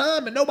all this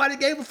time and nobody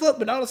gave a fuck,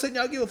 but all of a sudden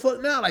y'all give a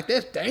fuck now. Like,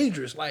 that's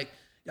dangerous. Like,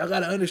 y'all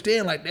gotta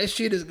understand, like, that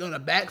shit is gonna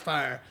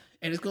backfire,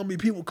 and it's gonna be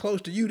people close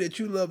to you that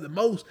you love the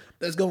most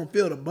that's gonna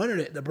feel the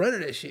brunt of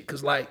that shit.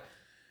 Cause, like,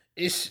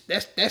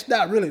 that's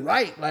not really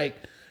right. Like,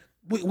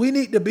 we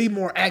need to be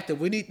more active.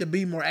 We need to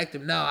be more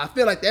active now. I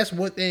feel like that's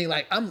one thing.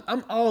 Like I'm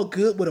all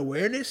good with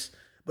awareness,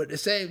 but at the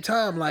same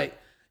time, like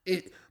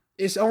it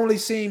only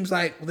seems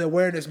like the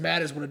awareness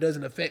matters when it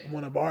doesn't affect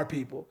one of our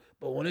people.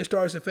 But when it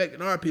starts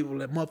affecting our people,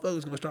 that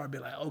motherfuckers gonna start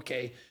being like,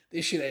 okay,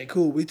 this shit ain't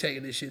cool. We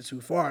taking this shit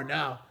too far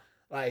now.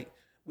 Like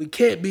we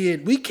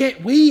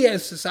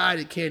as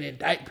society can't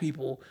indict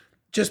people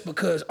just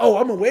because, oh,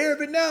 I'm aware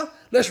of it now.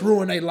 Let's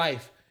ruin their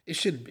life. It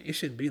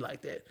shouldn't be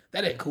like that.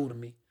 That ain't cool to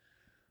me.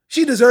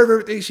 She deserves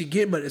everything she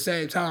get, but at the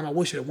same time, I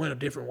wish it went a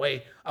different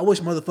way. I wish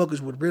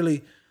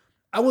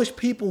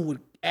people would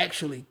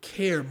actually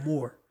care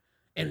more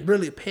and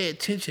really pay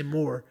attention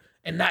more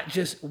and not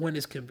just when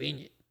it's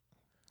convenient.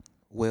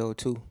 Well,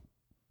 too.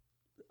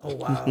 Oh,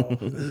 wow.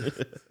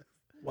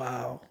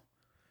 Wow.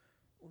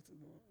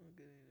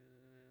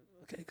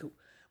 Okay, cool.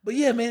 But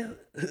yeah, man,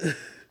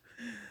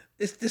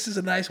 this is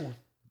a nice one.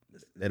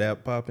 That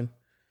app popping?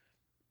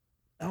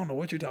 I don't know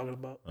what you're talking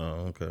about.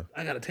 Oh, okay.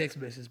 I got a text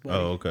message, but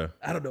okay.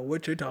 I don't know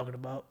what you're talking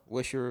about.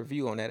 What's your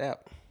review on that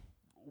app?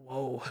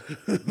 Whoa.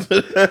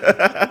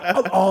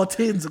 I'm all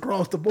 10s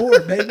across the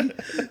board, baby.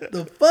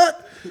 The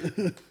fuck?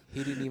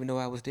 He didn't even know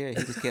I was there. He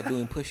just kept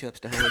doing push-ups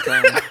the whole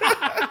time.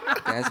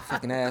 That's a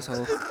fucking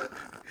asshole.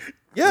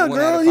 Yeah,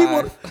 girl,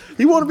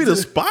 he wanted me to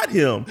spot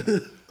him.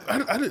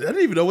 I didn't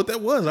even know what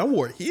that was. I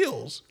wore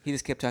heels. He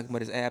just kept talking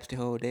about his abs the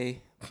whole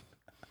day.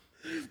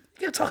 You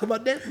can't talk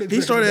about Netflix.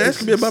 He started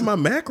asking me about my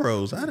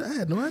macros. I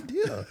had no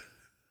idea.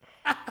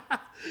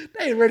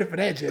 They ain't ready for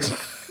that, Jay.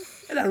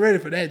 They're not ready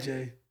for that,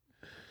 Jay.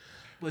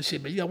 But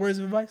shit, man, you got words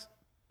of advice?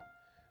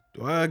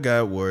 Do I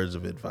got words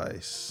of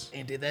advice?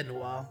 Ain't did that in a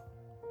while.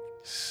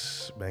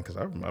 Man, because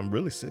I'm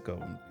really sick of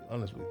them, to be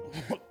honest with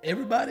you.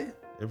 Everybody?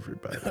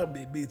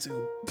 Everybody. Me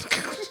too.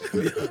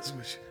 To be honest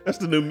with you. That's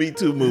the new Me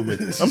Too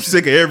movement. I'm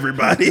sick of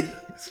everybody.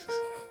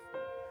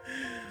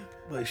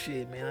 But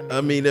shit, man. I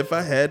mean, if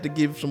I had to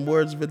give some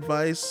words of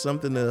advice,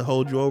 something to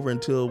hold you over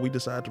until we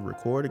decide to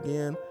record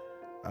again,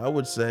 I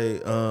would say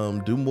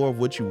do more of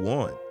what you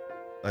want.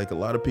 Like, a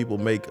lot of people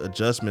make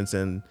adjustments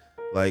and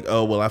like,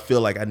 oh, well, I feel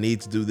like I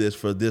need to do this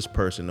for this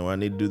person, or I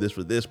need to do this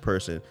for this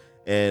person,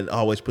 and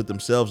always put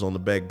themselves on the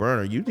back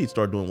burner. You need to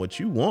start doing what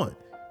you want.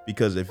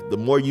 Because if the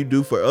more you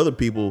do for other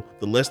people,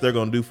 the less they're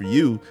going to do for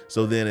you.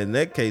 So then in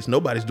that case,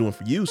 nobody's doing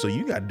for you. So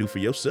you got to do for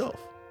yourself.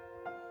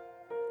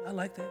 I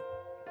like that.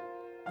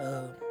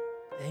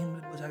 Ain't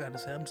much I got to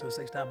say. I'm just going to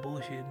say stop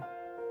bullshitting.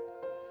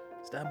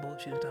 Stop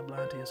bullshitting. Stop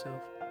lying to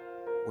yourself.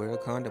 Wear a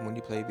condom when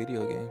you play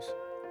video games.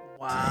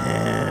 Wow.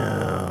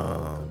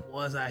 Damn.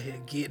 Boys out here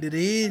getting it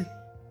in.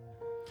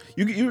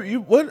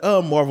 You what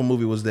Marvel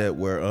movie was that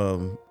where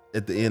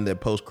at the end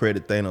that post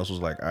credit Thanos was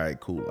like, all right,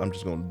 cool, I'm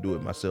just gonna do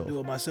it myself.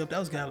 That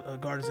was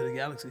Guardians of the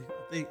Galaxy,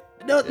 I think.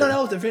 No,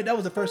 that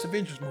was the first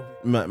Avengers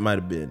movie. Might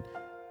have been.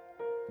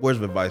 Words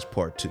of Advice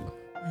Part 2.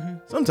 Mm-hmm.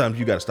 Sometimes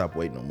you gotta stop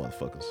waiting on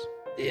motherfuckers.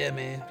 Yeah,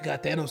 man. You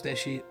got Thanos that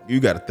shit. You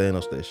gotta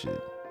Thanos that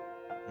shit.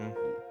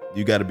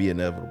 You gotta be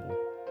inevitable.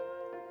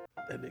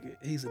 That nigga,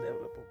 he's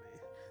inevitable, man.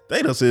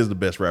 Thanos is the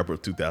best rapper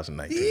of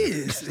 2019. He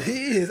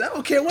is. I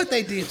don't care what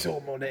they did to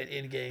him on that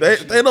Endgame.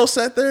 Thanos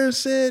sat there and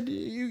said,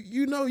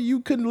 you know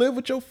you couldn't live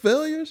with your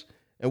failures?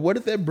 And what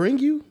did that bring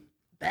you?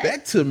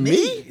 Back to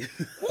me?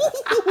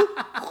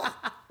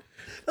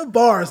 The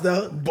bars,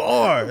 though.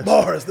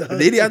 Bars, though.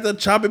 Did he out there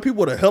chopping people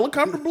with a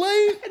helicopter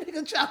blade? That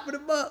nigga chopping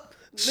them up.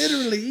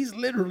 He's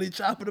literally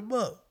chopping them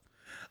up.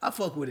 I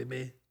fuck with it,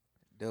 man.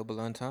 Double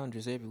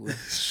entendres everywhere.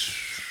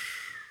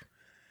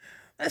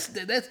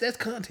 That's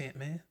content,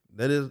 man.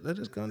 That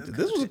is content.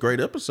 This was a great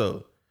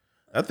episode.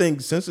 I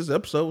think since this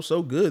episode was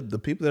so good, the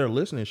people that are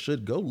listening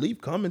should go leave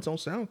comments on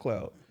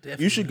SoundCloud.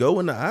 Definitely. You should go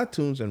into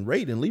iTunes and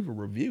rate and leave a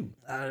review.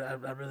 I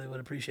really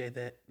would appreciate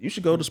that. You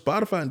should go to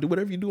Spotify and do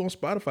whatever you do on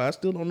Spotify. I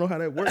still don't know how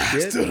that works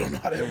yet. I still don't know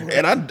how that works.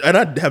 And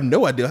I have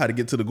no idea how to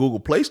get to the Google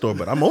Play Store,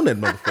 but I'm on that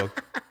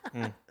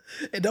motherfucker.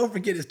 And don't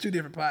forget, it's 2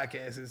 different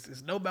podcasts.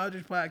 It's No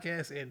Boundaries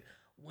Podcast and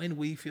When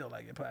We Feel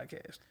Like It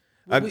Podcast.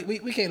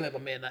 We can't let my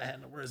man not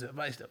have no words of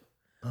advice, though.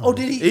 Oh,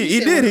 did he? He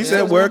did. He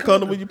said wear a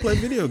condom when you play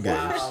video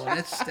games. Wow,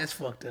 that's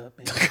fucked up,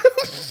 man.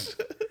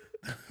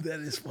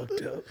 That is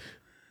fucked up.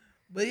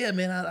 But yeah,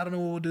 man, I don't know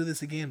when we'll do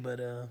this again, but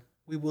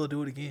we will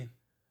do it again.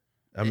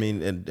 I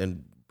mean,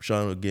 and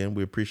Sean, again,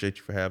 we appreciate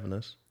you for having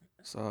us.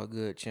 It's all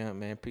good, champ,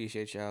 man.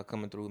 Appreciate y'all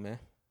coming through, man.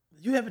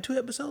 You having 2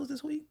 episodes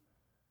this week?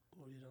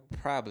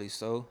 Probably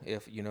so,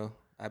 if,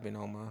 I've been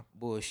on my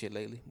bullshit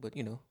lately. But, I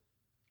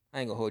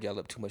ain't gonna hold y'all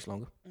up too much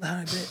longer.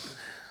 I bet.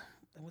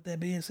 With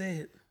that being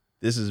said,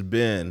 this has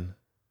been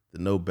the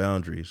No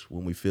Boundaries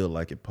When We Feel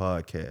Like It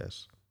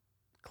podcast.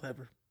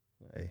 Clever.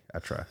 Hey, I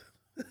try.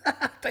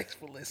 Thanks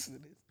for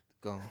listening.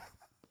 Go on.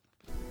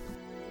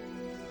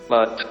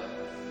 But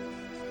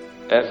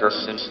ever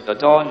since the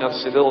dawn of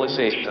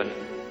civilization,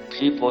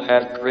 people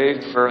have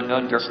craved for an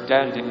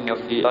understanding of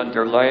the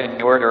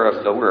underlying order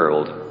of the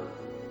world.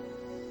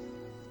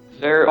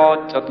 There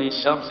ought to be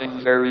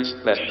something very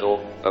special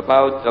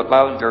about the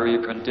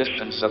boundary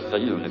conditions of the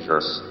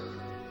universe.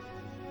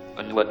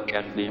 And what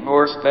can be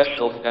more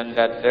special than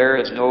that there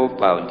is no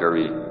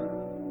boundary?